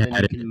 subscribers, then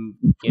you can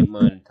get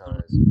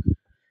monetized.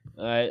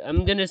 Alright,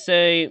 I'm gonna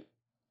say,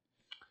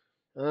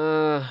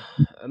 I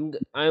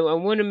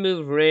want to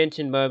move ranch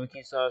and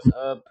barbecue sauce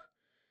up,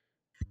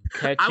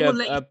 ketchup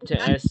let you up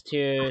to S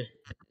tier,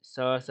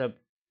 salsa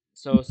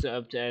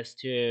up to S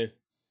tier,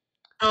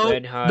 No,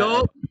 Red Hot.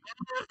 no,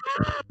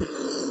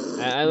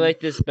 I like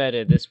this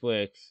better. This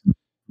works.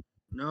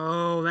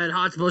 no. Red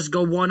Hot's supposed to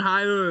go one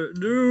higher,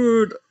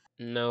 dude.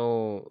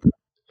 No,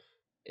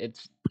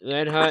 it's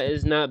Red Hot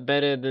is not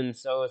better than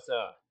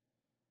salsa.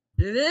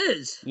 It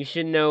is. You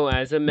should know,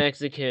 as a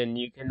Mexican,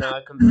 you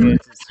cannot compare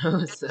to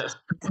salsa.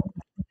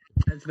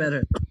 That's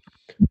better.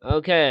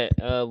 Okay,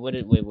 what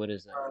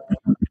is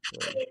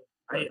that?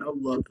 I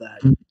love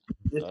that.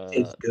 This Uh,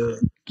 tastes good.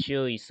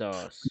 Chili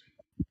sauce.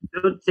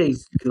 It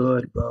tastes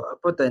good, bro. I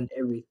put that in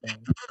everything.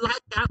 If you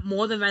like that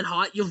more than Red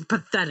Hot, you're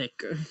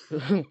pathetic.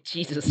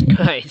 Jesus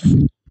Christ.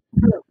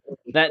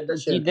 That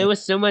shit- dude, there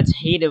was so much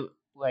hate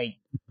like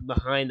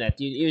behind that,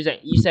 dude. It was like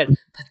you said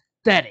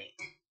pathetic.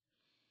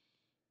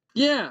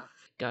 Yeah.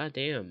 God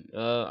damn.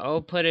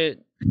 I'll put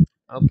it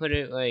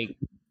like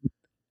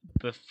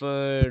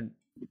preferred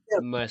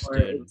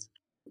mustard.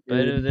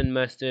 Better than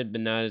mustard,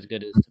 but not as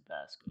good as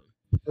Tabasco.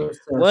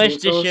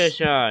 Worcestershire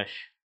sauce.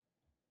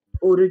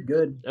 Oh, they're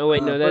good. Oh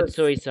wait, no, that's put-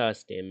 soy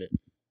sauce. Damn it.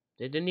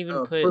 They didn't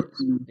even put.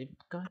 put-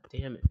 God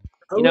damn it.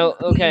 I You know,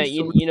 would okay,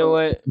 use soy you know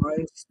sauce, what?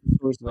 rice,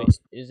 soy Wait, sauce.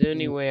 is there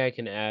any way I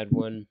can add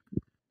one?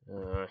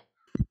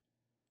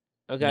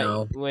 Okay,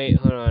 No. wait,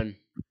 hold on.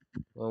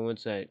 One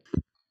sec.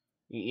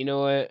 You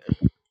know what?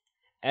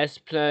 S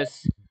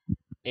plus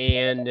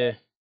and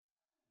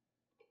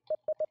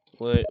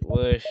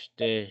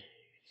Worcestershire.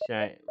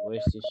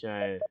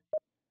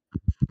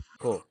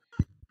 Cool.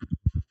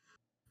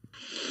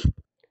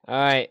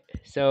 Alright,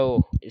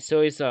 so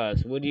soy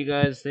sauce. What do you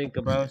guys think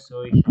about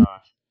soy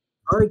sauce?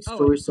 I like Oh.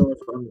 soy sauce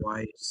on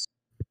rice.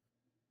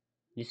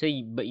 You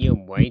say, but you're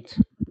white?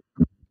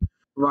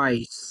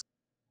 Rice.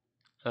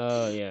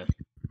 Oh, yeah.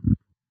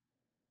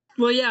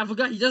 Well, yeah, I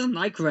forgot he doesn't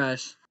like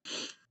rice.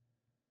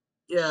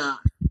 Yeah.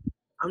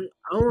 I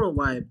don't know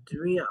why.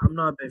 To me, I'm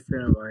not a big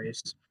fan of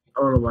rice.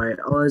 I don't know why. I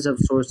always have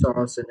soy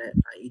sauce in it.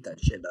 I eat that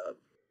shit up.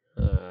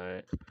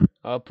 Alright.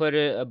 I'll put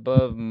it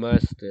above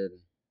mustard.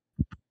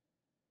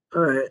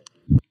 Alright.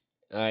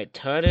 Alright,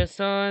 tartar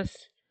sauce?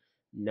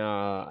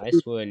 Nah, I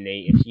swear,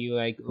 Nate, if you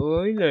like, oh,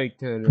 I like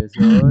tartar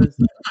sauce.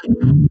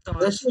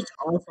 That's just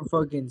off of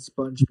fucking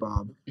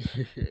SpongeBob.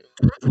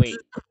 Wait,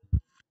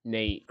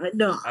 Nate,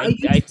 No, I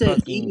I used to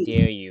fucking hate.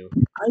 dare you.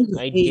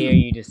 I hate dare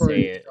you to say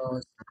tartar it.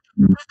 sauce.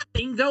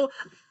 Thing though,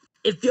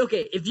 if you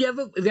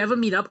ever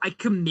meet up, I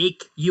can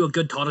make you a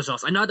good tartar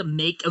sauce. I know how to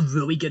make a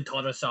really good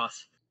tartar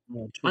sauce.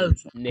 Yeah, I'll- tartar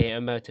sauce. Nate,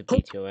 I'm about to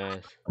beat your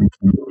ass.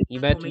 You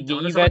Homemade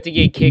tartar sauce?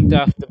 get kicked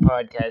off the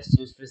podcast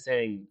just for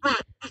saying,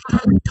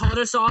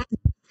 Tartar sauce.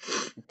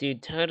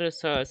 dude, tartar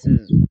sauce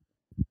is. Yo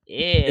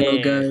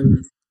Yeah.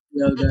 guys,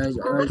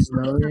 as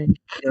knowing,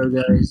 yo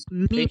guys,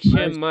 Me, Fix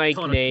your guys, mic,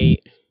 tartar-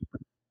 Nate.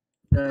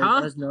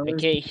 Huh? as knowing. I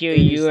can't hear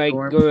you. Like,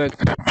 storm. go.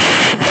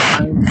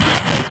 I'm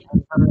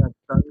having a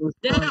thunderstorm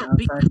Yeah,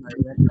 outside my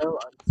window.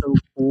 I'm so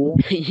cool.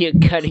 You're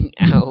cutting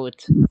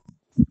out.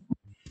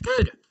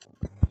 good.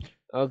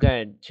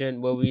 Okay, Trent,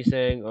 what were you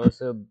saying?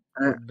 Also,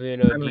 Uh,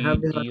 Bruno, I'm do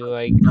having you a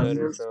like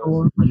tartar sauce?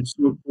 thunderstorm. I'm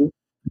so cool.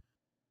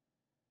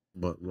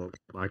 What?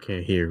 I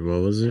can't hear.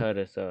 What was it?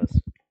 Tartar sauce.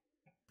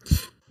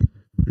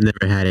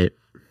 Never had it.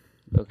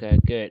 Okay,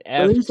 good.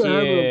 At F least I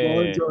have a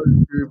Long tier.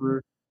 John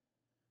Silver.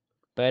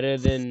 Better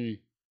than.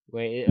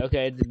 Wait,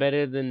 okay, it's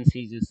better than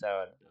Caesar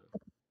salad.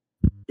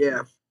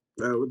 Yeah.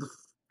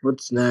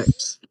 What's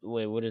next?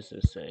 Wait, what does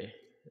this say?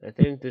 I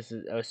think this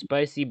is a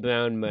spicy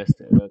brown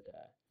mustard.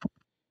 Okay.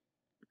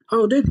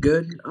 Oh, they're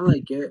good. I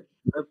like it.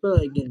 I feel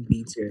like getting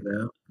beats here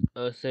though.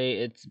 I'll say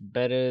it's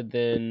better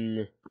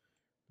than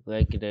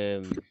like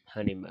the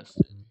honey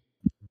mustard.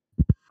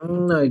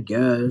 I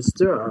guess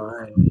they're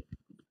alright.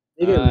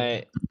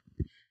 Alright.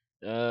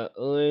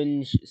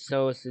 Orange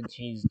salsa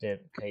cheese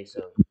dip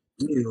queso.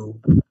 Ew.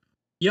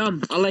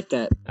 Yum. I like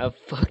that. Of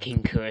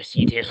fucking course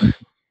you do.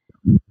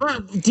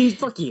 Dude,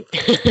 fuck you.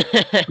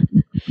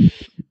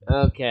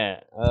 Okay.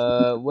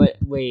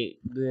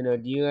 Wait, Bruno,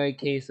 do you like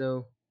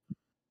queso?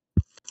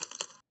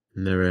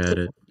 Never had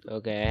it.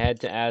 Okay, I had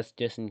to ask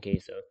just in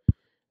case.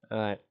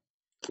 Alright.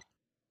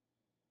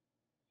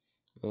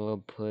 We'll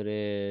put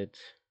it.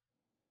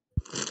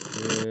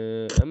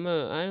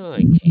 I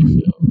like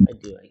queso. I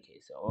do like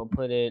queso. I'll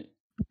put it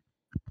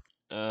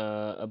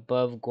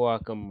above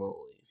guacamole.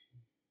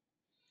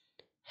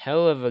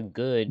 Hell of a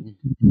good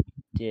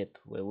dip.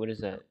 Wait, what is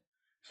that?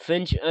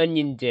 French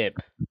onion dip.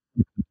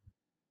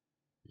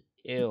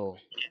 Ew.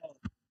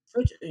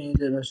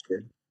 That's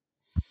good.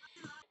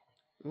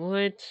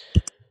 What?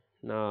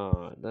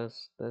 No,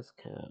 that's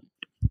cap.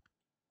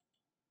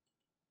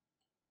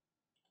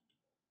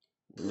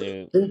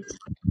 No.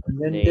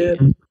 Onion Nate. dip.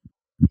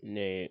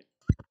 Nate.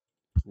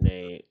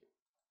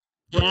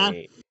 Yeah.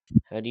 Nate.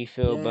 How do you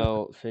feel Yeah.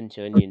 about French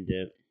onion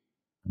dip?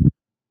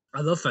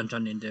 I love French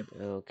onion dip.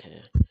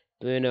 Okay.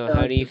 Bruno, Yeah,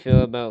 how do you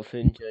feel about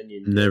French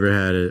onion dip? Never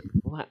had it.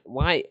 What?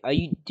 Why are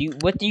you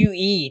what do you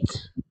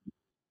eat?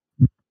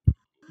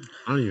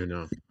 I don't even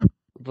know.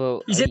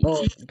 But Is it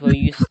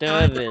you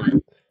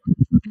starving.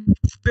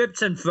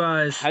 strips and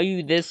fries? How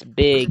you this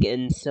big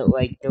and so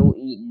like don't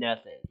eat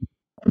nothing?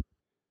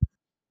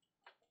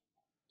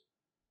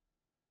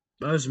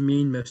 That was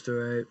mean,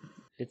 Mr. Right.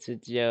 It's a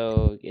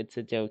joke. It's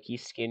a joke.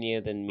 He's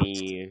skinnier than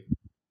me.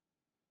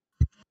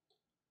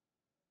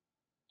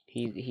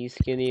 He's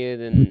skinnier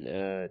than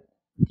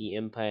the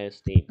Empire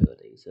State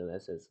Building, so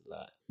that says a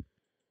lot.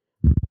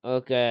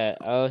 Okay,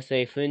 I'll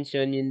say French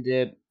onion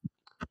dip.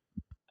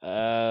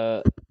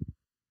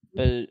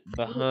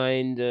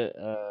 Behind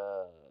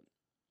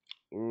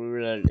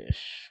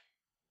relish.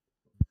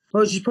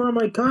 Oh, she's part of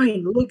my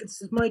kind. Look,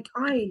 it's my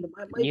kind.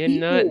 My You're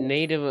people. not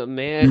Native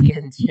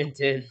American,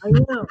 Trenton. I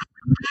know.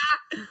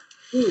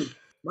 Dude,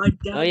 my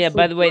dad. Oh yeah,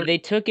 by the way, they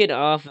took it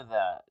off of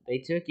that. They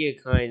took your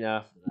kind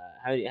off of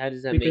that. How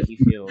does that make you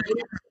feel?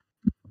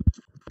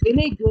 Didn't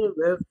they get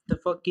rid of the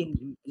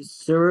fucking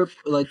syrup,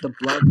 like the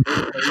black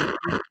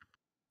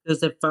because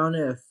they found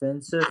it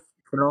offensive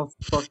for no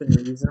fucking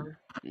reason?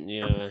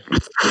 Yeah.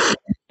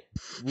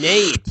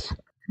 Nate,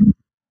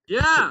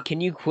 Yeah.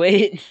 can you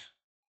quit?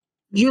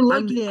 You're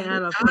lucky to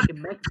have a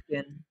fucking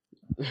Mexican.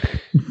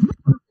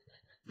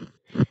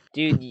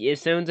 Dude, it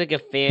sounds like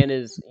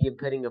you're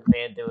putting a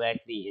fan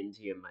directly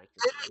into your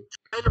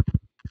microphone.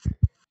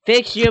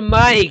 Fix your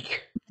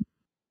mic!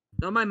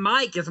 Not my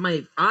mic, it's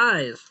my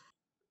eyes.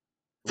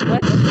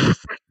 What?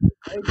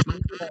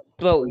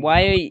 But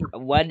why are you,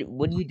 what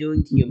are you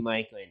doing to your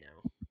mic right now?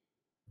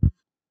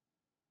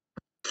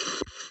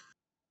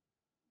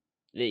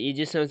 It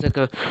just sounds like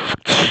a.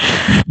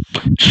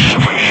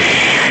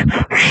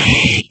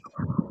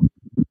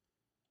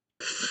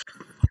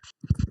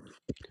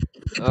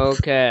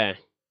 Okay.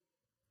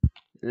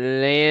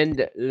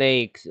 Land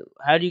Lakes.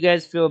 How do you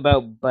guys feel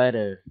about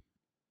butter?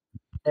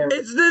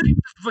 It's the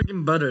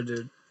fucking butter,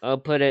 dude. I'll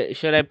put it.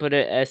 Should I put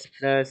it S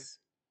plus?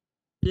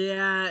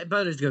 Yeah,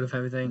 butter's good with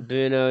everything.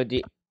 Bruno,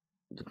 do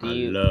I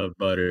you? love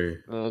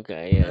butter.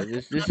 Okay, yeah.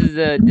 This is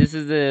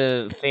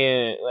a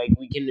fair. Like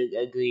we can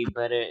agree,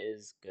 butter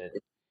is good.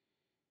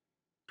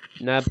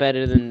 Not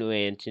better than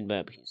ranch and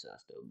barbecue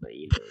sauce though, but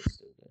you know it's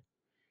still good.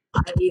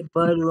 I eat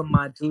butter with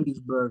my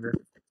titties burger.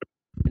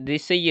 Did they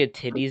say your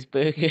titties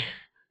burger?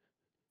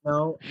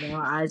 No,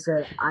 I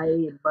said I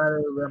eat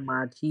butter with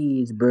my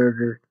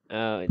cheeseburger.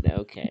 Oh,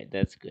 okay,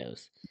 that's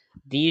gross.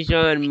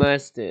 Dijon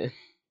mustard.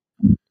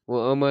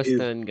 We're almost Ew.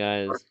 done,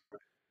 guys.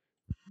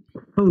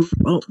 Oh,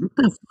 what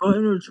the fuck? I've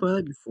never tried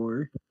that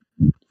before.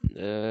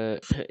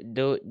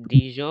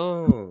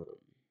 Dijon.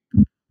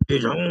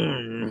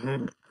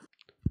 Dijon.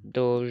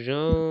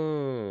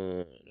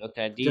 Dijon.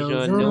 Okay,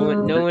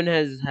 Dijon. No one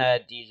has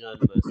had Dijon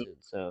mustard,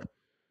 so.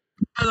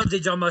 I love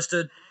Dijon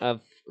mustard. Oh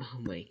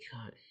my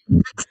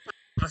god.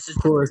 Mustard's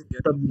Of course,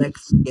 good. the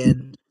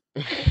Mexican.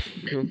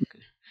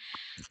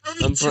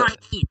 I'm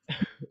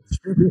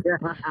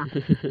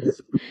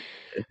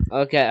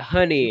okay,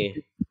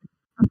 honey.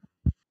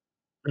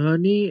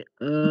 Honey,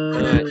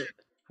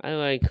 I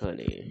like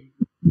honey.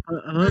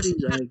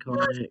 honey's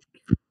iconic.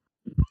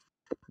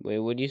 Wait,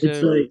 what do you say?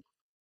 It's like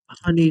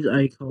honey's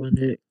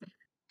iconic.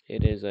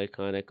 It is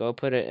iconic. I'll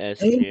put an S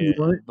Hey, tier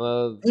what?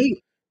 above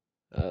Hey,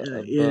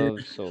 above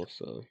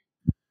salsa.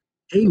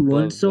 A1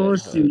 above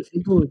sauce, Red dude. Hot.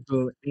 It goes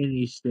to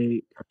any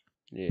state.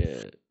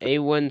 Yeah,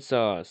 A1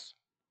 sauce.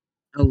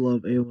 I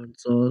love A1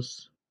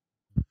 sauce.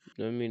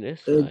 I mean,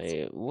 it's It's-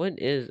 fire. What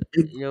is?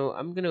 it- You know,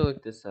 I'm gonna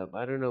look this up.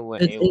 I don't know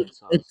what It's- A1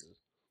 sauce is.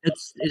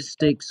 It's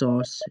steak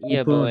sauce. You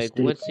Yeah, put but on like,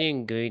 steak. what's the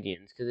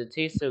ingredients? Because it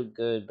tastes so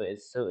good, but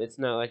it's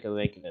not like a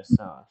regular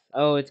sauce.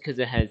 Oh, it's because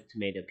it has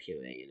tomato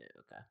puree in it.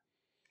 Okay.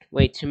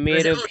 Wait,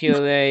 tomato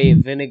puree,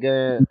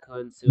 vinegar,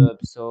 corn syrup,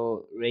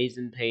 salt,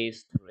 raisin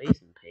paste,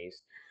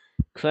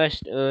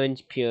 crushed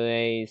orange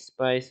puree,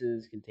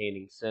 spices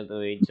containing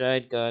celery,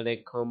 dried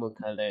garlic, caramel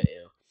color,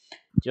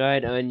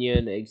 dried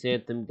onion,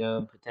 xanthan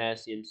gum,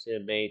 potassium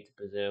sorbate to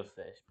preserve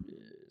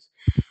freshness.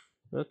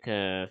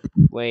 Okay.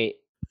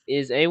 Wait,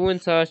 is A1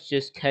 sauce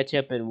just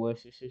ketchup and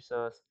Worcestershire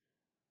sauce?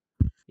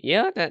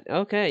 Yeah, that's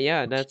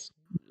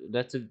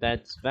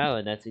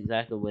valid. That's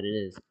exactly what it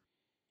is.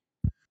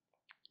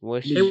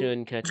 Worcestershire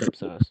and ketchup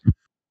sauce.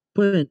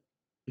 Put it.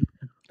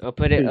 I'll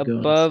put it There you go,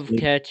 above steak.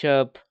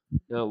 ketchup.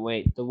 No,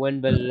 wait, the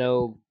one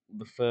below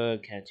before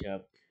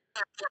ketchup.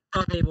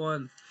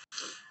 A1.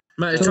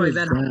 Might So try is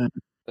that. that?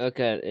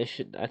 Okay, it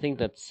should. I think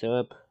that's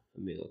syrup.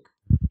 Let me look.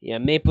 Yeah,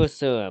 maple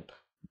syrup.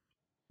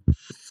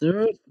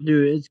 Syrup,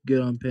 dude, it's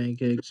good on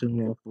pancakes and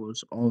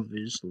waffles,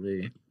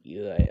 obviously.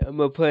 You're right. I'm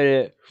gonna put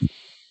it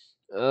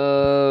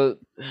above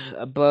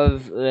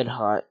Red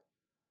Hot.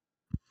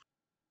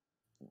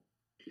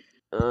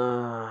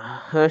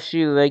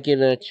 Hershey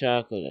regular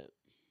chocolate.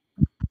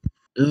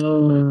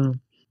 Yeah,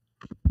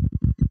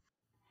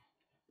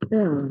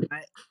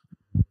 I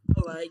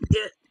like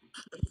it.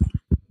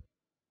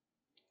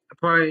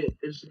 Probably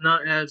it's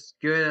not as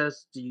good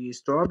as the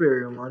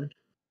strawberry one.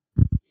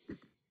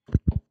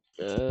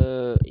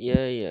 Yeah,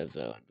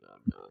 valid.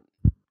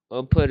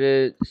 I'll put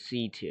it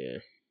C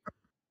tier.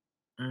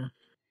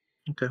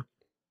 Okay.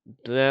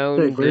 Brown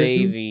Wait,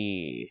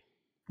 gravy.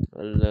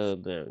 I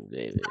love brown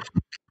gravy.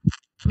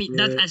 I mean,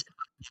 that's Yeah. S,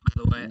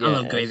 by the way. I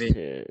love gravy. S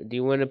tier. Do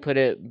you want to put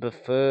it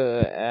before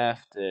or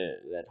after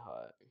Red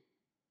Hot?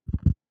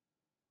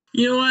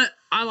 You know what?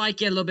 I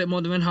like it a little bit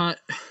more than Red Hot.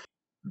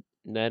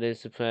 That is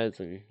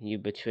surprising. You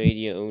betrayed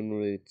your own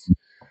roots.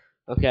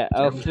 Okay,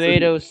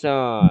 Alfredo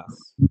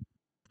sauce. I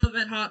love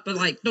Red Hot, but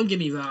like, don't get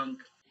me wrong.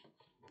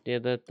 Yeah,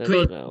 that's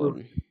Great.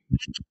 valid.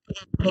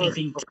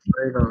 Anything.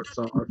 Alfredo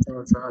sauce.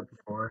 I've tried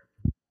before.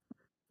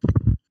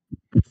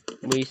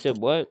 Well, you said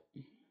what?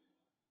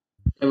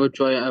 Never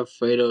try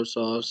Alfredo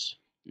sauce.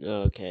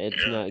 Okay,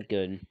 it's not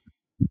good.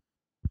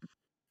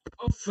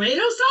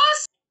 Alfredo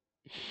sauce?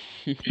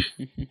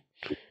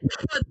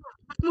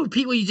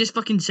 Repeat what you just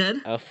fucking said.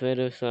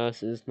 Alfredo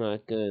sauce is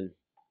not good.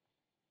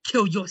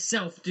 Kill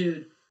yourself,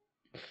 dude.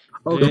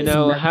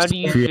 Bruno, how do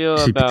you You feel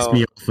actually pissed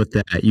me about off with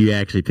that. You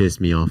actually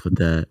pissed me off with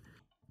that.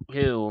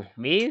 who?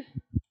 Me?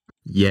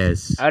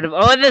 Yes. Out of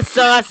all the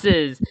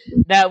sauces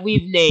that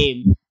we've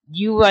named,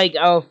 you like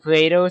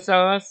Alfredo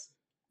sauce?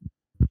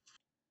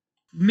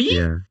 Me?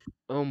 Yeah.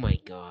 Oh my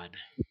god.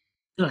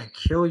 I'm gonna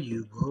kill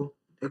you, bro.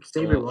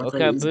 Xavier Oh, wants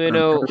okay, to eat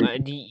Bruno. my-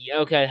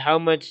 Okay, how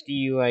much do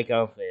you like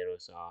Alfredo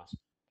sauce?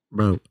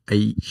 Bro, I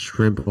eat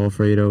shrimp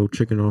Alfredo,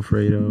 chicken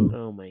Alfredo.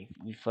 Oh my,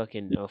 you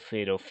fucking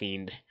Alfredo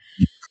fiend.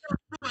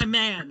 My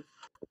man.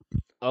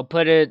 I'll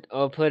put it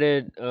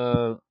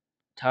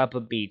top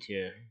of B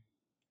tier.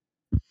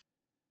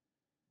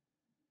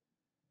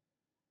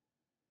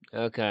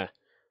 Okay.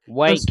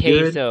 White That's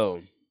good.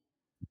 queso.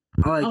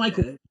 I like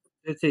that.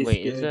 It tastes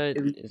Wait,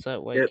 good. is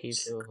that white Dips.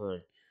 queso? Hold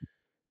on.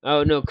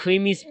 Oh no,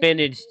 creamy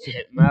spinach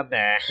dip. My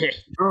bad.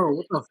 Oh,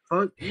 what the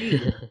fuck?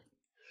 Ew.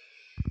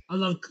 I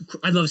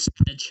love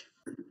spinach.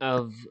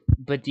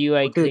 But do you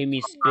like Okay.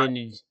 creamy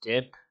spinach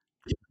dip?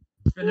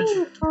 Spinach.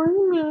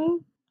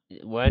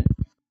 What?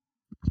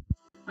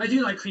 I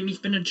do like creamy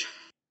spinach.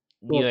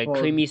 Do you Well, like pause.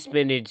 creamy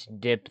spinach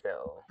dip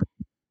though?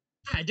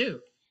 Yeah, I do.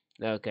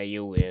 Okay,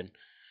 you win.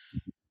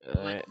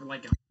 Like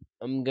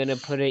I'm gonna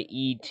put an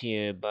E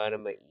tier,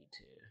 bottom of E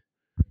tier.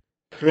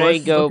 Well,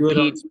 that's Prego good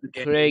on Pete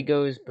spaghetti.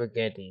 Prego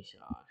spaghetti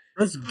sauce.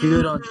 That's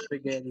good on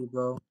spaghetti,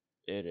 bro.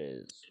 It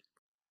is.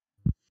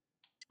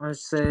 I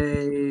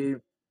say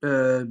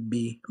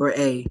B or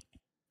A.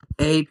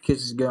 A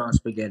because it's good on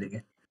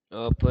spaghetti.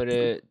 I'll put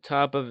it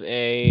top of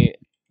A,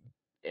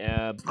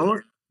 I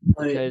want,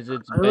 like, because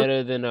it's I don't-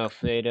 better than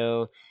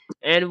Alfredo.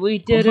 And we I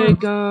did it, want-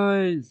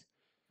 guys!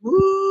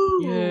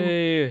 Woo!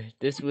 Yay!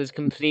 This was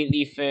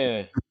completely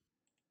fair.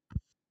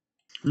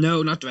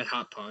 no, not the red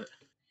hot part.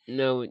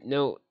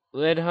 No,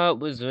 Red Hot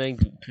was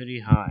ranked pretty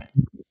high.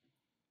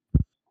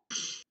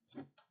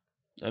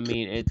 I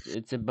mean,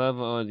 it's above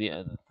all the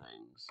other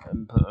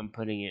things. I'm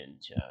putting it in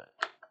chat.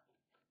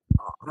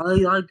 I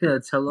like the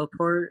Nutella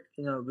part.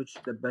 You know, which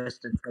is the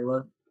best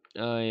Nutella.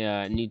 Oh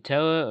yeah,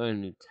 Nutella or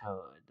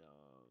Nutella,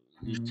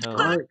 dog.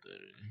 Nutella is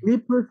better. We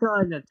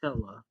prefer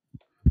Nutella.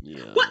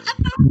 Yeah.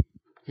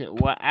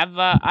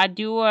 Whatever. I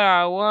do what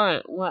I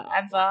want.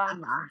 Whatever.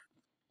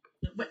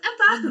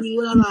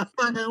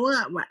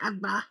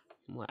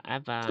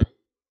 Whatever.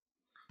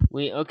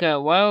 Wait, okay,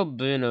 while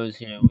Bruno's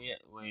here,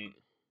 wait.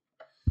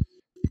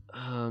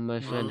 Oh, my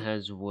friend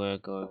has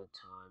work all the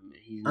time.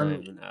 He's not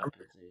even that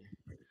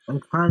busy. I'm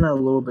kind of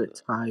a little bit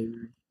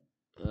tired.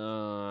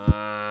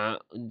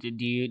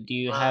 Do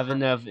you have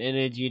enough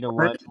energy to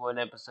watch one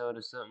episode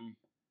or something?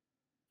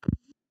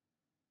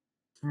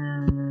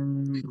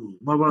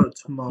 What about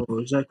tomorrow?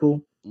 Is that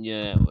cool?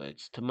 Yeah, that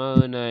works.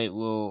 Tomorrow night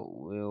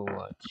we'll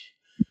watch.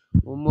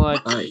 We'll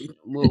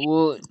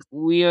watch.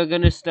 We are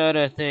gonna start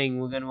our thing.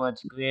 We're gonna watch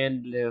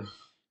Grand Blue.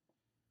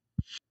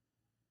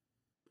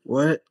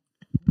 What?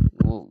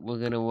 We're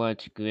gonna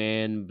watch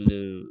Grand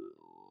Blue.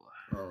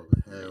 Oh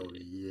hell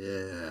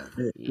yeah!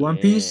 One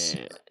Piece?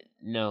 Yeah.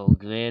 No,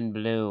 Grand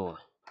Blue.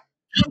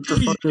 What the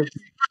fuck is?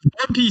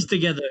 One Piece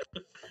together.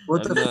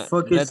 What I'm the not.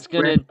 fuck is? That's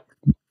gonna.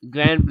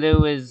 Grand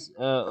Blue is.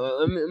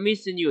 Let me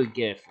send you a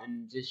GIF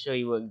and just show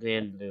you what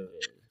Grand Blue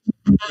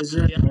is.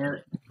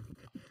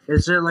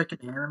 Is there like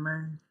an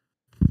anime?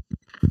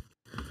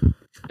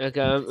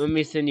 Okay, let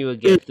me send you a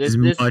GIF. It's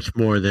much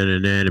more than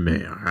an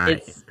anime. All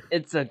right.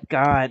 It's a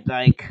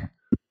godlike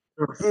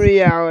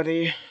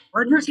reality.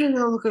 Why do you think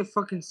I look like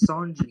fucking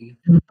Sanji?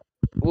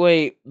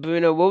 Wait,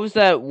 Bruno, what was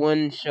that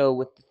one show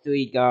with the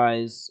three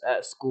guys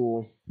at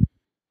school?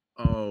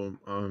 Oh,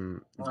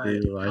 Alright,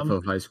 Daily Life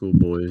of High School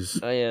Boys.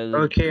 Oh yeah,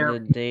 Okay, the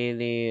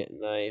daily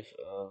life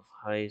of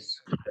high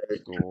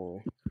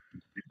school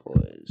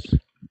boys.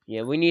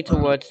 Yeah, we need to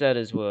watch that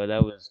as well.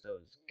 That was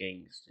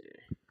gangster.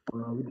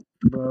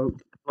 Well,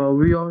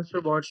 we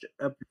also watched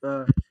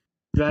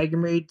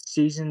Dragon Maid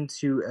season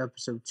 2,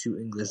 episode 2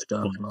 English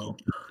dub, bro.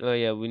 Oh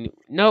yeah,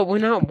 no, we're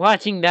not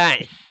watching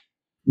that.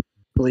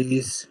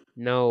 Please.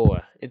 No,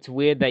 it's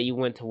weird that you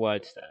went to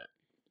watch that.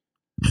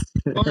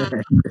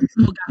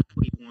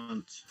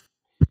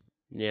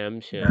 Yeah,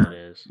 I'm sure it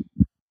is.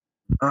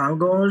 I'm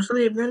going to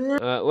sleep.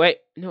 Wait,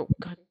 no,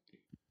 God.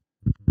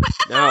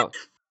 No,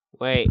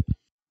 wait,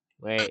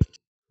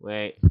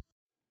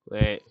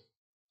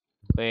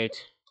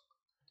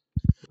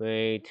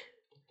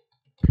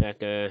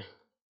 Cracker.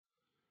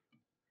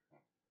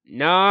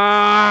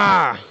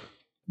 No!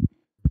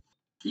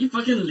 You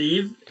fucking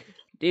leave.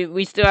 Dude,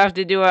 we still have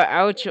to do our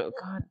outro.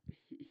 God.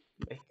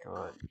 My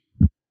God.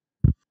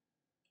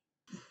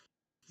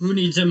 Who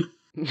needs him?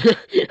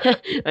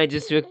 I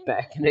just looked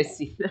back and I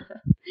see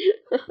that.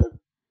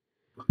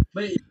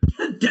 Wait,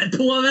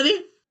 Deadpool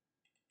already?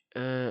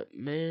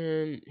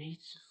 Man,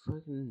 he's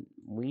fucking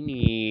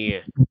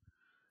weenie.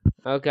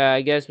 Okay,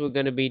 I guess we're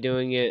gonna be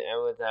doing it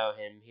without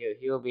him.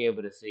 He'll be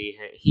able to see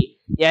him.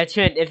 Yeah,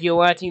 Trent, if you're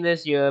watching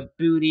this, you're a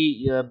booty,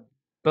 you're a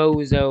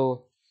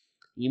bozo.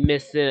 You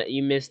missed it.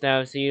 You missed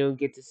out, so you don't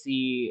get to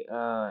see.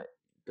 Did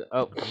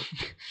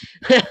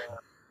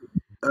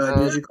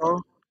you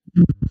call?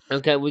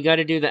 Okay, we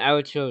gotta do the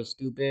outro,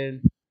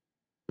 stupid.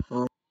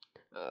 Oh.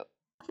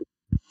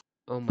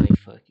 Oh my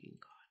fucking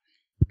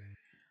god.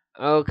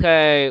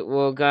 Okay,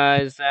 well,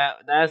 guys,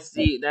 that's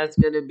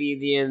gonna be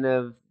the end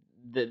of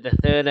the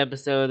third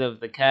episode of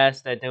the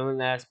Cast That Don't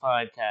Last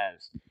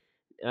podcast.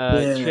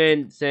 Yeah.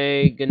 Trent,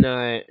 say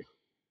goodnight.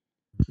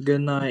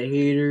 Good night,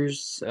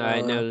 haters.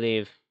 Alright, now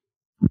leave.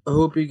 I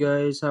hope you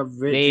guys have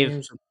great Leave.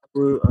 dreams.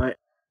 Alright.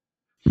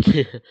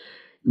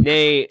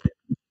 Nate,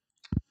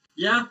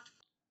 Yeah.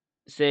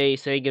 say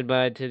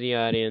goodbye to the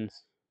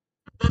audience.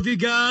 Love you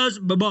guys.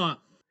 Bye bye.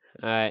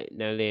 Alright,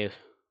 now leave.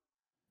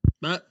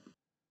 Bye.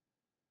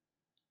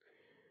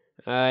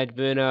 Alright,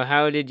 Bruno,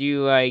 how did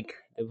you like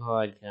the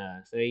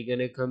podcast? Are you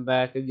gonna come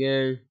back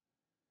again?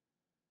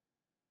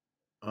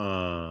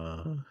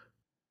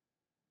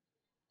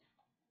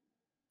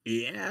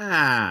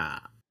 Yeah.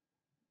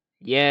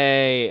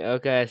 Yay!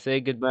 Okay, say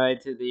goodbye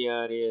to the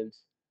audience.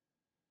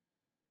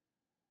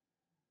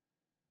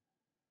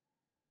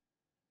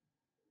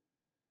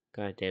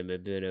 God damn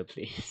it, Bruno,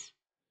 please.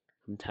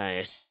 I'm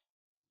tired.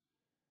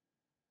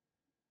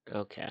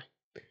 Okay.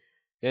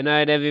 Good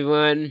night,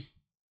 everyone.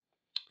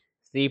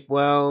 Sleep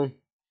well.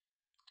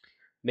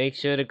 Make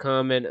sure to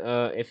comment.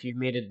 If you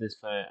made it this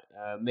far,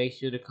 make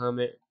sure to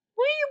comment.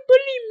 Why you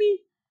bullying me,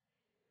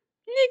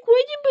 Nick?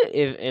 Why you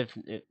if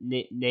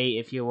Nate,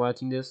 if you're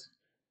watching this,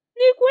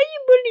 Nick, why you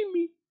bullying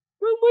me?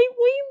 Why you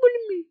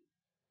bullying me?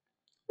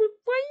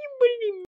 Why you bullying me?